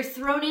 So you're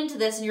thrown into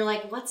this, and you're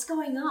like, what's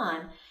going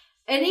on?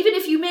 And even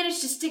if you manage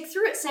to stick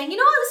through it saying, you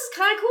know what, this is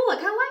kind of cool, I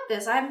kind of like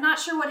this. I'm not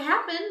sure what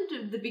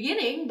happened at the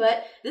beginning,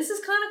 but this is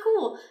kind of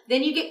cool.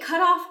 Then you get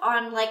cut off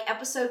on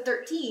episode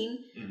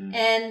 13,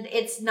 and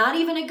it's not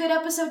even a good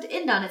episode to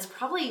end on. It's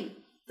probably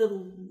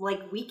the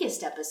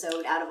weakest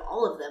episode out of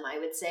all of them, I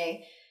would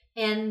say.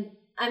 And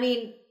I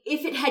mean,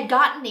 if it had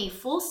gotten a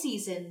full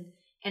season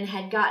and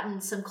had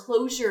gotten some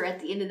closure at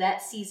the end of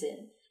that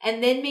season,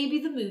 and then maybe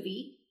the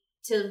movie,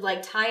 to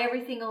like tie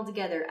everything all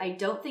together, I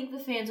don't think the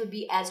fans would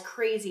be as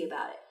crazy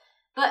about it.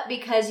 But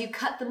because you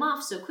cut them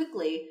off so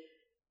quickly,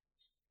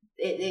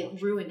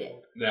 it ruined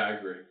it. Yeah, I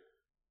agree.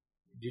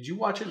 Did you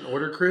watch it in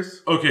order,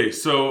 Chris? Okay,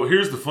 so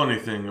here's the funny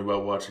thing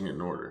about watching it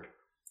in order.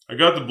 I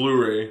got the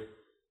Blu-ray,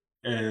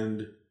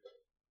 and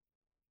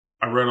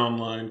I read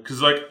online,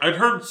 because like I'd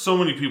heard so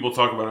many people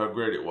talk about how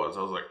great it was.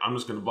 I was like, I'm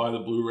just going to buy the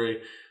Blu-ray.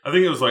 I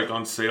think it was like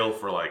on sale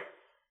for like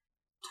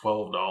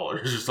 $12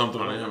 or something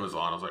on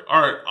Amazon. I was like,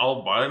 all right,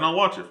 I'll buy it and I'll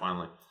watch it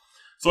finally.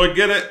 So I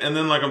get it, and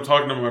then like I'm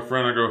talking to my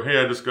friend. I go,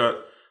 hey, I just got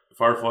the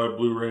Firefly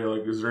Blu-ray.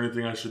 Like, is there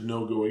anything I should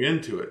know going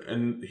into it?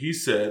 And he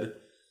said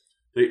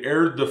they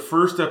aired the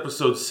first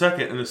episode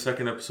second and the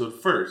second episode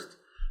first.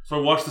 So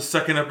I watched the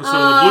second episode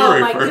of the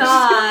Blu-ray first. Oh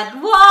my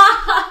god,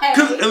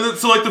 why? And then,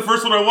 so like the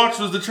first one I watched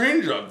was the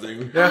train job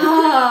thing.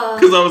 Yeah.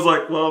 Because I was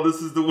like, well, this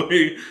is the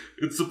way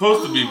it's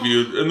supposed to be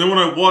viewed. And then when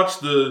I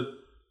watched the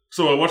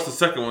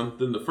second one,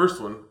 then the first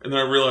one, and then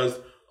I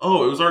realized,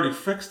 oh, it was already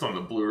fixed on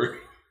the Blu-ray.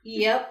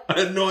 Yep. I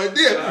had no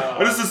idea.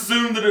 I just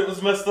assumed that it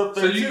was messed up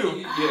there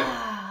too.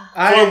 Yeah. So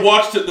I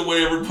watched it the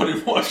way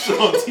everybody watched it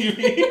on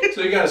TV.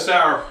 So you got a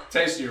sour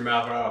taste in your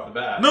mouth right off the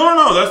bat.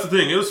 No, that's the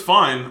thing. It was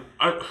fine.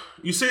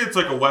 You say it's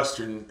like a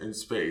Western in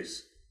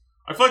space.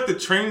 I feel like the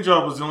train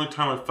job was the only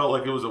time I felt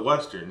like it was a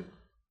Western.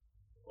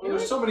 Well,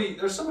 there's so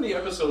many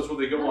episodes where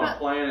they go on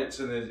planets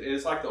and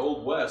it's like the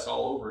Old West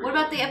all over again. What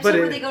about the episode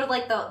where they go to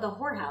like the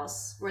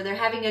whorehouse where they're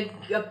having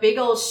a big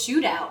old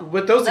shootout?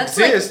 But those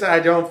exist. Like, I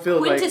don't feel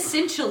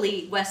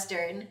quintessentially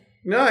Western.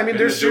 No, I mean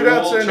there's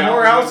shootouts in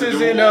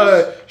whorehouses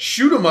in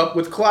Shoot 'em Up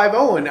with Clive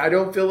Owen. I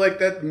don't feel like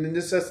that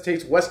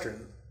necessitates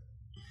Western.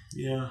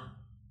 Yeah.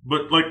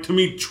 But like to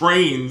me,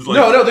 trains. Like,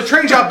 no, the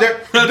train job. There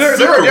are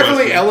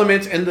definitely Western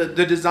elements, and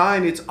the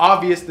design. It's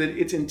obvious that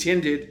it's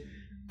intended.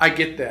 I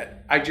get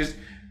that. I just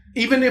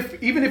even if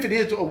it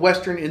is a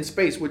Western in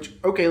space, which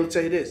okay, let's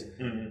say it is.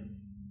 Mm-hmm.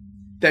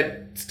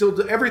 That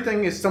still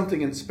everything is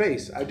something in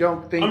space. I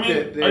don't think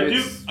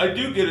that I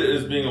do get it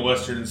as being a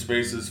Western in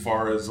space as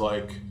far as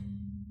like.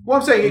 Well,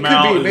 I'm saying it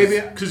could be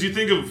maybe because you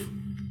think of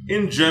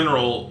in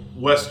general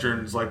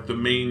Westerns like the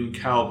main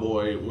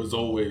cowboy was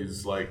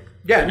always like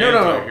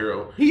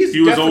anti-hero. No.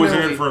 He was always in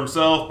it for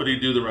himself, but he'd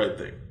do the right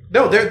thing.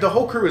 No, the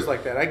whole crew is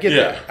like that. I get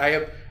that.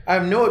 I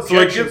have no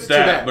objections to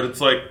that. But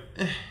it's like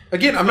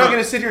again, I'm not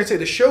going to sit here and say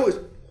the show is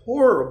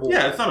horrible.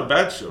 Yeah, it's not a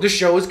bad show. The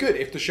show is good.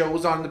 If the show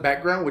was on in the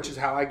background, which is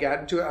how I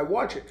got into it, I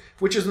watch it.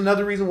 Which is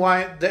another reason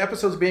why the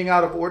episodes being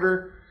out of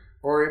order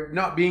or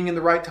not being in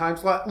the right time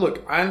slot.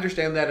 Look, I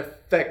understand that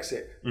affects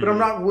it. But I'm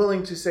not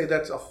willing to say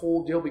that's a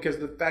whole deal because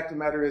the fact of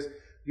the matter is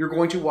you're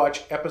going to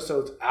watch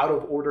episodes out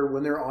of order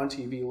when they're on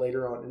TV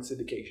later on in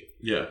syndication.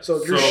 Yeah.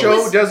 So if your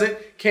show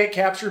can't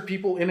capture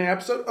people in an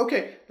episode,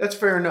 okay, that's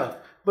fair enough.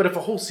 But if a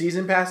whole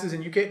season passes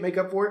and you can't make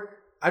up for it,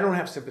 I don't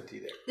have sympathy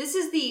there. This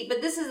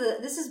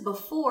is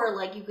before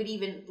like you could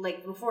even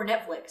like before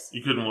Netflix.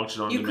 You couldn't watch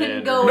it on demand. You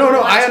couldn't go.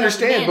 No, I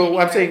understand, but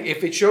I'm saying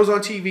if it shows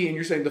on TV and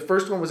you're saying the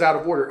first one was out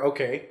of order,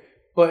 okay.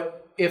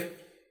 But if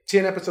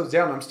 10 episodes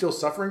down, I'm still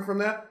suffering from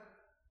that,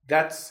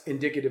 that's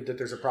indicative that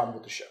there's a problem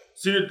with the show.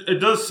 See, it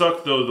does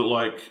suck, though, that,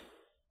 like,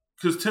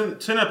 because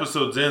 10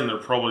 episodes in, there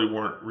probably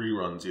weren't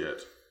reruns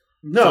yet.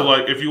 No. So,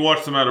 like, if you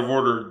watched them out of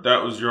order,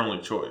 that was your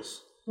only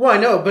choice. Well, I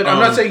know, but I'm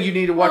not saying you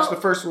need to watch the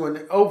first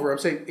one over. I'm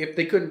saying if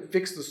they couldn't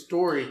fix the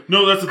story.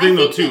 No, that's the thing,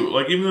 though, too.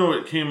 Like, even though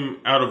it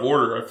came out of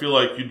order, I feel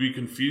like you'd be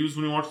confused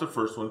when you watch the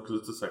first one because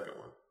it's the second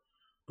one.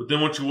 But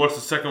then once you watch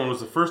the second one was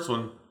the first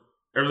one,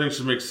 everything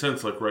should make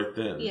sense, like, right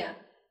then. Yeah.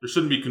 There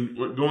shouldn't be,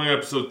 going to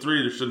episode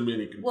 3, there shouldn't be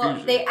any confusion.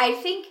 Well, I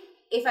think,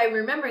 if I'm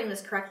remembering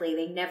this correctly,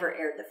 they never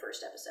aired the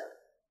first episode.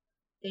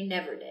 They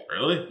never did.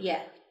 Really?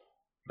 Yeah.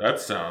 That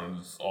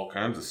sounds all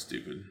kinds of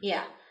stupid.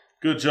 Yeah.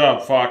 Good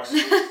job, Fox.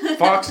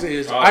 Fox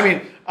is, awesome. I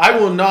mean, I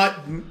will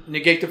not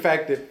negate the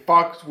fact that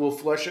Fox will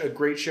flush a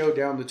great show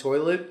down the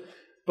toilet,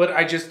 but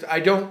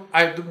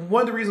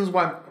one of the reasons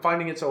why I'm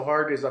finding it so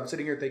hard is I'm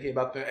sitting here thinking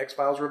about the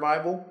X-Files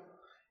revival,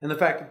 and the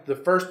fact that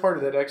the first part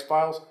of that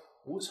X-Files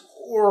was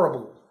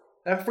horrible.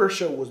 That first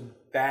show was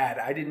bad.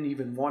 I didn't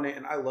even want it,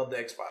 and I love the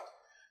X-Files.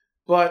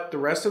 But the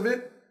rest of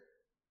it,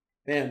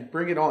 man,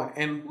 bring it on.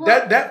 And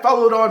that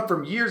followed on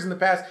from years in the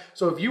past.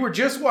 So if you were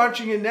just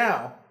watching it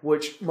now,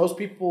 which most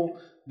people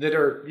that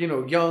are,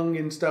 young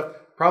and stuff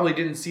probably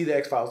didn't see the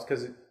X-Files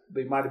because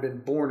they might have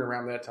been born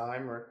around that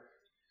time.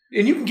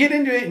 And you can get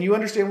into it and you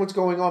understand what's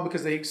going on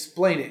because they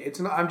explain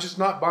it. I'm just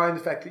not buying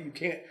the fact that you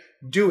can't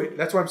do it.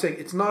 That's why I'm saying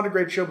it's not a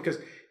great show because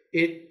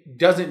it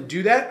doesn't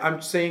do that.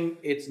 I'm saying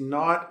it's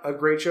not a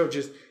great show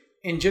just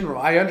in general.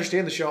 I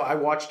understand the show. I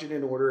watched it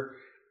in order.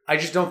 I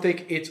just don't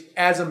think it's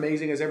as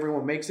amazing as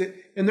everyone makes it.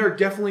 And there are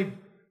definitely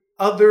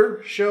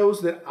other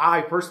shows that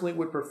I personally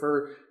would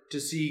prefer to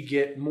see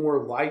get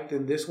more light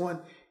than this one.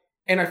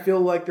 And I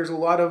feel like there's a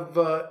lot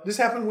of... this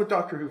happened with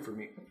Doctor Who for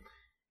me.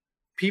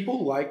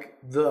 People like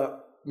the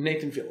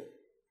Nathan Fillion.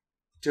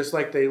 Just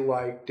like they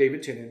like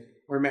David Tennant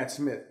or Matt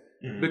Smith.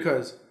 Mm-hmm.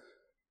 Because,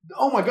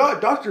 oh my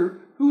God, Doctor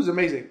Who's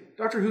amazing.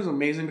 Doctor Who's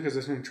amazing because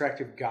there's an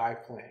attractive guy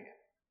playing it.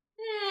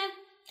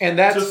 And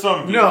that's to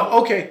some people. No,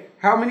 okay.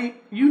 How many?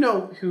 You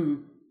know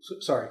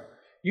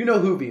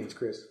Whovians,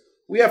 Chris.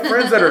 We have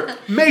friends that are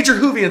major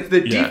Whovians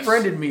that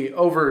defriended me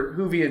over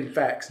Whovian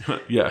facts.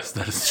 Yes,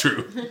 that is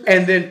true.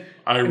 And then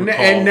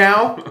and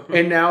now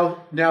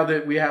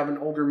that we have an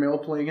older male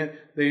playing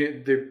it,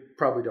 they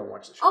probably don't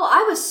watch the show. Oh,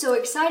 I was so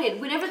excited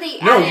whenever they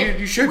added. No,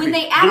 you should when be.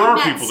 they added There are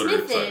Matt people that are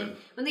Smith in. excited.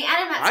 When they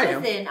added Matt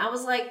Smith in, I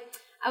was like,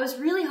 I was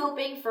really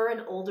hoping for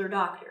an older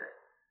Doctor.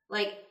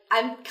 Like,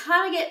 I'm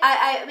kind of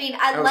I mean,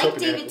 I like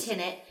David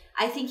Tennant.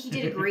 I think he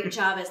did a great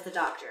job as the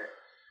Doctor.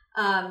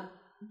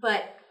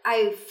 But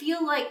I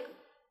feel like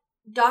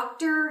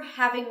Doctor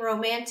having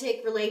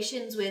romantic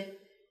relations with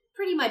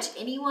pretty much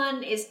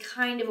anyone is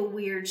kind of a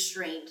weird,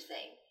 strained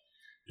thing.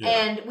 Yeah.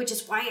 And which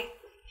is why I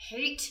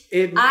hate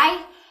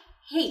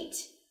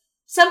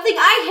something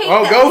I hate.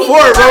 Oh, go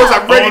for it, Rose.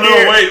 I'm ready to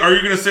hear. Wait. Are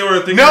you going to say what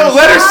I think? No,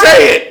 let her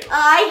say it.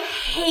 I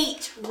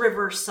hate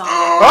River Song.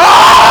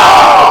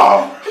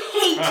 Oh!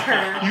 Hate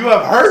her. You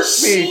have hurt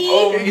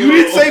me. You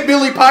didn't say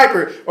Billy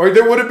Piper, or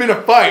there would have been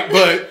a fight,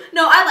 but...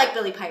 No, I like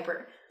Billy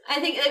Piper. I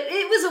think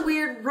it was a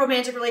weird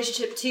romantic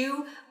relationship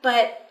too,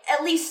 but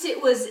at least it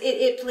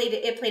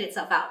played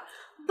itself out.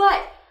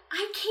 But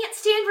I can't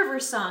stand River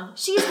Song.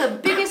 She's the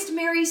biggest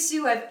Mary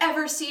Sue I've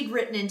ever seen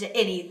written into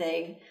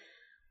anything.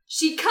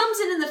 She comes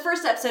in the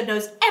first episode,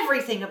 knows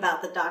everything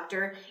about the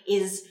Doctor,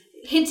 is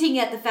hinting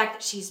at the fact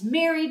that she's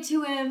married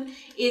to him,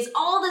 is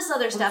all this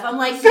other stuff. I'm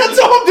like, that's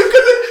all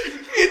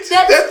because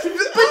that's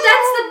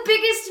the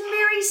biggest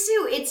Mary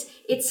Sue.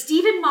 It's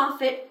Stephen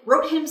Moffat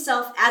wrote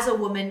himself as a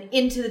woman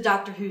into the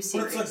Doctor Who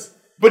series.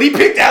 But he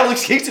picked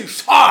Alex Hicks,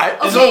 who's hot.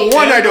 Okay, so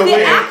one I don't The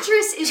like.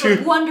 actress is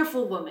a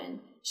wonderful woman.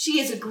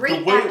 She is a great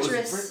actress. The way it was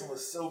written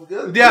was so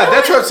good. Yeah,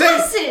 that's what I'm saying.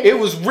 Listen. It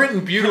was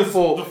written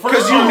beautiful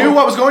because you knew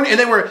what was going on, and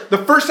they were the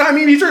first time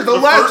he meets her, the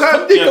last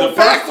time they go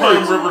backwards.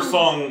 The first time River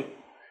Song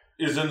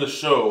is in the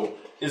show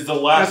is the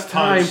last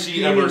time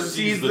she ever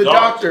sees the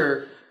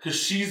Doctor. Because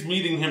she's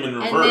meeting him in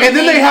reverse. And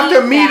then they have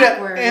to meet up.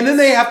 And then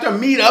they have to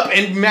meet up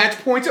and match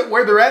points at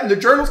where they're at in the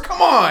journals. Come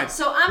on.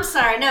 So I'm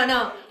sorry.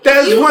 No.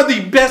 That is one of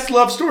the best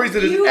love stories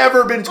that has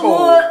ever been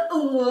told.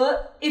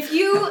 If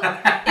you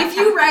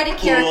write a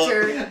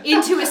character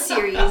into a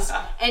series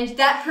and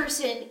that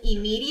person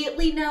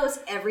immediately knows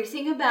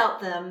everything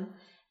about them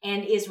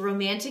and is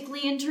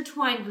romantically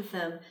intertwined with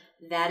them,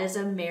 that is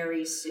a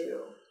Mary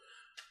Sue.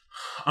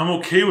 I'm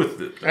okay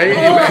with it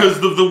because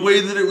of the way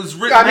that it was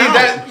written.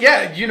 I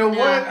mean, you know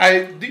what?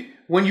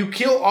 When you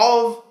kill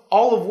all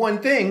of one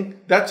thing,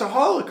 that's a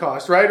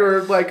Holocaust, right?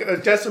 Or like a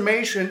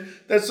decimation.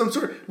 That's some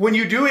sort of, when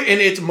you do it and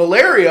it's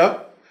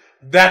malaria,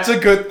 that's a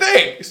good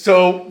thing.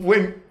 So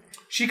when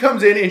she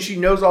comes in and she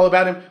knows all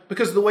about him,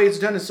 because the way it's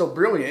done is so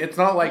brilliant. It's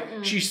not like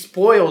she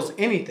spoils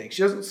anything.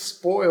 She doesn't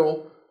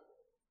spoil.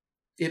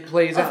 It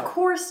plays out. Of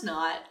course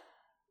not,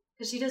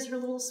 because she does her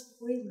little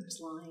spoilers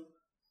line.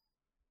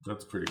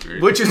 That's pretty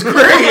great. Which is great,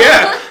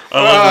 yeah.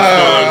 I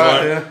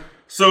love this line.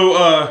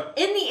 So,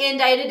 in the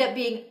end, I ended up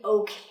being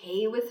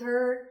okay with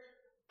her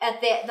at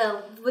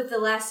with the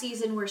last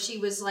season where she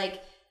was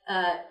like,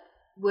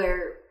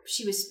 where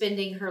she was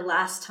spending her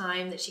last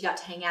time that she got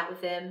to hang out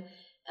with him,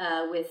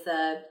 with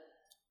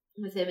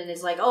him, and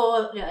it's like,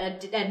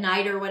 a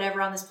night or whatever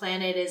on this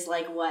planet is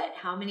like what?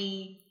 How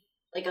many?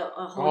 Like a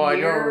whole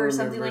year or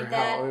something like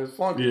that.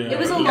 It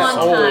was a long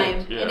time,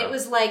 and it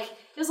was like.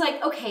 It was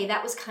like, okay,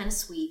 that was kind of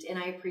sweet, and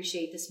I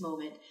appreciate this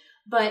moment.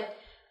 But,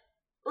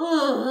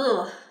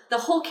 the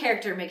whole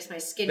character makes my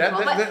skin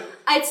crawl. But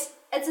it's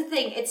a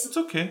thing. It's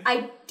okay.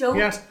 I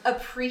don't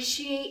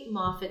appreciate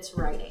Moffat's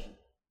writing.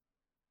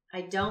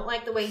 I don't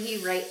like the way he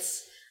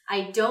writes.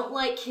 I don't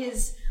like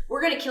his,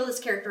 we're going to kill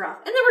this character off,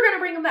 and then we're going to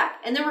bring him back,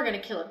 and then we're going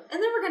to kill him,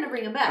 and then we're going to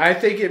bring him back. I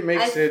think it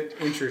makes it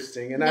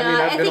interesting. And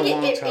I've been a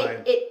long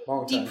time. It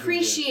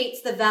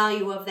depreciates the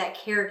value of that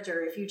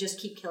character if you just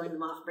keep killing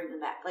them off and bring them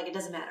back. Like, it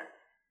doesn't matter.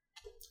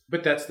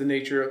 But that's the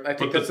nature of... I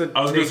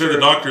was going to say the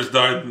Doctor's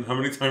died how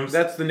many times?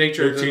 That's the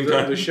nature of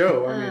the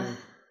show. I mean...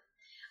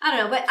 I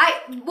don't know,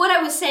 but what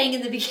I was saying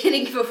in the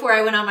beginning before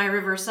I went on my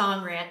River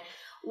Song rant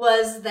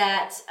was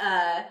that...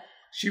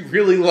 she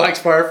really likes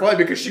Firefly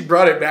because she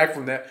brought it back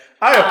from that.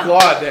 I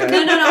applaud that. No,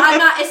 I'm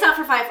not. It's not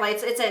for Firefly.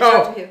 It's at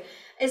Doctor Who.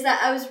 Is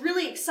that I was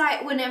really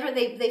excited whenever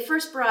they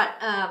first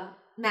brought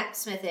Matt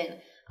Smith in.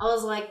 I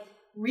was like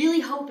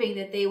really hoping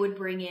that they would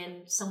bring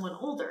in someone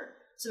older.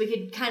 So we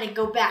could kind of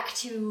go back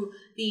to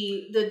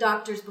the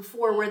Doctors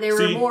before, where they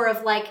were more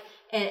of like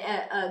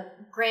a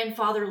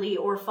grandfatherly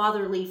or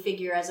fatherly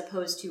figure as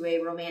opposed to a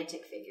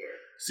romantic figure.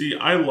 See,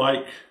 I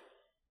like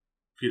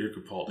Peter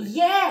Capaldi.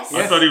 Yes.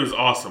 I thought he was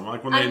awesome.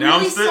 Like when they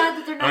announced it,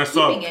 and I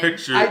saw a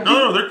picture.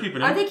 No, they're keeping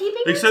him. Are they keeping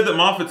him? They said that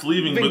Moffat's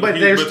leaving, but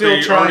they're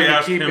still trying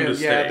to keep him.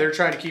 Yeah, they're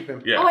trying to keep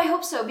him. Yeah. Oh, I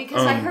hope so,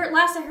 because I heard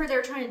they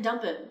were trying to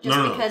dump him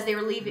because they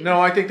were leaving. No,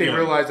 I think they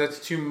realized that's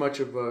too much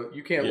of a...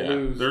 You can't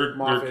lose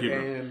Moffat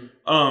and...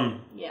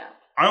 Yeah.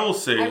 I will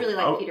say... I really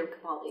like Peter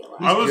Capaldi a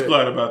lot. I was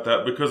glad about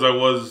that because I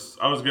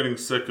was getting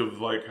sick of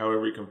like how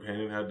every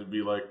companion had to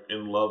be like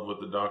in love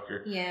with the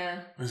Doctor.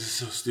 Yeah. This is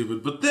so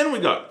stupid. But then we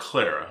got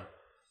Clara.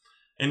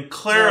 And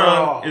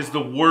Clara is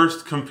the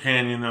worst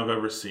companion I've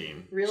ever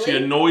seen. Really? She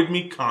annoyed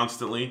me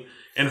constantly.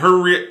 And her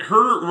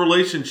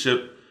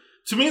relationship,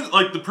 to me,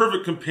 like the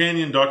perfect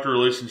companion-doctor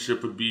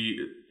relationship would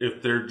be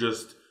if they're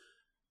just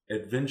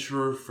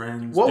adventurer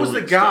friends. What was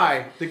the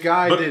guy? Stuff. The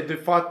guy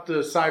that fought the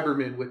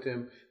Cybermen with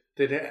him.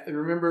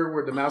 Remember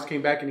where the mouse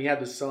came back and he had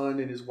the son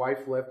and his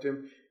wife left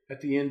him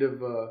at the end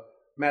of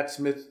Matt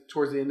Smith,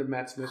 towards the end of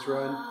Matt Smith's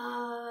run?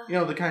 You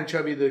know, the kind of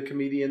chubby, the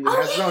comedian that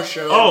has his own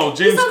show. Oh,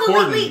 James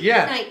Corden.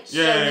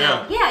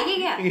 Yeah.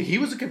 He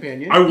was a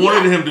companion. I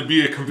wanted him to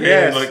be a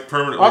companion, like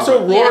permanently.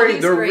 Also, Rory,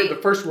 the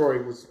first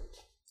Rory was.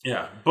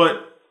 Yeah,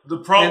 but the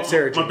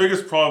problem, my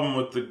biggest problem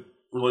with the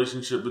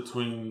relationship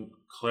between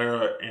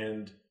Clara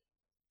and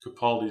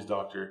Capaldi's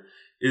doctor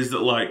is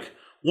that, like,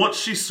 once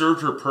she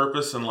served her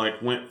purpose and,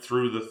 like, went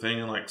through the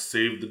thing and, like,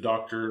 saved the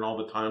doctor and all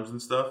the times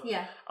and stuff,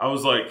 I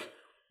was like,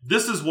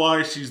 this is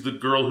why she's the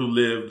girl who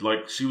lived.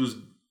 Like, she was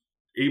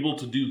able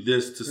to do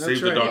this to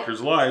save the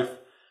doctor's life.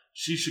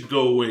 She should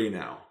go away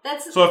now.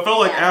 So I felt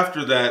like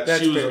after that,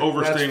 she was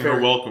overstaying her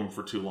welcome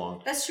for too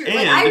long. That's true. And,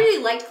 like, I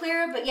really liked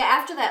Clara, but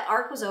after that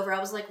arc was over, I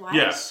was like, why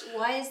is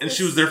and this?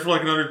 She was there for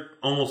like another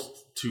almost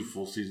 2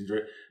 full seasons,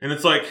 right? And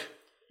it's like,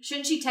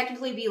 shouldn't she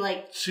technically be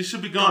like she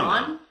should be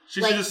gone? She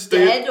like should just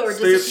dead or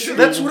disappeared?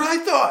 That's what I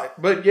thought.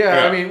 But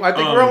I mean, I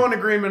think we're all in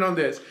agreement on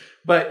this.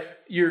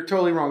 But you're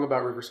totally wrong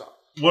about Riversong.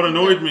 What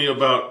annoyed me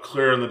about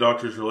Claire and the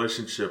doctor's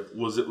relationship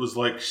was it was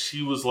like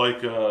she was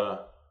like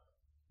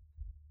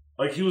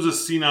he was a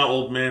senile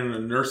old man in a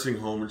nursing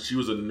home and she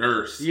was a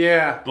nurse.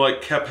 Yeah.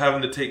 Like kept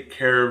having to take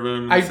care of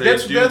him and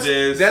this.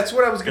 That's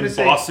what I was going to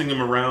say. Bossing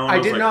him around. I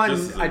did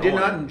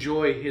not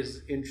enjoy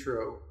his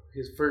intro.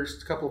 His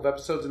first couple of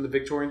episodes in the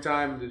Victorian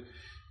time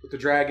with the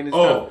dragon and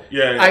stuff.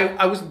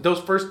 I was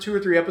those first 2 or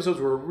 3 episodes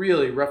were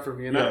really rough for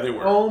me, and I they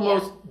were.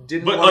 almost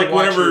didn't. But want like to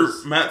watch whenever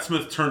his... Matt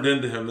Smith turned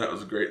into him, that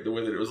was great. The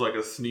way that it was like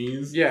a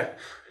sneeze. Yeah,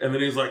 and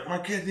then he's like, "My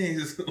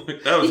kidneys."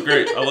 Like that was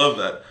great. I love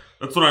that.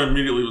 That's when I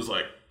immediately was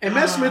like. And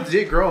Matt Smith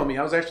did grow on me.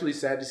 I was actually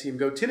sad to see him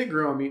go. Tennant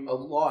grew on me a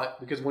lot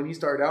because when he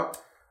started out,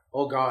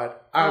 oh God,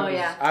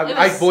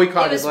 I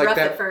boycotted it was like rough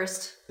that at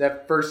first.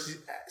 That first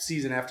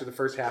season after the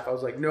first half. I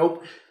was like,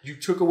 nope, you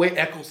took away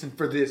Eccleston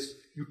for this.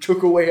 You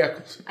took away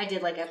Eccleston. I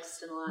did like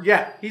Eccleston a lot.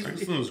 Yeah, he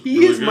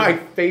is my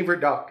favorite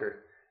doctor.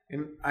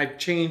 And I've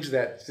changed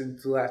that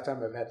since the last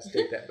time I've had to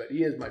state that, but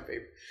he is my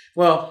favorite.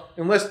 Well,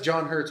 unless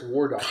John Hurt's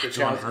War Doctor.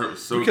 John Hurt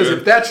was so because good.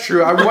 if that's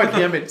true, I want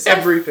him in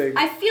everything.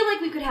 I feel like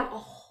we could have a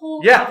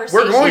whole conversation.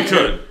 We're going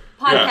to.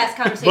 Podcast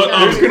conversation.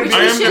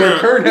 But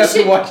Kurt has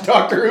to watch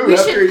Doctor Who. We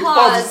should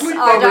pause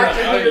our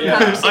Doctor Who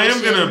conversation. I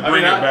am going to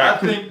bring it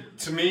back. I think,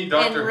 to me,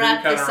 Doctor Who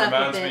kind of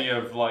reminds me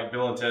of like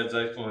Bill and Ted's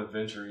Excellent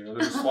Adventure. You know,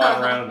 they're just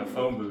flying around in a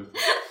phone booth.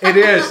 It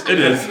is. It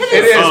is,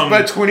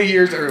 but 20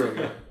 years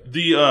earlier.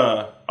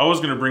 I was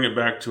going to bring it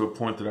back to a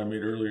point that I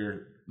made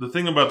earlier. The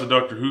thing about the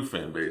Doctor Who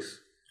fan base,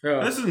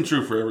 and this isn't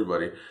true for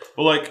everybody,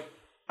 but like,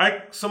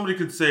 somebody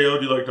could say, "Oh,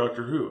 do you like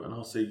Doctor Who?" And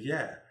I'll say,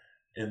 "Yeah,"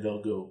 and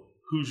they'll go,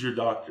 "Who's your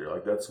doctor?"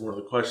 Like that's one of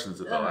the questions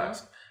that they'll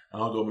ask,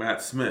 and I'll go,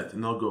 "Matt Smith,"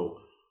 and they'll go,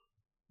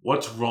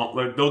 "What's wrong?"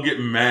 Like they'll get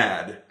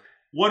mad.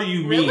 What do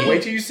you mean?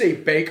 Wait till you say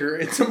Baker,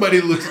 and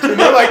somebody looks at them.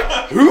 They're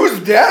like,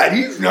 "Who's that?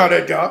 He's not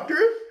a doctor."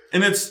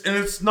 And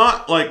it's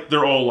not like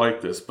they're all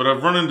like this, but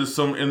I've run into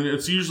some, and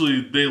it's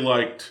usually they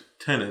liked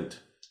Tennant.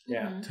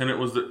 Yeah, Tennant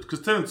was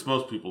because Tennant's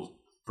most people's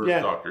first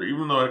doctor,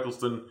 even though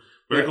Eccleston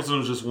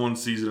was just one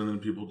season, and then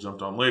people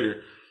jumped on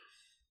later.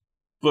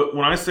 But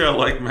when I say I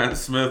like Matt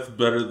Smith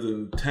better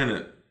than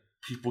Tennant,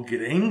 people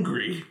get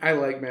angry. I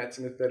like Matt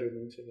Smith better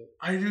than Tennant.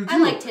 I do too. I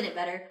like Tennant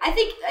better. I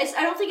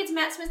don't think it's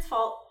Matt Smith's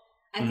fault.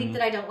 I think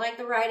that I don't like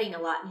the writing a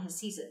lot in his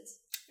seasons.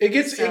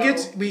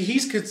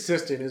 He's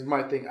consistent is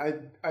my thing.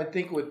 I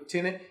think with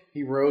Tennant,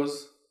 he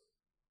rose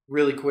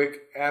really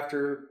quick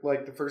after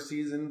like the first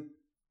season.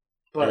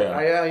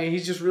 But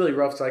he's just really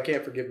rough, so I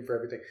can't forgive him for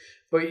everything.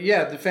 But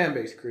yeah, the fan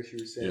base, Chris, you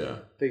were saying.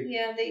 They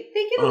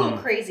get a little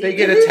crazy. They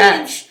get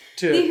attached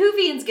to the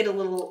Whovians get a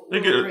little. They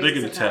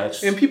get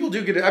attached, and people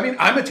do get. I mean,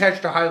 I'm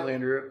attached to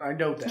Highlander. I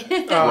know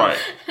that.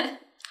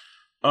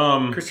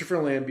 Right.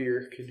 Christopher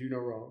Lambert can do no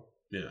wrong.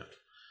 Yeah,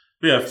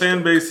 yeah.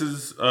 Fan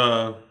bases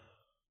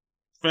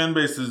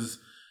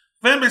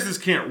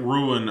can't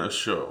ruin a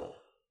show.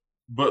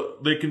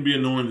 But they can be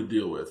annoying to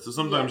deal with. So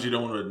sometimes you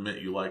don't want to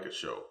admit you like a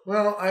show.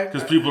 Well,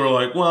 because people are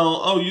like,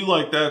 "Well, oh, you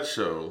like that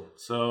show,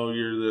 so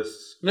you're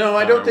this." No,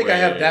 I don't think I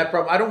have that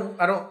problem.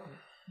 I don't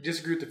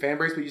disagree with the fan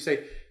base, but you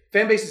say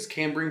fan bases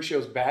can bring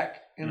shows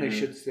back, and they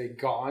should stay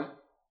gone,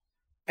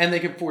 and they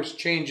can force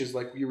changes,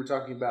 like you were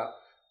talking about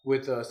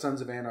with Sons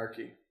of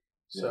Anarchy.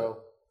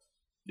 So,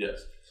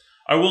 yes,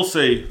 I will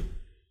say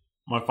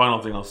my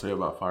final thing I'll say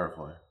about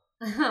Firefly.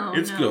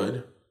 It's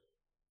good.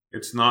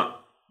 It's not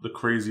the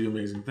crazy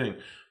amazing thing,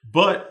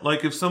 but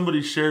like if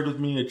somebody shared with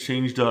me a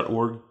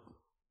change.org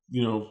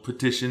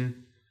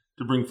petition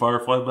to bring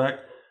Firefly back,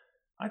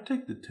 I'd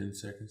take the 10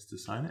 seconds to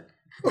sign it.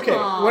 Okay,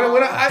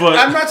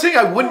 I'm not saying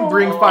I wouldn't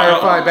bring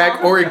Firefly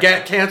back or it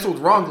got canceled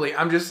wrongly.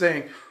 I'm just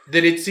saying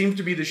that it seems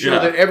to be the show Yeah.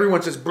 that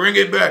everyone says, bring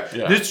it back.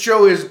 Yeah. This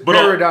show is But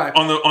paradigm.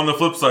 on the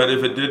flip side,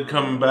 if it did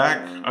come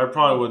back, I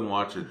probably wouldn't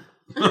watch it.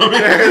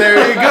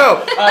 there you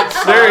go.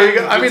 There you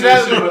go. I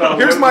mean,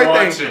 here's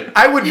my thing.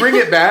 I would bring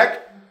it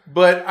back,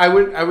 but I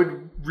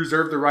would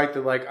reserve the right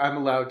that like I'm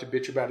allowed to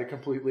bitch about it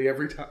completely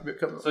every time it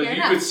comes. So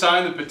you could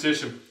sign the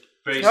petition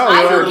based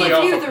I will purely give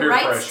off you of the peer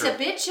rights pressure.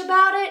 to bitch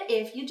about it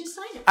if you just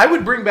sign it. I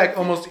would bring back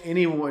almost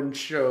any one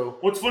show.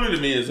 What's funny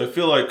to me is I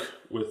feel like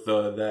with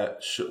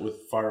with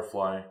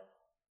Firefly,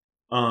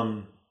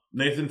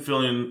 Nathan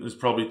Fillion is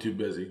probably too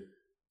busy.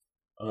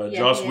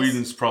 Joss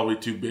Whedon's probably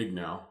too big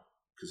now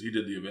because he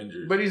did the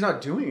Avengers. But he's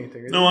not doing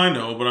anything. No, I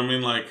know, but I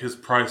mean, like his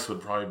price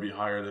would probably be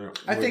higher than.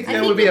 I think I that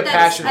think would be a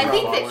passion I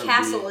think problem. that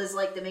Castle is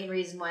like the main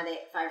reason why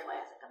Firefly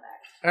hasn't come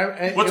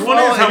back. What's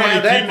funny is how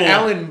many people-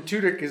 Alan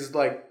Tudyk is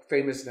like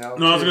famous now.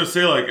 No, I was gonna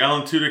say like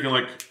Alan Tudyk and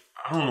like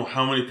I don't know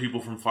how many people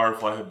from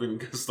Firefly have been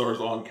guest stars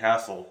on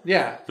Castle.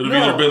 Yeah, that have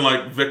either been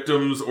like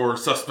victims or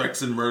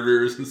suspects in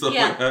murders and stuff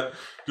like that.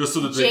 Just so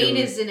that Jane they can,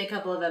 is in a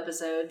couple of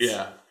episodes.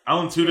 Yeah,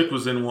 Alan Tudyk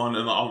was in one,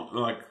 and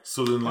like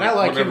so then like, I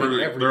like him whenever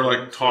in they're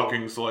everything, like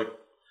talking, so like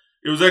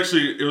there was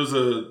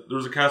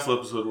a Castle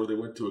episode where they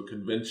went to a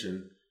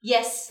convention.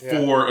 Yes.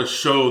 For a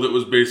show that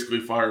was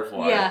basically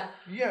Firefly.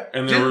 Yeah.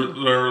 And there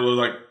were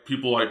like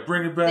people like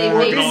bring it back They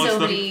and all this so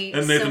stuff. many,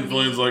 And Nathan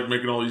Fillion's like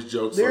making all these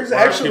jokes. There's like,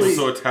 why are actually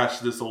people so attached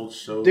to this old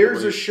show.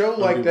 There's a show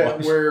like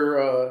that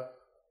where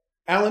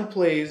Alan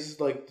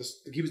plays like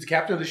he was the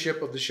captain of the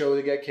ship of the show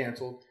that got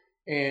canceled.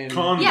 And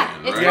Con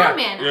Man, it's right? Con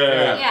Man.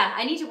 Yeah,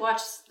 I need to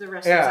watch the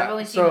rest of this. I've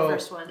only seen the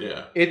first one.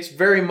 Yeah. It's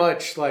very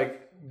much like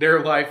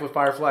their life with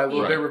Firefly, a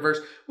little bit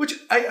reversed, which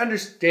I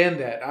understand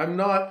that. I'm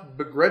not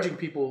begrudging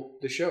people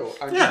the show.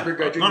 I'm just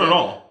begrudging not at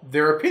all.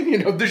 their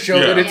opinion of the show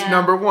that it's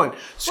number one.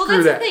 Screw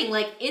that's that. the thing.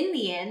 Like, in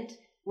the end,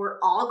 we're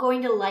all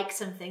going to like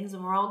some things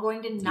and we're all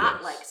going to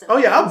not like some things. Oh,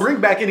 yeah, I'll things.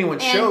 bring back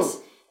anyone's show.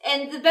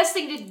 And the best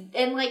thing to...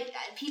 And, like,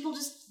 people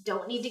just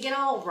don't need to get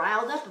all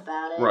riled up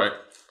about it. Right.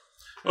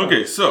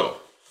 Okay, so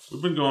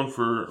we've been going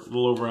for a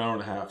little over an hour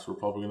and a half, so we're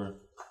probably going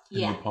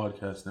to end the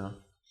podcast now.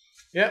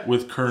 Yeah.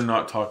 With Kern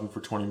not talking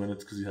for 20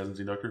 minutes because he hasn't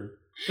seen Doctor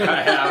Who.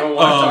 I don't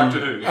want to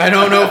talk to who. I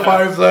don't know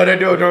Firefly. I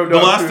don't know. The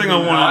last thing I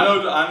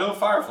wanted... I know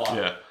Firefly.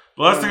 Yeah.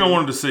 The last thing I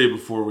wanted to say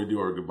before we do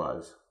our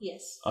goodbyes.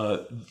 Yes.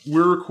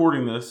 We're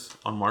recording this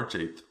on March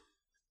 8th.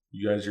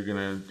 You guys are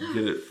going to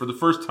get it for the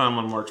first time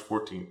on March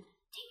 14th.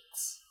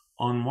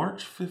 On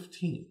March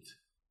 15th,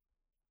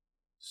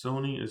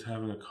 Sony is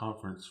having a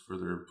conference for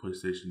their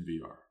PlayStation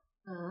VR.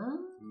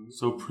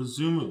 So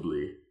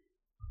presumably,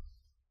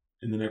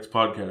 in the next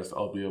podcast,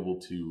 I'll be able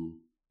to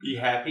be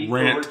happy,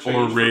 rant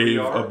or rave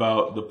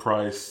about the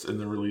price and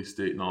the release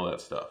date and all that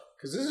stuff.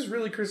 Because this is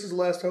really Chris's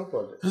last hope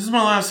on it. This is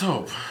my last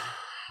hope.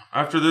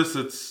 After this,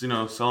 it's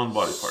selling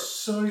body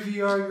parts. Sony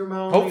VR, your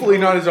mouth. Hopefully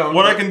not his own.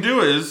 What I can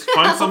do is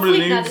find somebody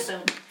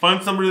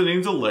that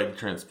needs a leg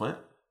transplant,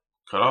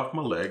 cut off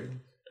my leg,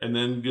 and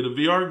then get a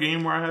VR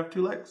game where I have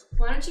two legs.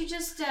 Why don't you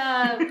just...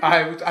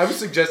 I was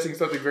suggesting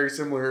something very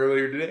similar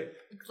earlier today.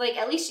 Like,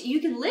 at least you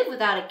can live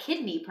without a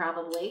kidney,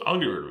 probably. I'll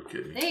get rid of a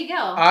kidney. There you go.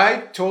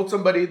 I told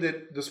somebody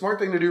that the smart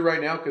thing to do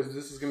right now, because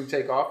this is going to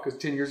take off, because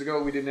 10 years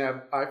ago we didn't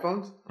have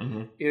iPhones,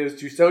 is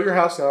to sell your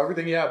house, sell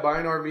everything you have, buy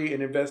an RV,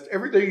 and invest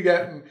everything you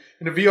got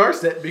in a VR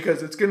set,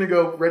 because it's going to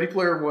go Ready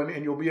Player One,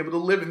 and you'll be able to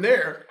live in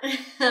there.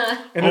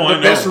 And the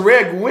best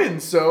rig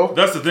wins, so...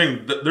 That's the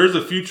thing. There's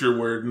a future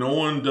where no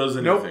one does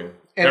anything. Nope.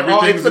 And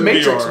it's the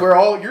Matrix, where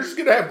you're just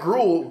going to have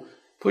gruel...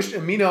 pushed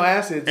amino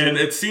acids. And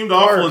it seemed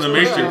awful in the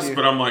Matrix,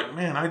 but I'm like,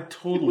 man, I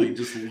totally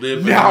just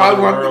live now I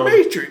want the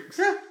Matrix.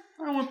 Yeah,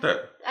 I want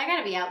that. I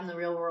gotta be out in the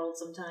real world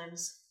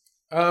sometimes.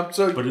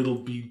 But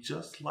it'll be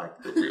just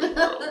like the real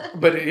world.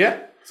 But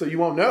so you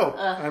won't know.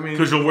 I mean,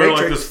 because you'll wear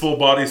like this full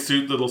body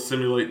suit that'll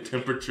simulate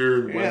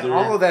temperature and weather.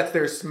 All of that's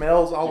there.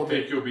 Smells, all of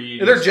it. You'll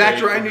be they're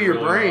jacked right into your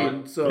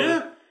brain. So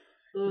yeah.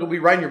 It'll be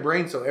right in your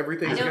brain, so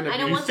everything's going to be...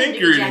 You think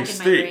you're eating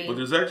steak, but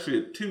there's actually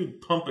a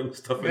tube pumping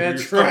stuff in your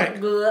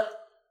stomach. That's right.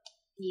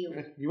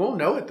 You won't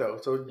know it, though,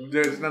 so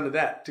there's none of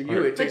that. To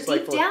you, it tastes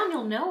like... But deep down,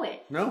 you'll know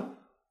it. No.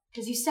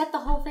 Because you set the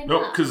whole thing up.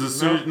 Nope, because as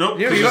soon as... Nope.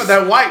 You got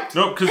that white.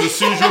 Nope, because as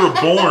soon as you were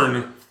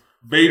born,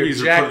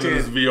 babies are put in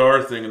this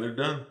VR thing, and they're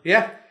done.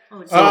 Yeah.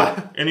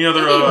 Any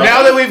other...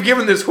 now that we've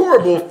given this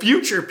horrible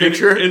future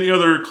picture... Any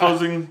other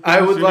closing...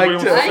 I would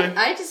like to...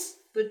 I just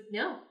would...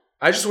 No.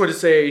 I just want to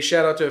say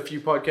shout out to a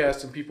few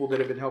podcasts and people that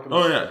have been helping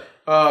us. Oh,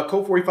 yeah.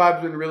 Code 45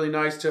 has been really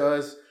nice to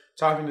us,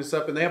 talking to us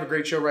up, and they have a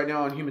great show right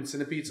now on Human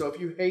Centipede, so if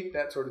you hate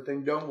that sort of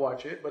thing, don't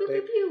watch it. But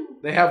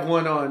they have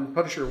one on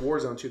Punisher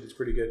Warzone, too, that's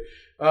pretty good.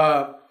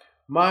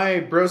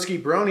 My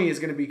Broski Brony is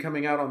going to be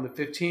coming out on the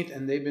 15th,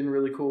 and they've been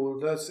really cool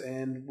with us,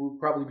 and we'll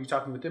probably be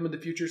talking with them in the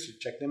future, so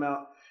check them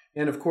out.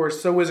 And, of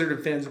course, So Wizard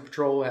and Fans of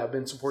Patrol have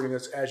been supporting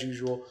us as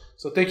usual.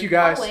 So thank you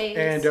guys,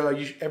 and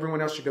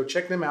everyone else should go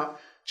check them out.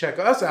 Check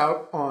us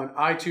out on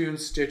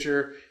iTunes,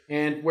 Stitcher,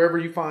 and wherever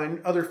you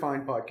find other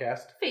fine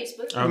podcasts.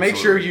 Facebook. Make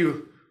sure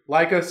you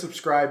Like us,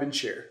 subscribe, and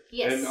share.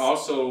 Yes. And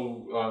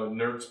also,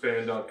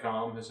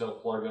 nerdspan.com has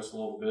helped plug us a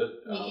little bit.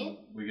 Yeah.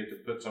 We get to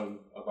put some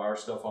of our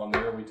stuff on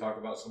there. We talk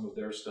about some of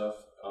their stuff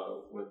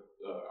with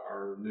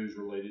our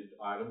news-related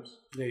items.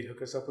 They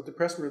hook us up with the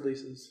press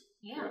releases.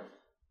 Yeah.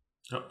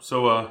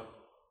 So,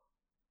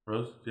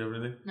 Rose, do you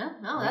have anything?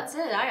 No, that's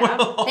it.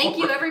 Thank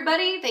you,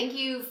 everybody. Thank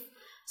you,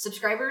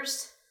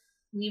 subscribers.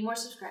 Need more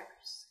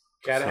subscribers.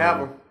 Gotta have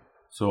them.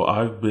 So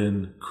I've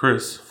been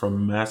Chris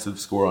from Massive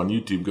Score on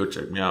YouTube. Go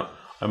check me out.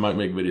 I might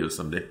make videos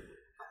someday.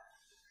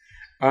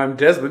 I'm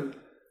Desmond.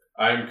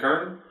 I'm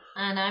Kern.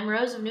 And I'm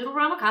Rose of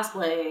Noodlerama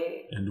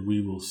Cosplay. And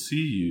we will see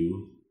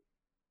you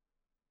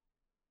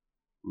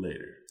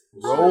later.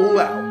 Roll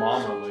out.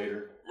 Mama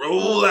later.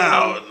 Roll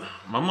out.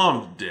 My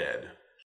mom's dead.